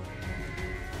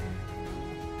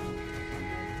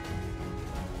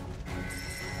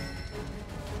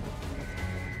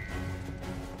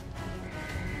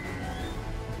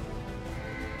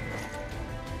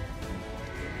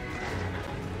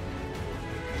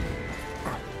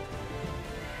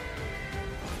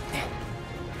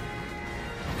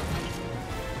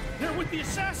 They're with the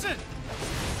assassin!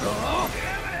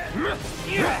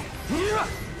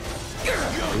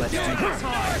 Let's do this.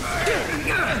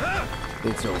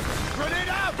 It's over. Grenade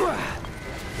out!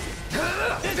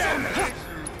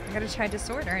 I gotta try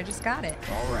disorder, I just got it.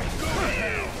 All right.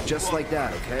 Just like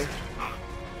that, okay?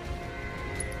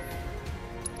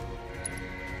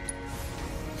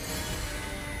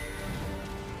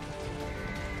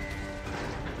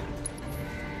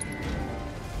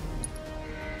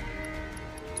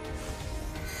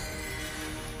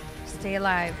 Stay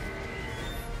alive.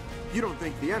 You don't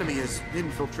think the enemy has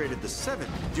infiltrated the VII,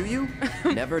 do you?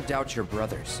 Never doubt your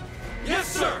brothers. Yes,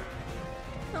 sir!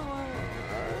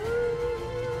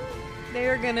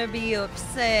 They're gonna be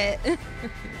upset.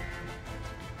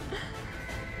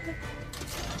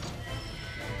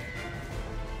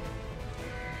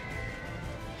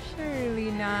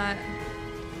 Surely not.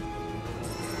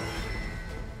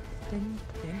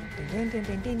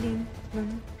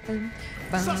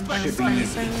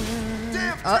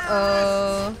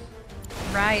 Uh-oh.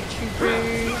 Riot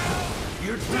troopers.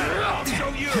 You're dead. I'll show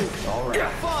you. All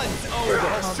right. Fun. Hold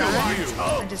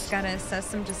on. I just gotta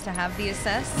assess them just to have the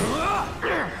assess.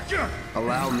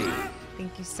 Allow me.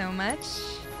 Thank you so much.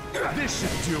 This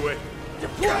should do it.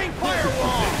 Deploying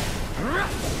firewall.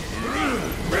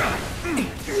 Right.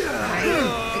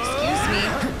 Excuse me.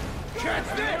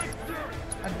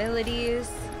 Abilities.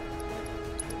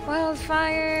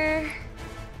 Wildfire.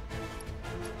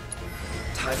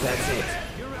 That's it.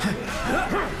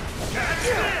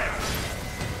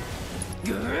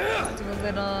 Do a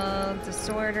little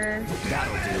disorder.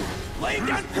 That'll do. Lay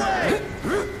down play.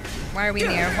 Why are we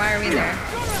there? Why are we there?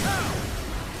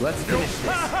 Let's finish this.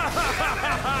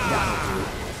 That'll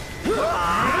do.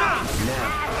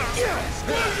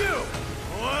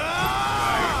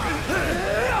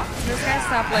 Now. This guy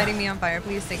stop lighting me on fire,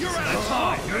 please. Thank you so much.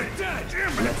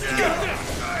 Let's do it.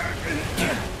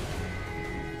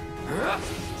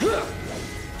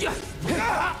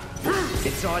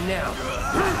 It's on now.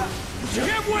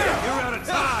 Give way! You're out of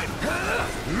time.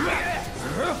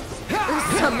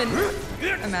 Summon.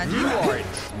 Imagine.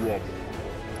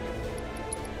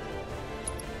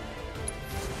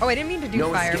 Oh, I didn't mean to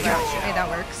do fire, but hey, that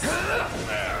works.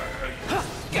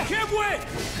 Give way!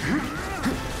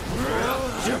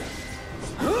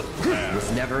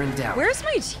 Was never in doubt. Where's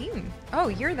my team? Oh,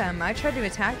 you're them. I tried to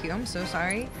attack you. I'm so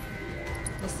sorry.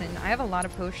 Listen, I have a lot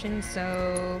of potions,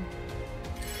 so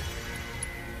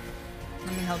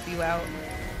let me help you out.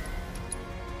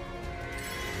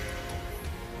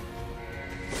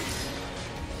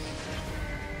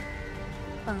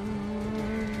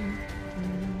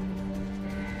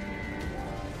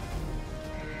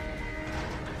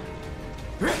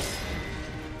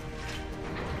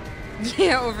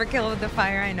 Yeah, overkill with the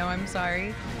fire. I know, I'm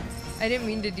sorry. I didn't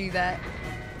mean to do that.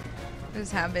 It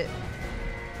was habit.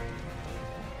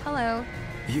 Hello.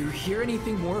 You hear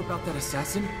anything more about that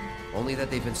assassin? Only that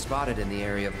they've been spotted in the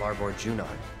area of Larbor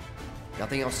Junon.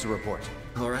 Nothing else to report.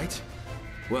 All right.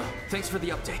 Well, thanks for the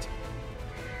update.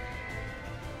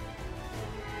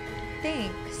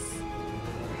 Thanks.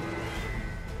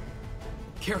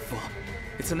 Careful.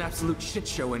 It's an absolute shit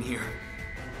show in here.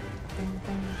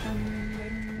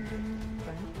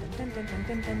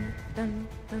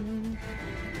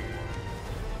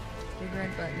 Big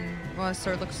red button. Well, his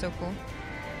sword looks so cool.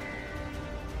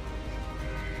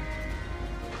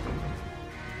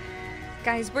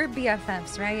 Guys, we're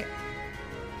BFFs, right?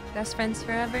 Best friends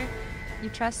forever? You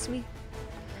trust me?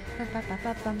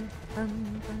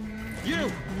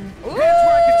 You!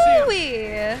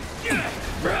 Ooh-wee!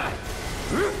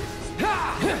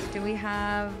 Do we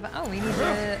have... Oh, we need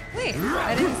to... Wait,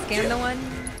 I didn't scan the one.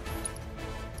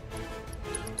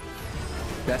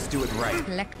 Best do it right.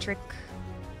 Electric.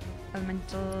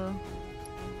 Elemental.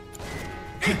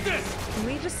 Can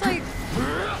we just like...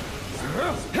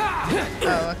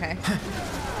 Oh, okay.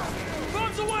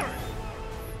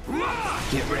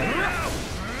 Get ready.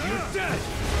 You're dead.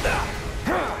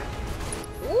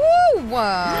 Ooh!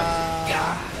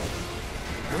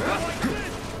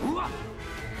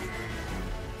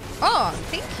 Oh,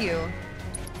 thank you.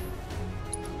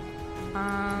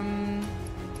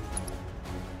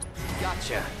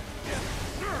 Gotcha.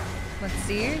 Let's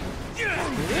see. Do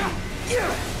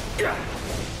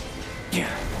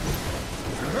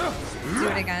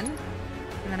it again.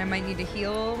 And then I might need to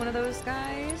heal one of those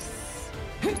guys.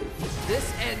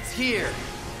 This ends here.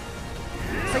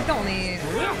 It's like the only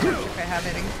trick I have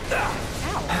hitting. Ow.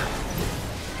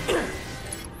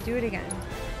 Do it again.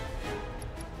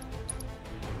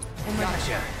 One more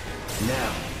Gotcha.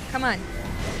 Now. Come on.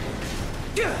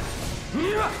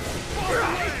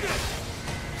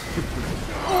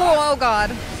 Oh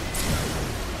god.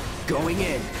 Going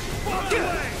in.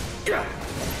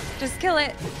 Just kill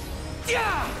it.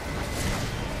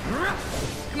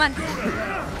 Come on.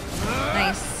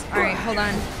 Nice. Alright, hold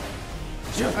on.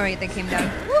 Alright, they came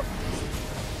down.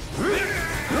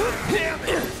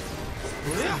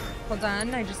 Hold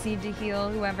on, I just need to heal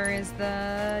whoever is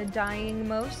the dying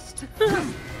most.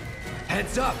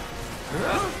 Heads up.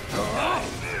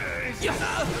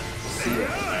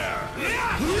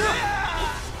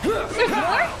 There's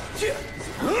more?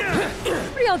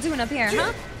 What are y'all doing up here,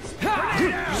 huh?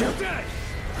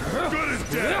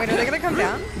 Wait, are they gonna come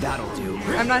down? That'll do.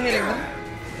 I'm not hitting them.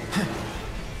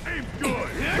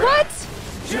 What?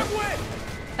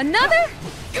 Another?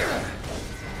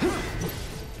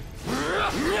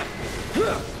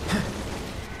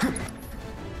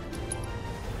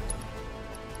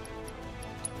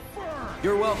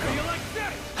 You're welcome.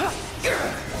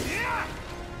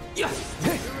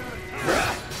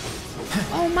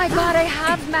 Oh my god, I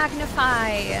have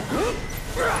Magnify.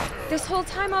 This whole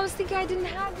time I was thinking I didn't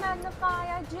have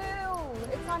Magnify. I do.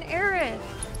 It's on Aerith.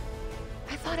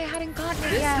 I thought I hadn't gotten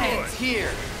it yet. This ends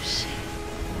here. Shit.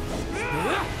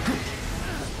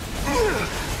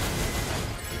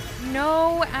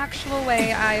 No actual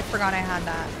way I forgot I had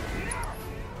that.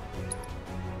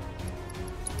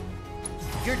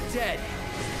 You're dead.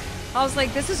 I was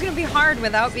like, this is gonna be hard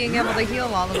without being able to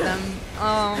heal all of them.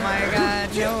 Oh my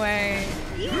god, no way.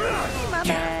 My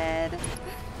bad.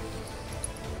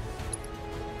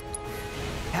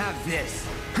 Have this.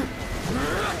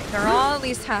 They're all at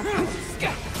least half.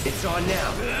 It's on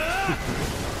now.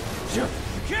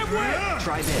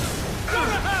 Try this.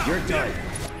 You're done.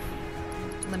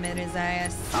 Limit his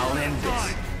ass. I'll end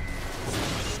this.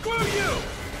 Screw you!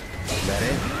 That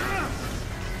it?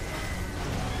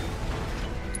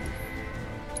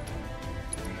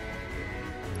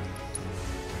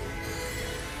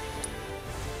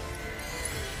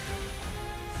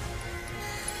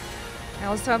 I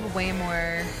also have way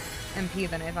more MP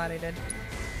than I thought I did.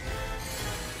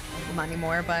 Well, not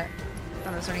anymore, but I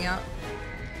thought I was running out.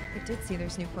 I did see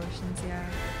there's new potions, yeah.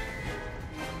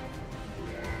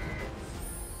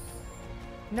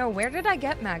 No, where did I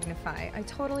get Magnify? I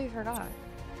totally forgot.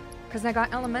 Because I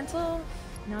got Elemental,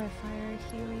 now I have Fire,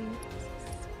 Healing.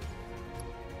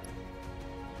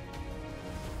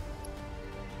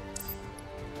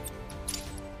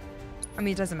 I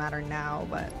mean, it doesn't matter now,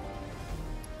 but...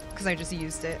 because I just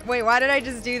used it. Wait, why did I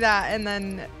just do that and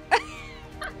then...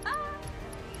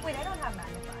 Wait, I don't have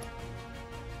Magnify.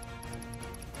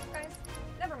 Guys,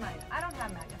 never mind. I don't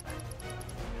have Magnify.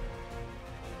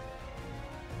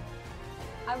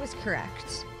 I was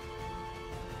correct.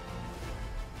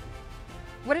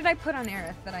 What did I put on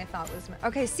Aerith that I thought was...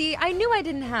 Okay, see, I knew I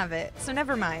didn't have it, so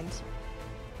never mind.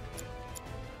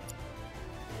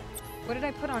 What did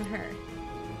I put on her?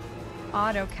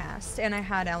 Autocast, and I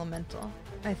had Elemental.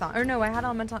 I thought, or no, I had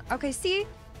Elemental. Okay, see?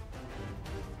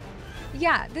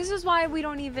 Yeah, this is why we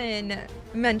don't even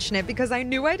mention it, because I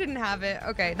knew I didn't have it.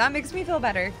 Okay, that makes me feel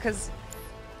better, because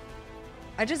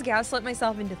I just gaslit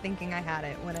myself into thinking I had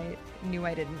it when I knew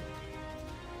I didn't.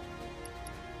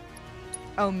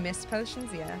 Oh, mist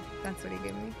potions? Yeah, that's what he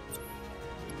gave me.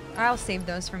 I'll save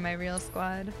those for my real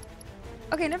squad.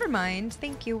 Okay, never mind.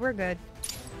 Thank you, we're good.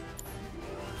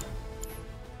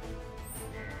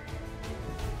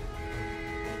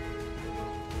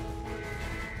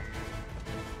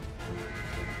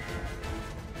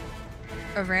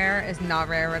 A rare is not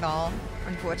rare at all,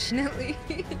 unfortunately.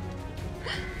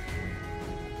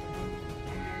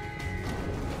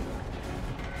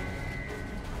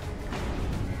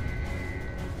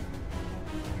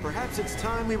 Perhaps it's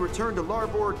time we return to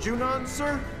Larbor Junon,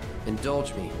 sir?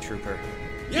 Indulge me, Trooper.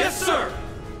 Yes, sir!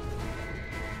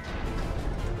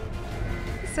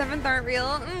 Seventh aren't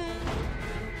real.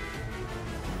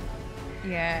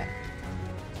 Yeah.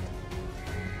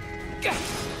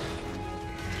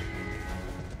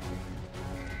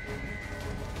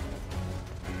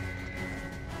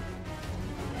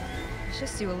 Let's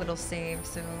just do a little save,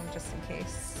 so just in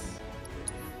case.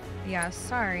 Yeah,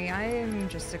 sorry, I am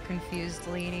just a confused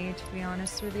lady, to be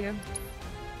honest with you.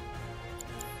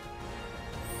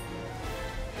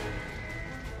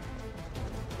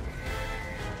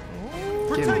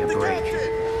 Give me a break.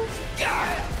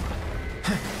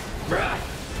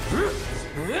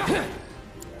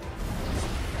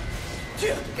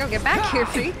 Yo, get back here,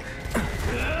 freak.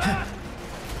 I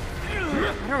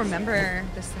don't remember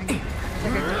this thing.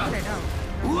 Like I do, but I don't.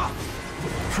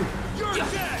 You're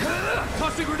dead!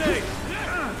 Tossing grenade!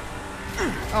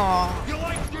 Aw. You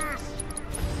like this?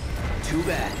 Too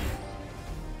bad.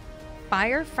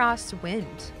 Fire, Frost,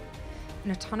 Wind.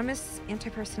 An autonomous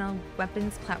anti-personnel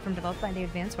weapons platform developed by the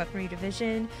Advanced Weaponry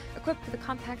Division, equipped with a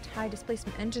compact,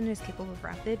 high-displacement engine, is capable of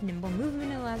rapid, nimble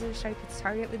movement and allows it to strike its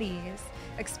target with ease.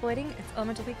 Exploiting its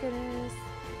elemental weakness,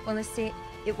 while in this state,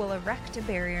 it will erect a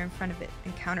barrier in front of it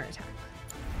and counterattack.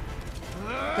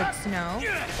 Good to know.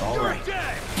 All right.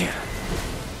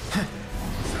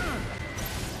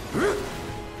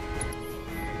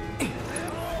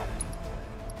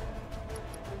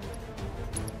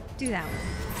 Do that one.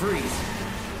 Freeze.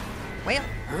 Well,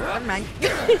 never mind.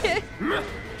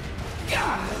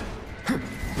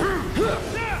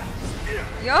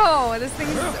 Yo, this thing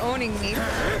is owning me.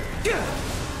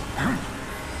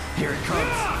 Here it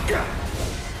comes.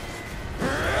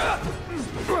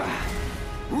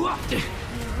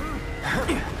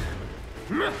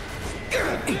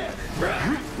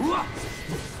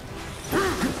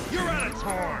 You're out of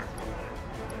time.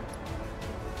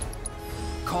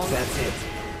 That's it.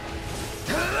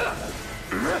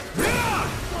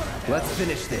 Let's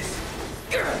finish this.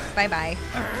 Bye-bye.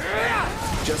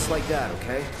 Just like that,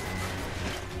 okay?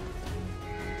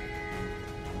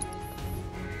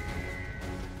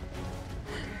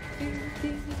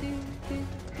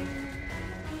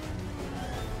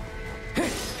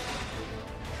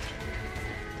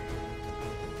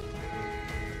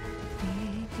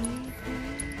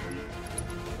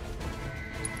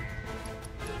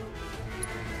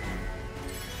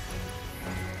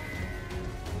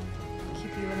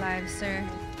 Sir.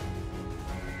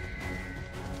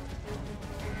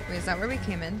 Wait, is that where we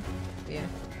came in? Yeah.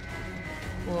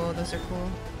 Whoa, those are cool.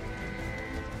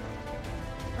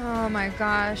 Oh my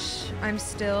gosh. I'm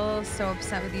still so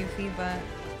upset with Yuffie, but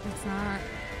it's not.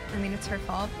 I mean, it's her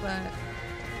fault, but...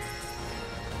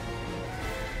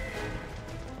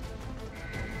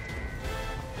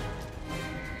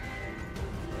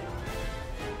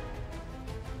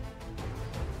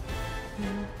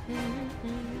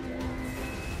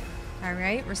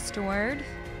 Alright, restored.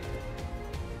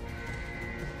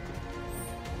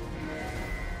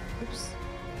 Oops.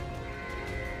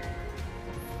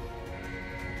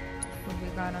 What we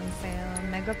got on sale?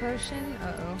 Mega potion?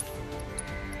 Uh-oh.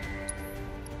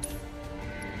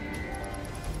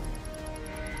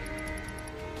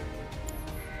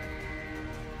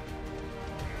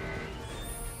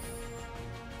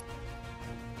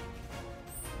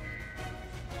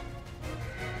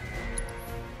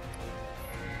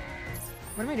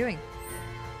 What am I doing?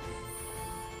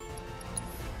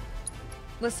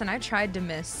 Listen, I tried to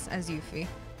miss as Yuffie.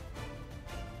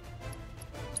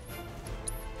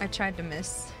 I tried to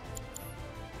miss.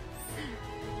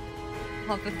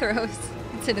 All the throws.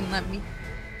 It didn't let me.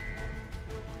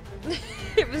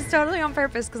 It was totally on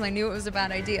purpose because I knew it was a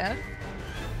bad idea.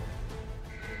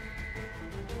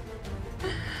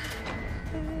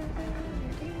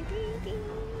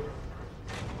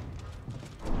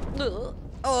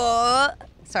 Oh,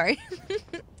 sorry.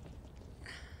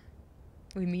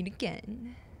 We meet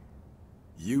again.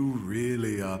 You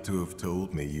really ought to have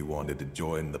told me you wanted to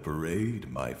join the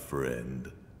parade, my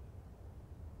friend.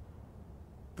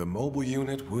 The mobile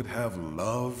unit would have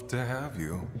loved to have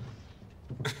you.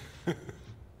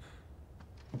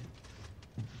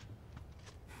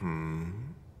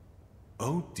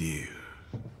 Oh dear.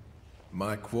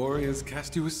 My quarry has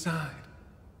cast you aside.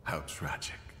 How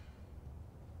tragic.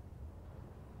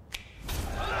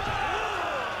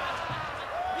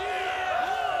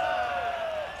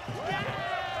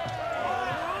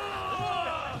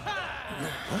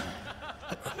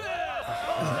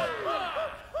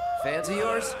 Fans of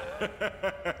yours?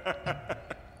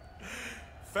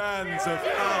 Fans of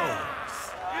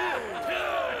ours.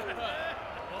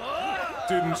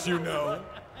 Didn't you know?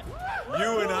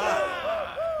 You and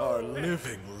I are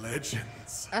living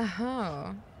legends.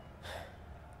 Uh-huh.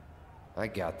 I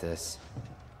got this.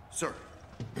 Sir,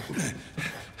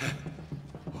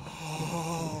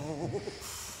 Oh,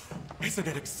 isn't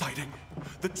it exciting?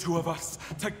 The two of us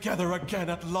together again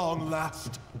at long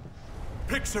last.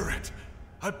 Picture it,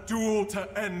 a duel to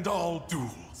end all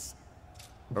duels.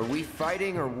 Are we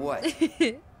fighting or what?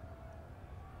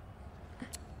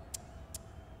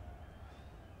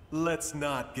 Let's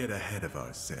not get ahead of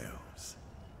ourselves.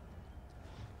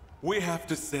 We have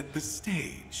to set the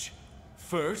stage.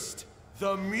 First,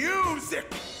 the music!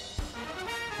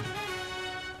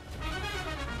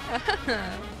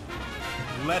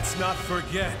 Let's not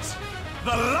forget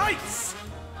the lights!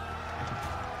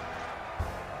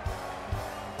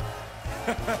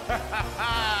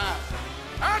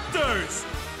 Actors,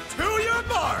 to your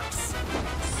marks!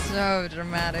 So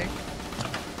dramatic.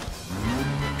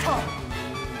 Come,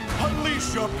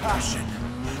 unleash your passion.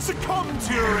 Succumb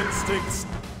to your instincts.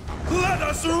 Let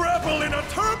us revel in a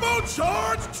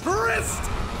turbocharged tryst!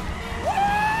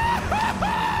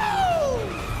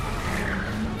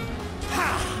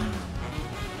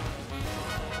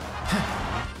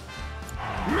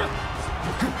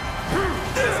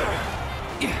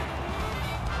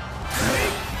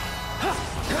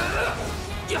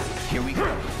 Here we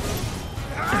go.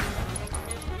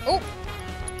 Oh!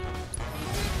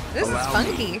 This Allow is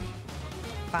funky. me.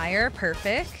 Fire,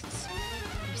 perfect.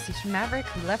 Precision Maverick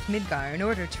who left Midgar in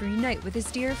order to reunite with his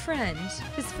dear friend.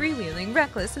 His freewheeling,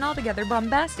 reckless, and altogether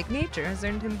bombastic nature has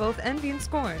earned him both envy and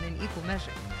scorn in equal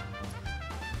measure.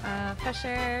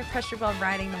 Pressure while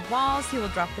riding the walls. He will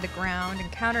drop to the ground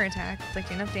and counterattack,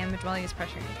 inflicting enough damage while he is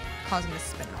pressuring, causing him to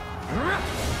spin.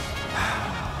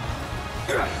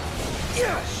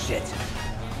 Shit.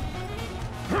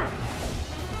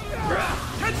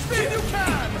 Catch me if you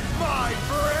can, my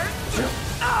friend!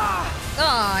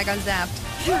 Oh, I got zapped.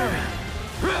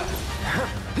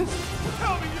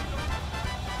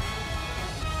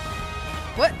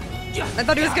 What? I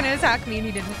thought he was gonna attack me and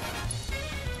he didn't.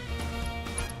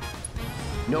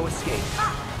 No escape.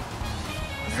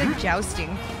 It's like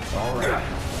jousting. All right.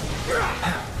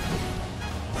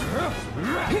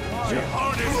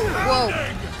 Whoa.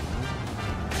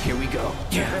 Here we go.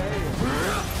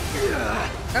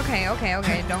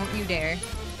 Okay. Don't you dare.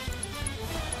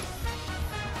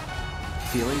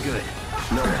 Feeling good.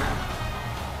 No.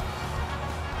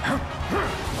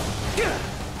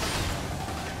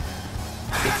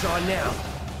 It's on now.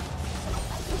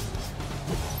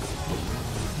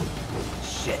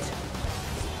 Shit.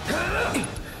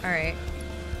 Alright.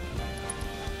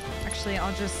 Actually,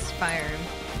 I'll just fire him.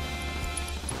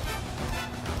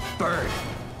 Burn.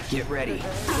 Get ready.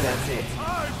 That's it.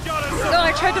 No,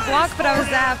 I tried to block, but I was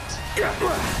zapped.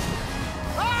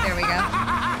 There we go.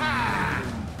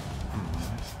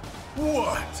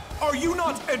 What? Are you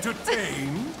not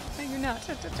entertained? You're not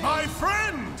entertained. My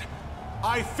friend!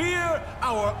 I fear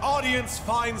our audience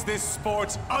finds this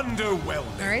sport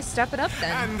underwhelming. Alright, step it up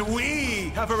then. And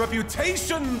we have a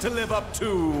reputation to live up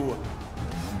to.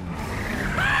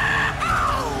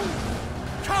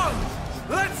 Come!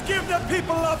 Let's give the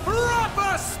people a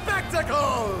proper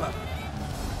spectacle!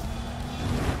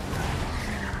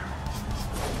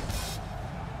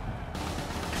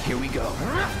 Here we go.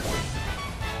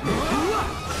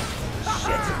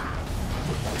 Shit.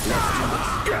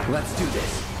 Let's do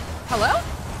this. Hello?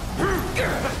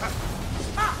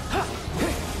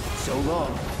 So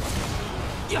long.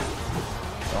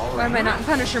 All Why am I not in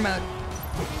Punisher mode?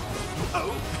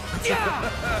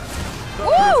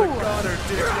 Woo!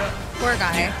 Poor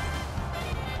guy.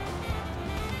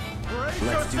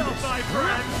 Let's do this. My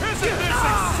friend. Isn't this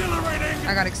exhilarating?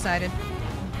 I got excited.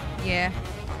 Yeah.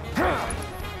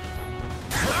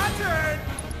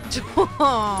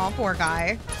 Oh, poor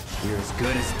guy. You're as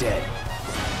good as dead.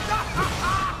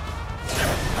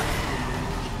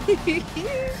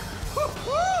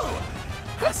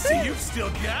 I see you've still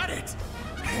got it.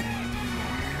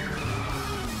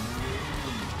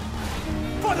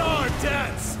 But our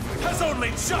dance has only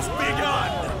just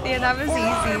begun. Yeah, that was For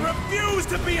I easy. refuse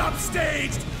to be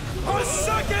upstaged a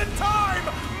second time,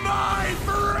 my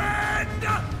friend.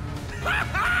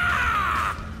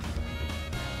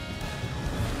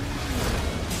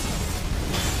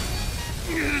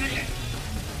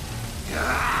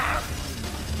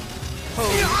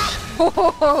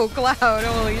 Oh, Cloud,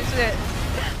 holy shit.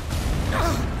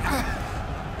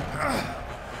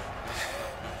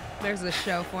 There's a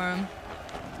show for him.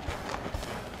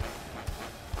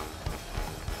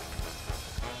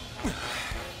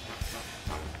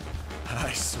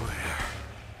 I swear,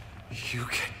 you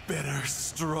get better,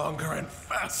 stronger, and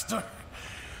faster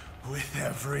with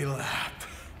every lap.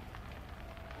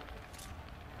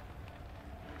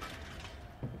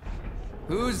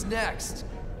 Who's next?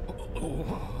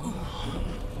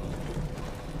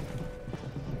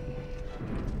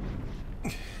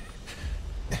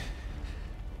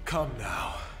 Come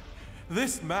now.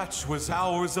 This match was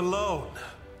ours alone.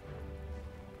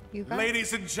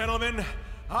 Ladies and gentlemen,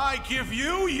 I give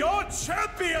you your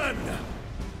champion!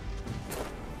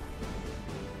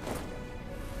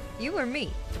 You or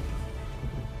me?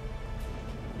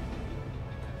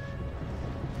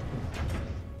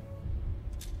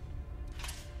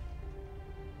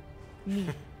 Me.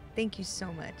 Thank you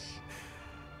so much.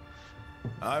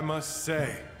 I must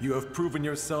say, you have proven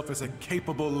yourself as a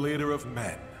capable leader of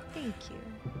men. Thank you.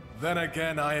 Then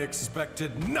again, I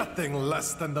expected nothing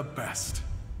less than the best.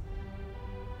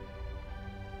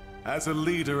 As a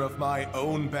leader of my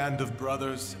own band of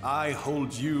brothers, I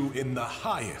hold you in the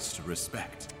highest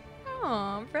respect.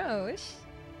 Aw, Roche.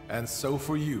 And so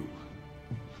for you,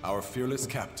 our fearless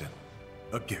captain,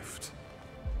 a gift.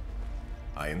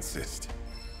 I insist.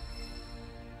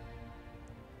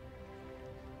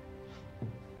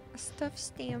 A stuffed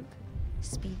stamp.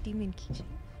 Speed demon keychain.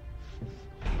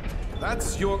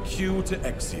 That's your cue to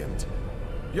exeunt.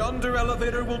 Yonder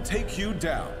elevator will take you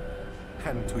down.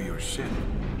 And to your ship.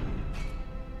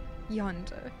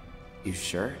 Yonder. You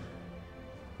sure?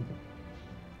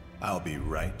 I'll be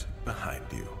right behind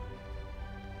you.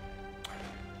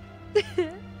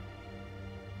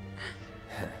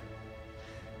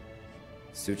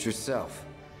 Suit yourself.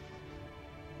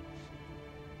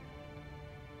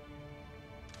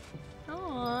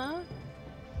 Aww.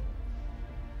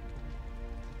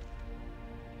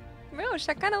 Roche,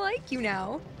 I kind of like you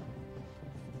now.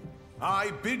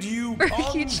 I bid you Or a bon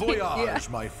keychain, voyage, yeah.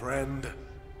 my friend.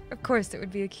 Of course, it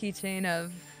would be a keychain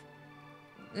of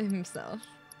himself.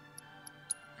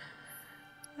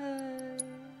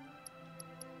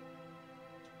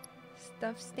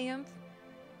 Stuffed stamp.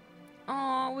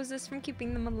 Oh, was this from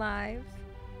keeping them alive?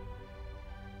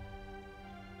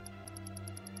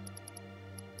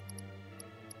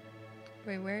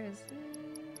 Wait, where is it?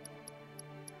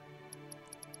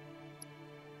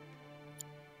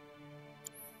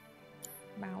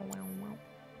 Wow, wow, wow.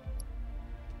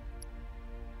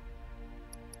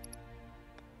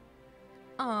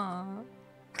 Aww.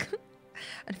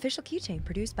 An official keychain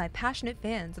produced by passionate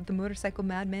fans of the motorcycle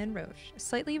Madman Roche.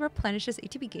 Slightly replenishes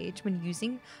ATB gauge when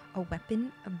using a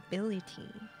weapon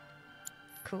ability.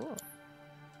 Cool.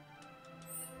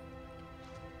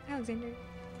 Alexander.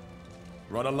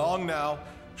 Run along now.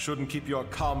 Shouldn't keep your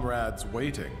comrades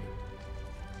waiting.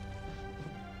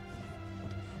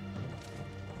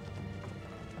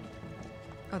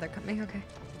 Oh, they're coming? Okay.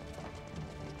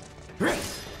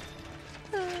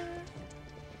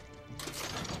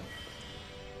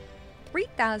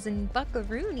 3,000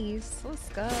 buckaroonies. Let's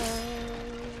go.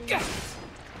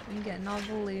 I'm getting all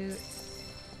the loot.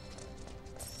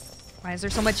 Why is there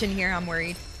so much in here? I'm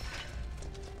worried.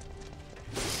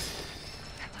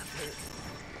 I love loot.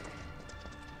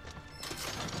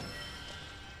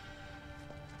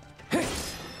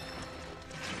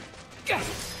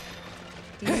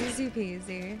 Easy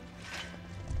peasy.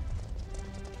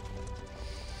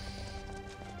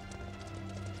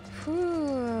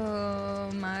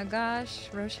 Oh my gosh,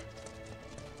 Roche.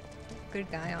 Good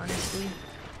guy, honestly.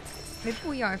 Maybe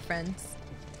we are friends.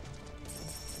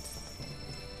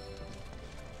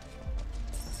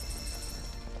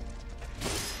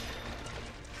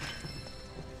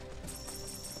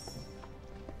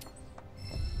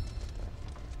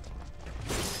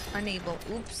 Unable.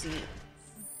 Oopsie.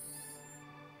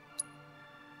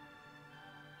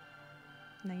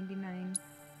 99.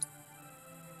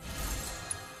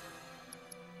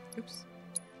 Oops.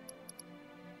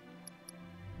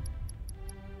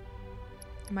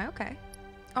 Am I okay?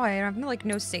 Oh, I have like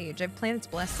no sage. I have Planet's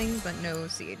Blessing, but no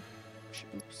seed.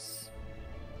 Oops.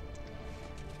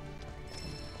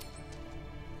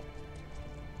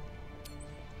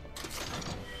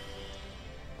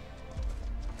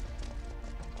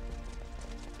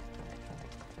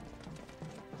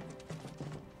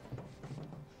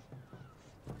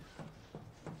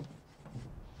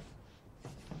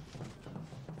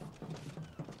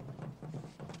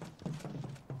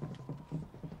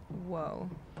 Whoa.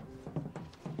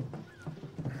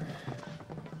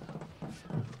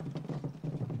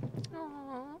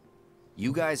 Aww.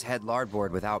 You guys head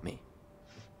larboard without me.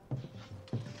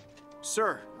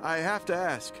 Sir, I have to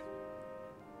ask.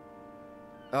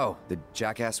 Oh, the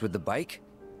jackass with the bike?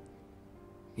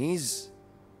 He's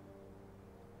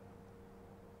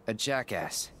a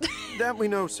jackass. That we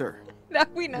know, sir. That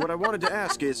we know. What I wanted to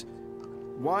ask is,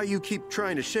 why you keep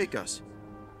trying to shake us?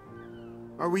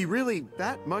 Are we really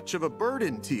that much of a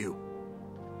burden to you?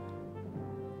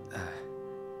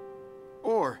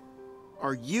 Or are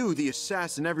Are you the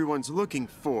assassin everyone's looking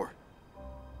for?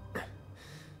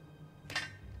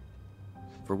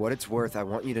 For what it's worth, I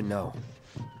want you to know.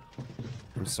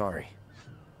 I'm sorry.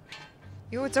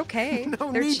 Yo, it's okay.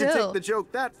 No They're need chill. to take the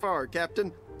joke that far,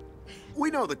 Captain.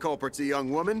 We know the culprit's a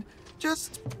young woman,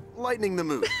 just lightening the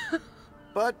mood.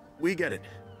 But we get it.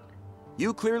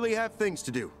 You clearly have things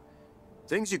to do.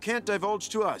 Things you can't divulge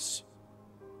to us.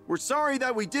 We're sorry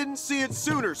that we didn't see it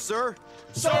sooner, sir.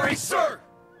 Sorry, sir!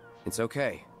 It's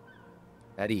okay.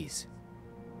 At ease.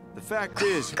 The fact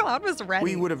is, Cloud was ready.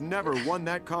 we would have never won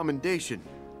that commendation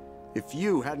if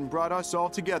you hadn't brought us all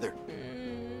together.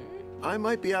 I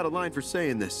might be out of line for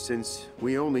saying this since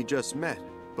we only just met,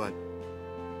 but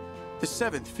the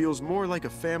 7th feels more like a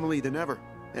family than ever,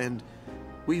 and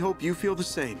we hope you feel the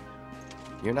same.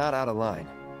 You're not out of line.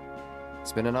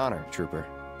 It's been an honor, Trooper.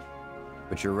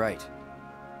 But you're right.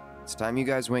 It's time you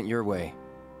guys went your way,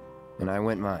 and I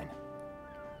went mine.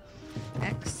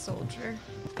 Ex-soldier.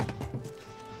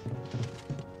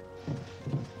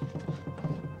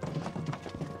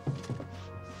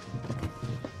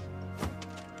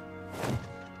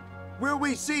 Will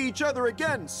we see each other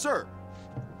again, sir?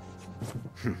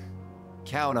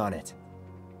 Count on it.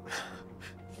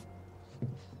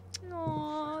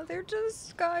 Aw, they're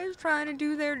just guys trying to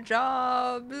do their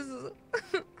jobs.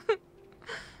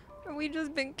 We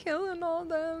just been killing all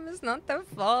them. It's not their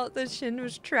fault that Shin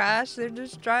was trash. They're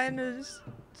just trying to,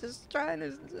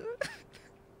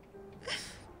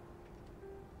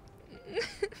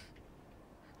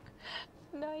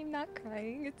 No, I'm not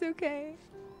crying. It's okay.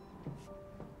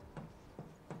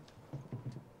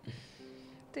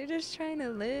 They're just trying to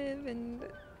live, and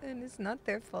it's not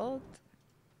their fault.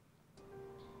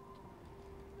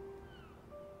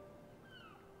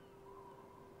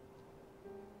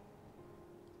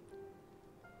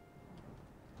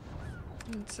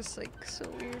 It's just like so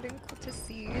weird and cool to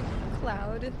see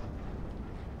Cloud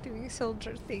doing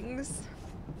soldier things.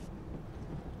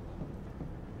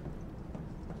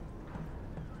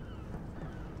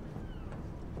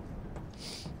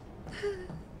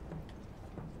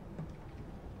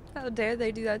 How dare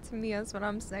they do that to me? That's what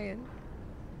I'm saying.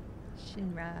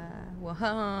 Shinra.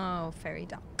 Whoa, ferry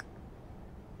dock.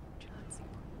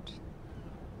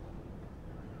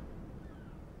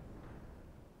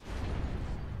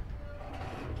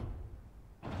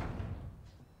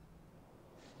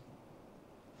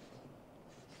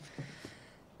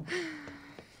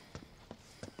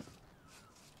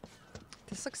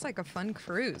 This looks like a fun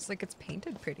cruise. Like it's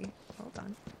painted pretty. Hold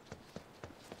on.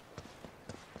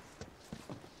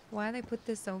 Why they put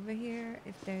this over here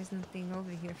if there's nothing over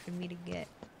here for me to get?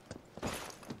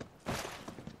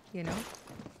 You know?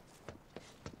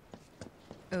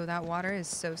 Oh, that water is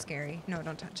so scary. No,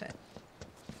 don't touch it.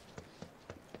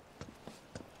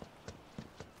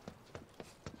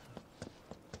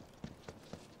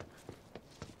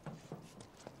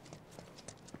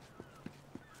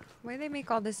 Why they make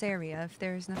all this area if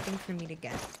there's nothing for me to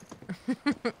get?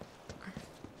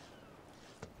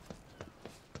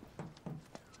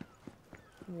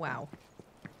 Wow.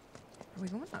 Are we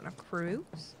going on a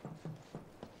cruise?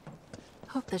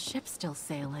 Hope the ship's still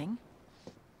sailing.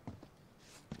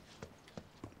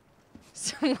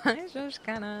 So why is Josh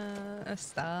kinda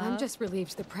stop? I'm just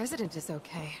relieved the president is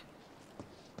okay.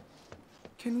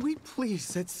 Can we please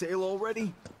set sail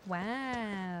already?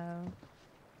 Wow.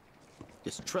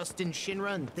 Just trust in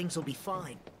Shinra and things will be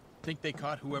fine. Think they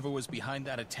caught whoever was behind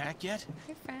that attack yet?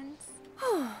 Hey, friends.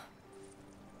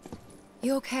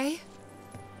 You okay?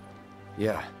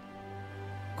 Yeah.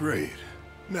 Great.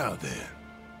 Now then.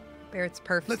 Barrett's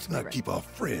perfect. Let's not keep our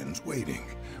friends waiting.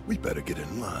 We better get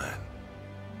in line.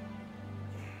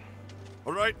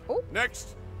 All right,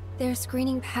 next. They're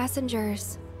screening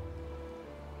passengers.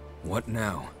 What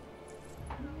now?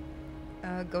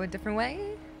 Go a different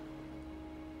way?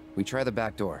 We try the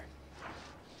back door.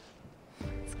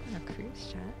 Let's go on a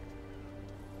cruise chat.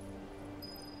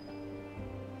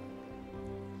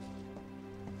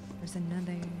 There's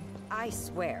another... I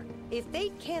swear, if they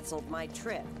canceled my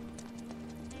trip...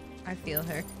 I feel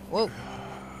her. Whoa.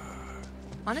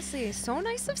 Honestly, it's so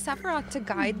nice of Sephiroth to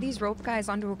guide these rope guys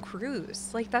onto a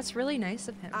cruise. Like, that's really nice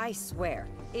of him. I swear,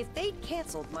 if they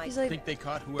canceled my... He's like, Think they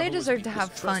caught whoever they was deserve to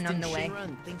have fun on the way. Shinra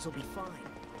and things will be fine.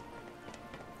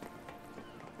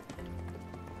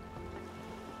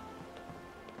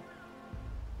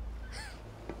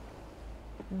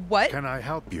 What? Can I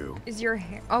help you? Is your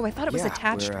hair... Oh, I thought it was Yeah,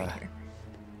 attached we're, right here.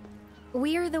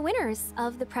 We're the winners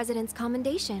of the President's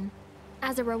Commendation.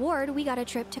 As a reward, we got a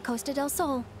trip to Costa del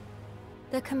Sol.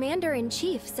 The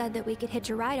Commander-in-Chief said that we could hitch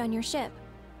a ride on your ship.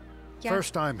 Yeah.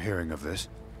 First time hearing of this.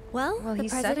 Well he the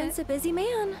said President's it. a busy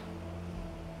man.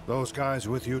 Those guys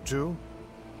with you too?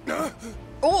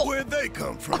 Oh! Where'd they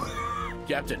come from?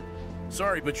 Captain,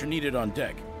 sorry, but you're needed on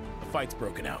deck. A fight's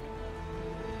broken out.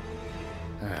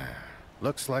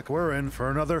 Looks like we're in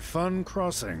for another fun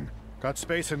crossing. Got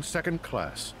space in second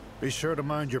class. Be sure to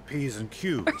mind your P's and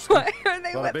Q's. Why are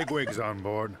they A lot of bigwigs on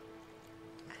board.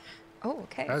 Oh,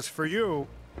 okay. As for you,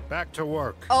 back to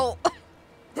work. Oh.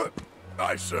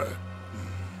 Aye, sir.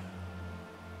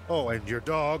 Oh, and your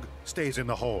dog stays in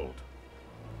the hold.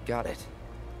 Got it.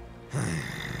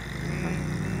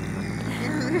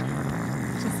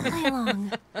 Just play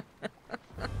along.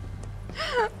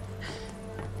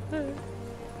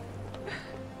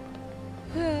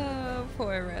 Oh,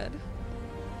 poor Red.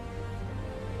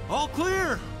 All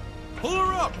clear! Pull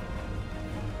her up!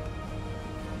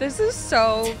 This is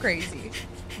so crazy.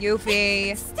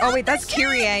 Yuffie. Oh wait, that's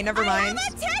Kyrie. Never mind.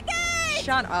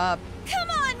 Shut up. Come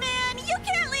on, man! You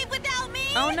can't leave without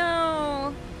me! Oh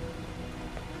no.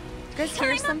 You guys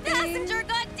hear something? I'm a passenger,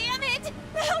 goddammit!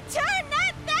 Now turn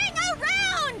that thing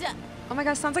around! Oh my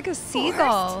gosh, sounds like a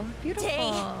seagull. Beautiful.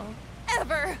 Day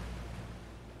ever.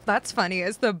 That's funny.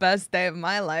 It's the best day of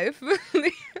my life.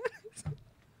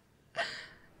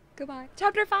 Goodbye.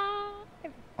 Chapter 5.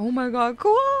 Oh my god,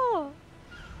 cool.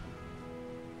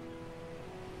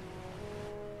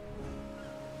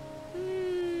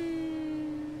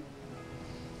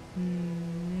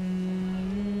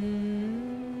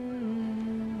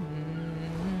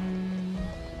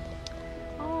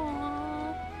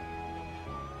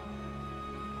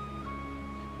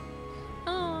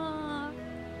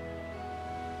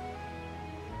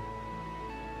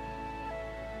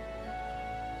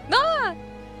 Ah!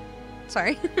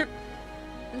 Sorry.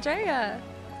 Andrea.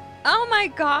 Oh my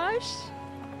gosh.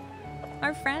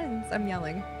 Our friends. I'm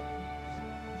yelling.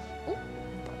 Oh.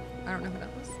 I don't know who that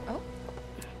was. Oh.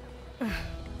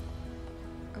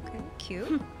 Okay,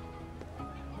 cute.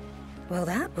 Well,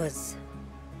 that was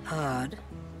odd.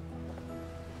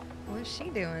 What is she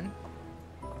doing?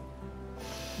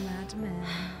 Madman.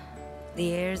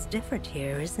 The air's different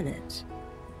here, isn't it?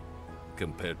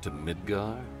 Compared to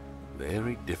Midgar,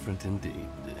 very different indeed.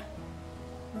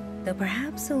 Though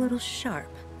perhaps a little sharp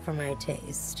for my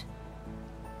taste.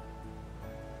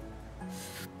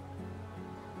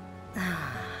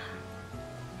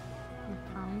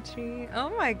 Palm tree. Oh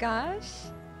my gosh.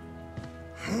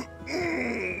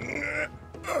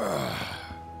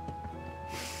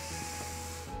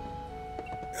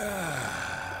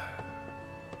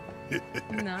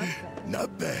 Not bad.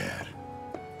 Not bad.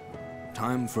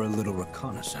 Time for a little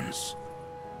reconnaissance.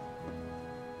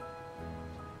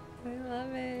 I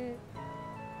love it.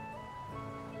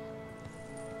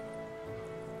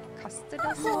 Custard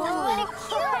us. Oh,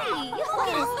 cutie! Look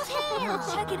at his tail!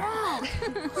 Check it out!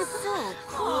 So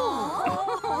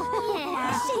cool!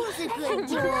 Yeah, she's a good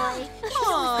boy.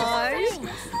 Aww.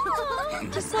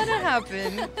 Just let it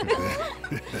happen.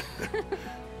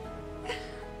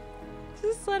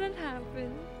 Just let it happen.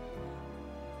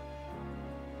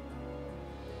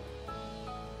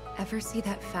 Ever see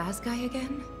that Faz guy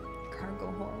again?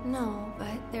 Cargo hold. No,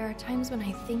 but there are times when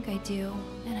I think I do,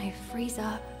 and I freeze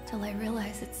up till I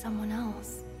realize it's someone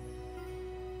else.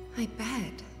 I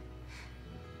bet.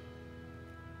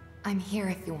 I'm here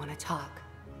if you want to talk.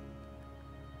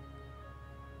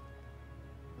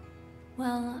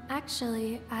 Well,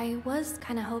 actually, I was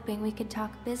kind of hoping we could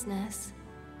talk business.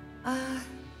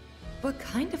 What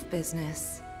kind of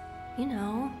business? You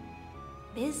know,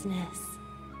 business.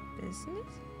 Business?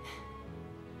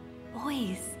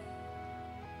 Boys.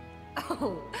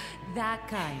 Oh, that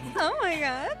kind. Oh my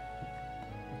god.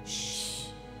 Shh.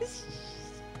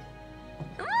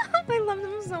 I love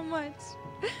them so much.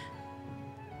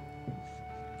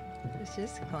 It's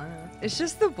just fun. It's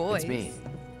just the boys. It's me.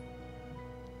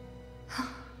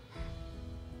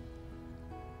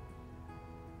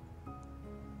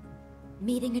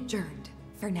 Meeting adjourned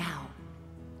for now.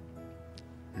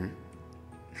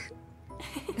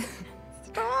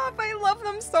 Stop! I love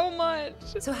them so much.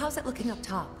 So how's it looking up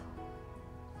top?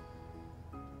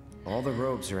 All the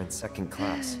robes are in second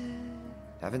class.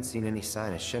 Haven't seen any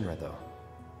sign of Shinra, though.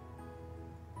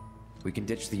 We can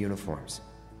ditch the uniforms.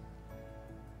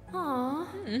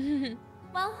 Aww.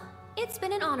 Well, it's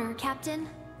been an honor, Captain.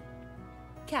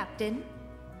 Captain?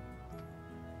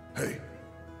 Hey,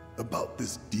 about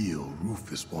this deal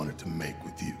Rufus wanted to make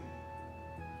with you.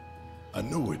 I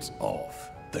know it's off,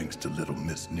 thanks to little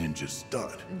Miss Ninja's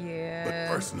stunt. Yeah.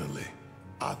 But personally,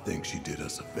 I think she did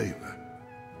us a favor.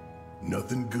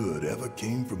 Nothing good ever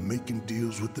came from making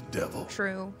deals with the devil.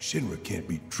 True. Shinra can't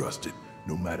be trusted,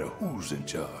 no matter who's in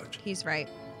charge. He's right.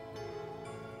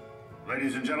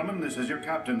 Ladies and gentlemen, this is your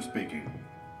captain speaking.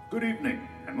 Good evening,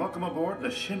 and welcome aboard the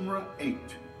Shinra 8.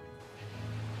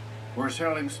 We're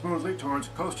sailing smoothly towards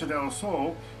Costa del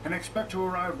Sol and expect to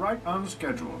arrive right on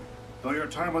schedule. Though your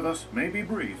time with us may be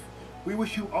brief, we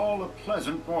wish you all a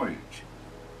pleasant voyage.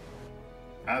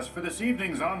 As for this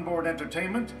evening's onboard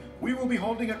entertainment, we will be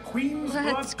holding a Queen's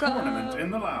Blood tournament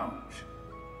in the lounge.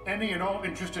 Any and all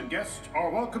interested guests are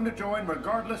welcome to join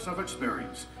regardless of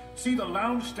experience. See the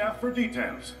lounge staff for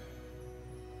details.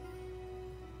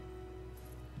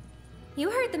 You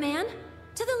heard the man.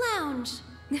 To the lounge.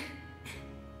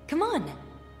 Come on.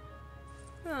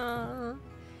 Aww.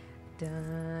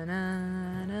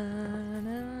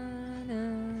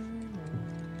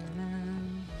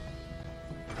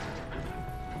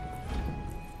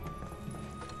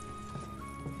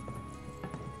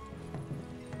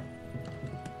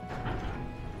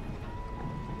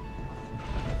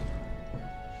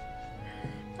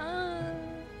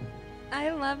 I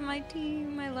love my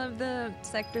team. I love the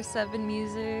Sector 7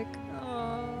 music.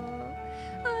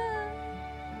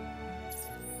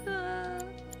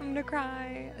 I'm gonna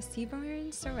cry. A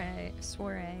Seaborn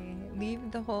soiree.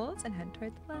 Leave the holds and head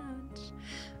toward the lounge.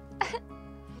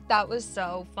 That was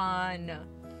so fun.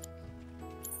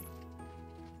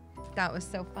 That was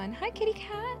so fun. Hi, kitty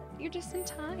cat. You're just in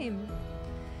time.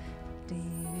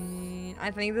 I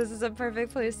think this is a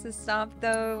perfect place to stop,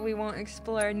 though. We won't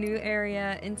explore a new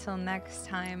area until next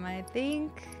time, I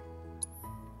think.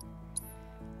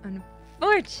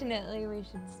 Unfortunately, we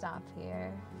should stop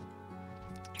here.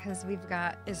 Because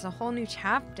it's a whole new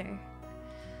chapter.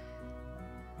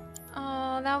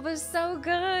 Oh, that was so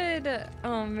good.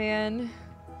 Oh, man.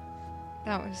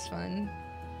 That was fun.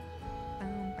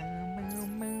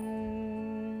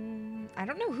 I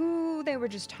don't know who they were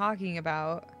just talking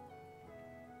about.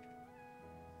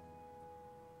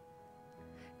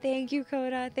 Thank you,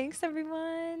 Coda. Thanks,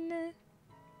 everyone.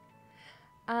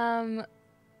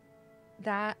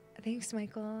 Thanks,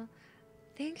 Michael.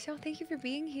 Thanks, y'all. Thank you for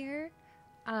being here.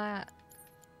 What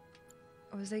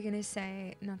was I gonna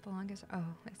say? Not the longest. Oh,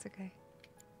 it's okay.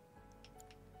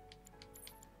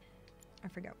 I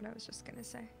forgot what I was just gonna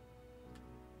say.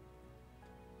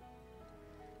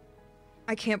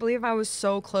 I can't believe I was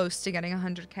so close to getting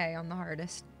 100K on the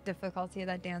hardest difficulty of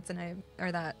that dance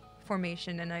or that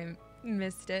formation, and I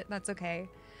missed it. That's okay.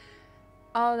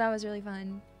 Oh, that was really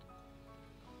fun.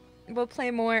 We'll play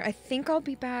more. I think I'll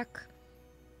be back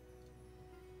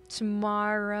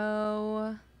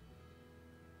tomorrow.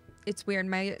 It's weird.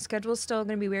 My schedule's still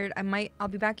gonna be weird. I'll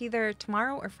be back either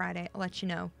tomorrow or Friday. I'll let you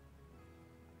know.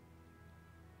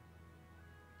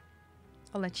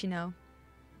 I'll let you know.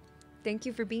 Thank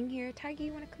you for being here. Taggy,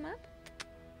 you wanna come up?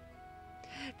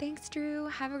 Thanks, Drew.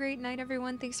 Have a great night,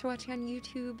 everyone. Thanks for watching on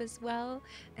YouTube as well.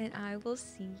 And I will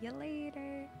see you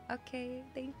later. Okay,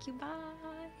 thank you. Bye.